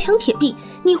是铜墙铁壁，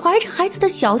你怀着孩子的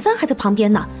小三还在旁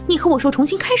边呢，你和我说重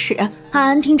新开始？安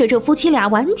安听着这夫妻俩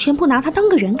完全不拿他当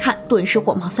个人看，顿时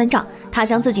火冒三丈，他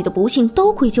将自己的不幸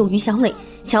都归咎于小磊。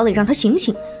小磊让他醒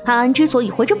醒，安安之所以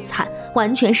会这么惨，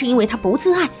完全是因为他不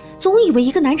自爱，总以为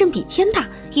一个男人比天大，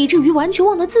以至于完全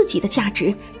忘了自己的价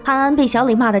值。安安被小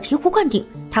磊骂得醍醐灌顶，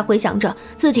他回想着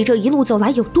自己这一路走来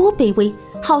有多卑微，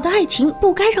好的爱情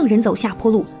不该让人走下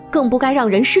坡路，更不该让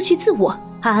人失去自我。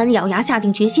安安咬牙下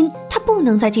定决心，他不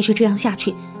能再继续这样下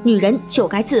去，女人就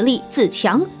该自立自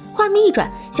强。画面一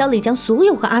转，小磊将所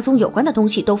有和阿宗有关的东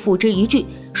西都付之一炬，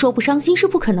说不伤心是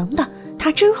不可能的。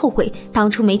他真后悔当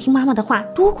初没听妈妈的话，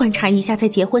多观察一下再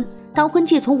结婚。当婚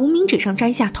戒从无名指上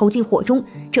摘下，投进火中，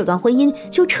这段婚姻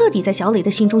就彻底在小磊的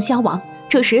心中消亡。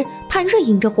这时潘瑞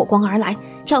迎着火光而来，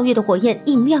跳跃的火焰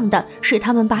映亮的是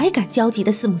他们百感交集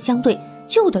的四目相对，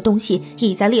旧的东西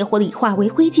已在烈火里化为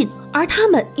灰烬，而他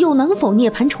们又能否涅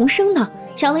槃重生呢？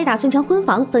小磊打算将婚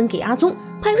房分给阿宗，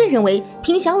潘瑞认为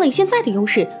凭小磊现在的优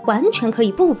势，完全可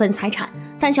以不分财产，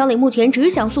但小磊目前只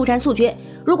想速战速决，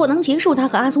如果能结束他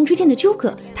和阿宗之间的纠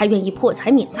葛，他愿意破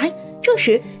财免灾。这这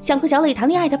时，想和小磊谈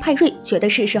恋爱的派瑞觉得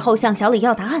是时候向小磊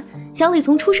要答案。小磊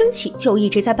从出生起就一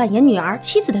直在扮演女儿、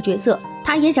妻子的角色，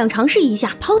他也想尝试一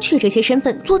下抛却这些身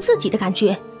份做自己的感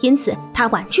觉，因此他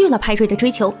婉拒了派瑞的追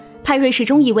求。派瑞始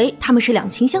终以为他们是两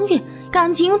情相悦，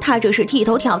感情他这是剃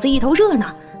头挑子一头热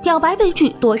呢。表白被拒，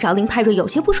多少令派瑞有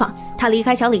些不爽。他离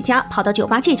开小磊家，跑到酒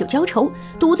吧借酒浇愁，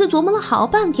独自琢磨了好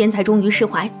半天，才终于释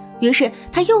怀。于是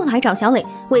他又来找小磊，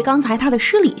为刚才他的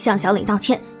失礼向小磊道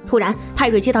歉。突然，派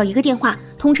瑞接到一个电话，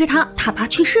通知他爸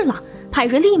去世了。派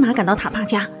瑞立马赶到他爸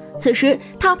家，此时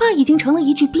他爸已经成了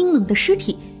一具冰冷的尸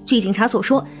体。据警察所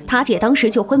说，他姐当时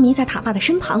就昏迷在他爸的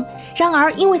身旁。然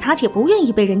而，因为他姐不愿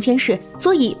意被人监视，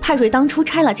所以派瑞当初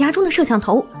拆了家中的摄像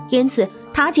头，因此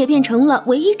他姐变成了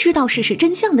唯一知道事实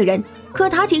真相的人。可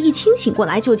他姐一清醒过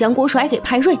来，就将锅甩给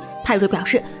派瑞。派瑞表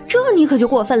示：“这你可就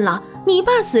过分了，你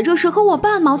爸死这事和我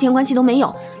半毛钱关系都没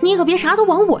有，你可别啥都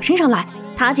往我身上来。”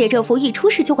他姐这副一出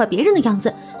事就怪别人的样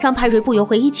子，让派瑞不由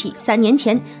回忆起3年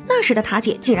前，那时的他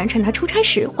姐竟然趁他出差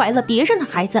时怀了别人的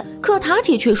孩子。可他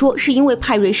姐却说是因为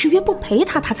派瑞失约不陪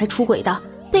他才出轨的。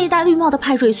被戴绿帽的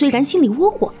派瑞虽然心里窝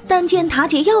火，但见他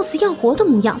姐要死要活的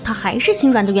模样，他还是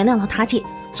心软的原谅了他姐。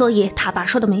所以他爸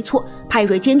说的没错，派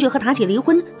瑞坚决和他姐离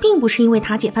婚，并不是因为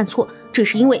他姐犯错，只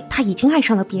是因为他已经爱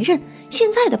上了别人。现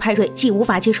在的派瑞既无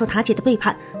法接受他姐的背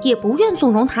叛，也不愿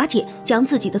纵容他姐将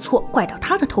自己的错怪到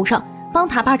他的头上。帮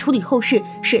他爸处理后事，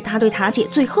是他对他姐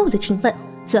最后的情分。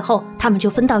此后他们就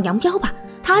分道扬镳吧。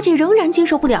他姐仍然接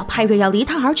受不了派瑞要离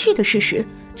他而去的事实，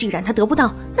既然他得不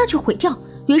到，那就毁掉。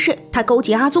于是他勾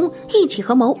结阿宗一起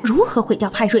合谋如何毁掉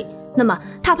派瑞。那么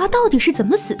他爸到底是怎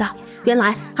么死的？原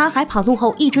来阿海跑路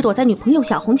后一直躲在女朋友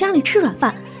小红家里吃软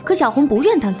饭，可小红不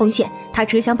愿担风险，她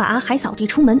只想把阿海扫地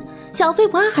出门。小废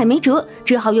物阿海没辙，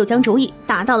只好又将主意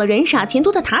打到了人傻钱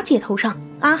多的塔姐头上。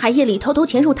阿海夜里偷偷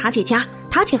潜入塔姐家，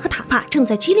塔姐和塔爸正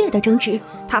在激烈的争执。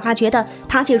塔爸觉得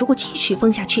塔姐如果继续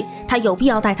疯下去，他有必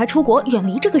要带她出国，远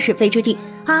离这个是非之地。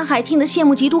阿海听得羡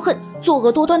慕嫉妒恨，作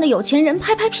恶多端的有钱人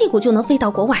拍拍屁股就能飞到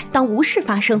国外，当无事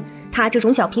发生。他这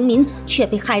种小平民却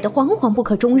被害得惶惶不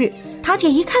可终日。塔姐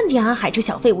一看见阿海这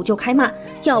小废物就开骂，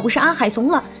要不是阿海怂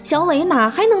了，小磊哪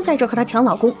还能在这和他抢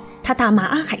老公？他大骂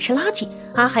阿海是垃圾。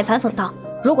阿海反讽道：“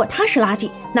如果他是垃圾，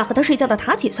那和他睡觉的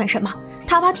塔姐算什么？”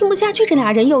他爸听不下去这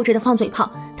俩人幼稚的放嘴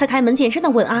炮，他开门见山的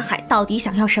问阿海到底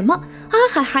想要什么。阿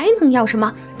海还能要什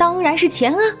么？当然是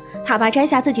钱啊！他爸摘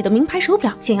下自己的名牌手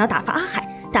表，想要打发阿海，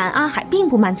但阿海并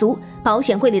不满足，保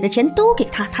险柜里的钱都给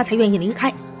他，他才愿意离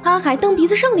开。阿海蹬鼻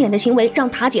子上脸的行为让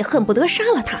塔姐恨不得杀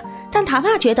了他，但塔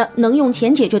爸觉得能用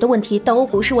钱解决的问题都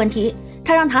不是问题，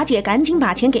他让塔姐赶紧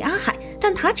把钱给阿海，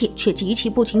但塔姐却极其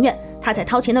不情愿。他在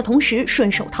掏钱的同时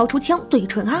顺手掏出枪对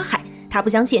准阿海，他不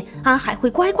相信阿海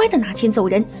会乖乖的拿钱走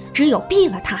人，只有毙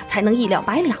了他才能一了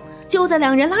百了。就在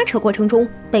两人拉扯过程中，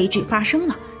悲剧发生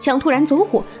了，枪突然走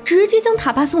火，直接将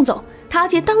塔爸送走，塔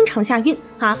姐当场吓晕，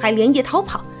阿海连夜逃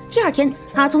跑。第二天，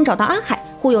阿宗找到阿海，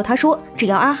忽悠他说只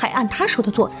要阿海按他说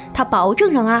的做，他保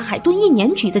证让阿海蹲1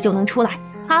年局子就能出来。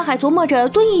阿海琢磨着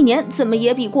蹲1年怎么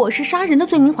也比过失杀人的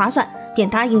罪名划算，便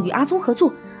答应与阿宗合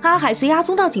作。阿海随阿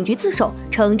宗到警局自首，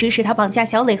称指使他绑架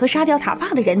小磊和杀掉塔爸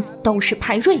的人都是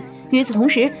派瑞。与此同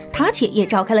时，塔姐也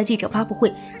召开了记者发布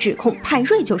会，指控派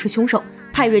瑞就是凶手。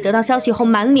派瑞得到消息后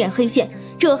满脸黑线，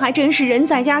这还真是人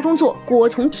在家中坐，锅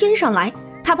从天上来。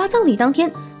塔爸葬礼当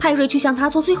天，派瑞去向他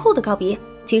做最后的告别。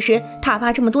其实塔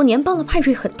爸这么多年帮了派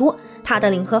瑞很多，他的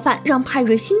领盒饭让派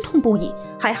瑞心痛不已，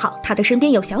还好他的身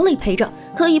边有小磊陪着，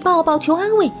可以抱抱求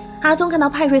安慰。阿宗看到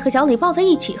派瑞和小磊抱在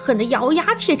一起，恨得咬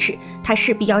牙切齿，他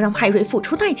势必要让派瑞付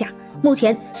出代价。目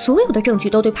前所有的证据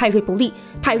都对派瑞不利，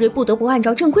派瑞不得不按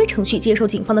照正规程序接受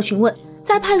警方的询问。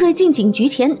在派瑞进警局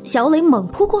前，小磊猛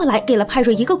扑过来，给了派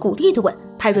瑞一个鼓励的吻。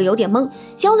派瑞有点懵，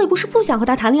小磊不是不想和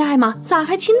他谈恋爱吗？咋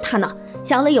还亲他呢？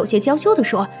小磊有些娇羞地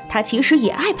说，他其实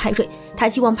也爱派瑞，他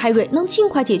希望派瑞能尽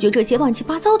快解决这些乱七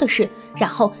八糟的事，然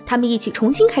后他们一起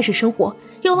重新开始生活。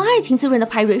有了爱情滋润的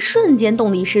派瑞瞬间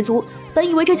动力十足，本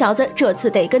以为这小子这次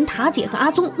得跟塔姐和阿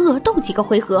宗恶斗几个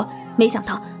回合，没想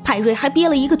到派瑞还憋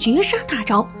了一个绝杀大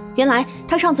招。原来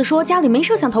他上次说家里没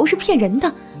摄像头是骗人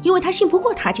的，因为他信不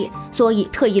过塔姐，所以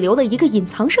特意留了一个隐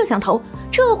藏摄像头，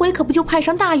这回可不就派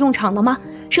上大用场了吗？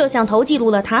摄像头记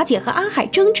录了塔姐和阿海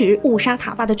争执误杀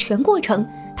塔爸的全过程，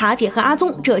塔姐和阿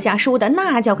宗这下输的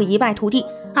那叫个一败涂地。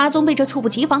阿宗被这猝不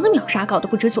及防的秒杀搞得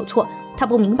不知所措，他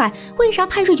不明白为啥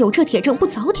派瑞有这铁证不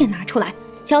早点拿出来。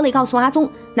小磊告诉阿宗，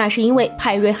那是因为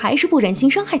派瑞还是不忍心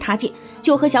伤害塔姐，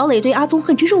就和小磊对阿宗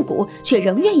恨之入骨，却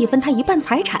仍愿意分他一半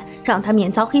财产，让他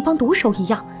免遭黑帮毒手一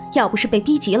样。要不是被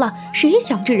逼急了，谁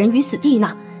想置人于死地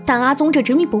呢？但阿宗这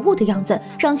执迷不悟的样子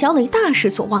让小磊大失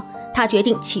所望，他决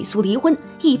定起诉离婚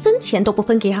，1分钱都不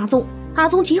分给阿宗。阿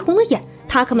宗急红了眼，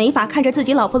他可没法看着自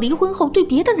己老婆离婚后对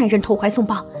别的男人投怀送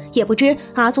抱，也不知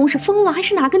阿宗是疯了还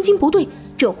是哪根筋不对，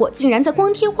这货竟然在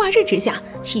光天化日之下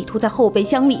企图在后备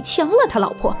箱里抢了他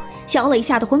老婆。小磊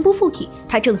吓得魂不附体，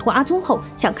他挣脱阿宗后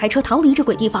想开车逃离这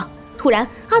鬼地方。突然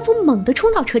阿宗猛地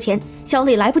冲到车前，小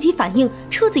磊来不及反应，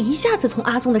车子一下子从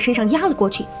阿宗的身上压了过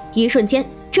去，一瞬间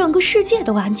整个世界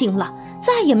都安静了，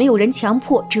再也没有人强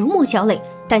迫折磨小磊。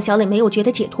但小磊没有觉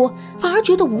得解脱，反而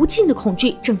觉得无尽的恐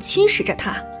惧正侵蚀着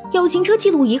他。有行车记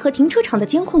录仪和停车场的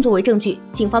监控作为证据，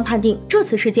警方判定这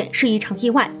次事件是一场意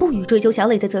外，不予追究小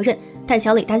磊的责任。但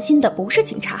小磊担心的不是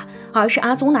警察，而是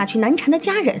阿宗那群难缠的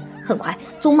家人。很快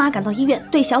宗妈赶到医院，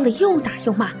对小磊又打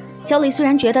又骂。小磊虽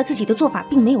然觉得自己的做法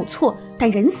并没有错，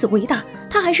但人死为大，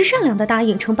他还是善良的答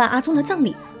应承办阿宗的葬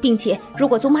礼，并且如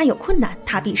果宗妈有困难，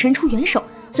他必伸出援手。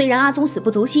虽然阿宗死不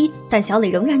足惜，但小磊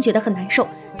仍然觉得很难受。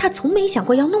他从没想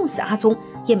过要弄死阿宗，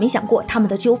也没想过他们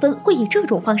的纠纷会以这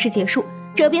种方式结束。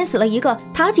这边死了一个，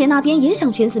塔姐那边也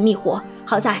想寻死觅活，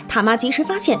好在他妈及时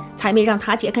发现，才没让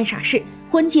塔姐干傻事。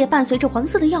婚戒伴随着黄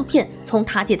色的药片从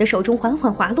塔姐的手中缓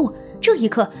缓滑落，这一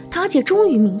刻塔姐终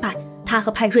于明白，她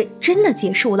和派瑞真的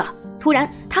结束了。突然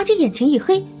塔姐眼前一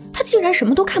黑，她竟然什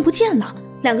么都看不见了。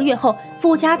2个月后，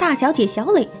富家大小姐小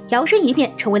磊摇身一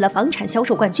变成为了房产销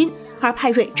售冠军，而派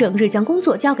瑞整日将工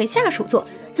作交给下属做，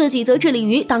自己则致力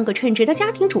于当个称职的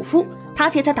家庭主妇。塔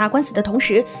姐在打官司的同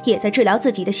时，也在治疗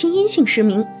自己的心因性失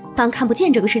明。当看不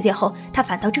见这个世界后，她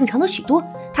反倒正常了许多。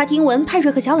她听闻派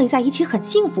瑞和小磊在一起很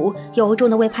幸福，由衷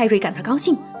的为派瑞感到高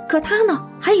兴。可她呢，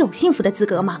还有幸福的资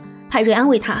格吗？派瑞安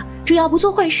慰她，只要不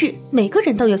做坏事，每个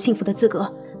人都有幸福的资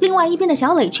格。另外一边的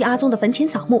小磊去阿宗的坟前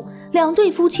扫墓，2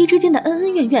对夫妻之间的恩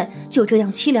恩怨怨就这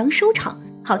样凄凉收场。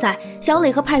好在小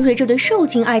磊和派瑞这对受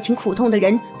尽爱情苦痛的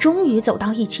人终于走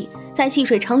到一起，在细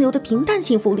水长流的平淡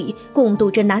幸福里共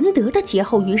度着难得的劫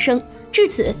后余生。至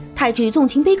此，泰剧《纵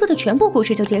情悲歌》的全部故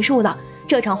事就结束了。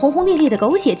这场轰轰烈烈的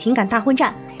狗血情感大混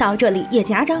战到这里也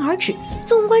戛然而止。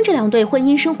纵观这2对婚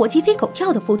姻生活鸡飞狗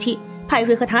跳的夫妻，派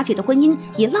瑞和塔姐的婚姻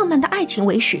以浪漫的爱情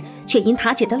为始，却因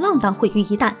塔姐的浪荡毁于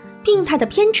一旦。病态的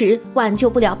偏执挽救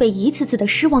不了被一次次的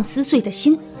失望撕碎的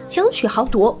心，强取豪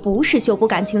夺不是修补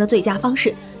感情的最佳方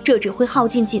式，这只会耗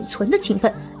尽仅存的情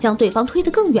分，将对方推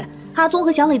得更远。阿宗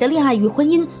和小磊的恋爱与婚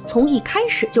姻从一开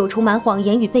始就充满谎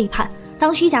言与背叛，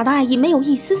当虚假的爱意没有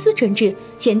一丝丝真挚，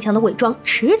牵强的伪装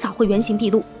迟早会原形毕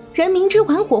露。人明知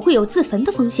玩火会有自焚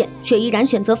的风险，却依然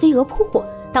选择飞蛾扑火。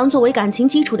当作为感情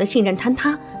基础的信任坍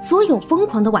塌，所有疯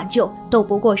狂的挽救都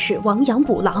不过是亡羊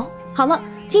补牢。好了，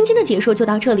今天的解说就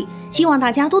到这里，希望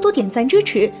大家多多点赞支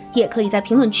持，也可以在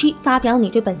评论区发表你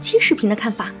对本期视频的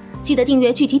看法。记得订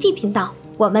阅剧集地频道，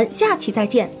我们下期再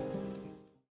见。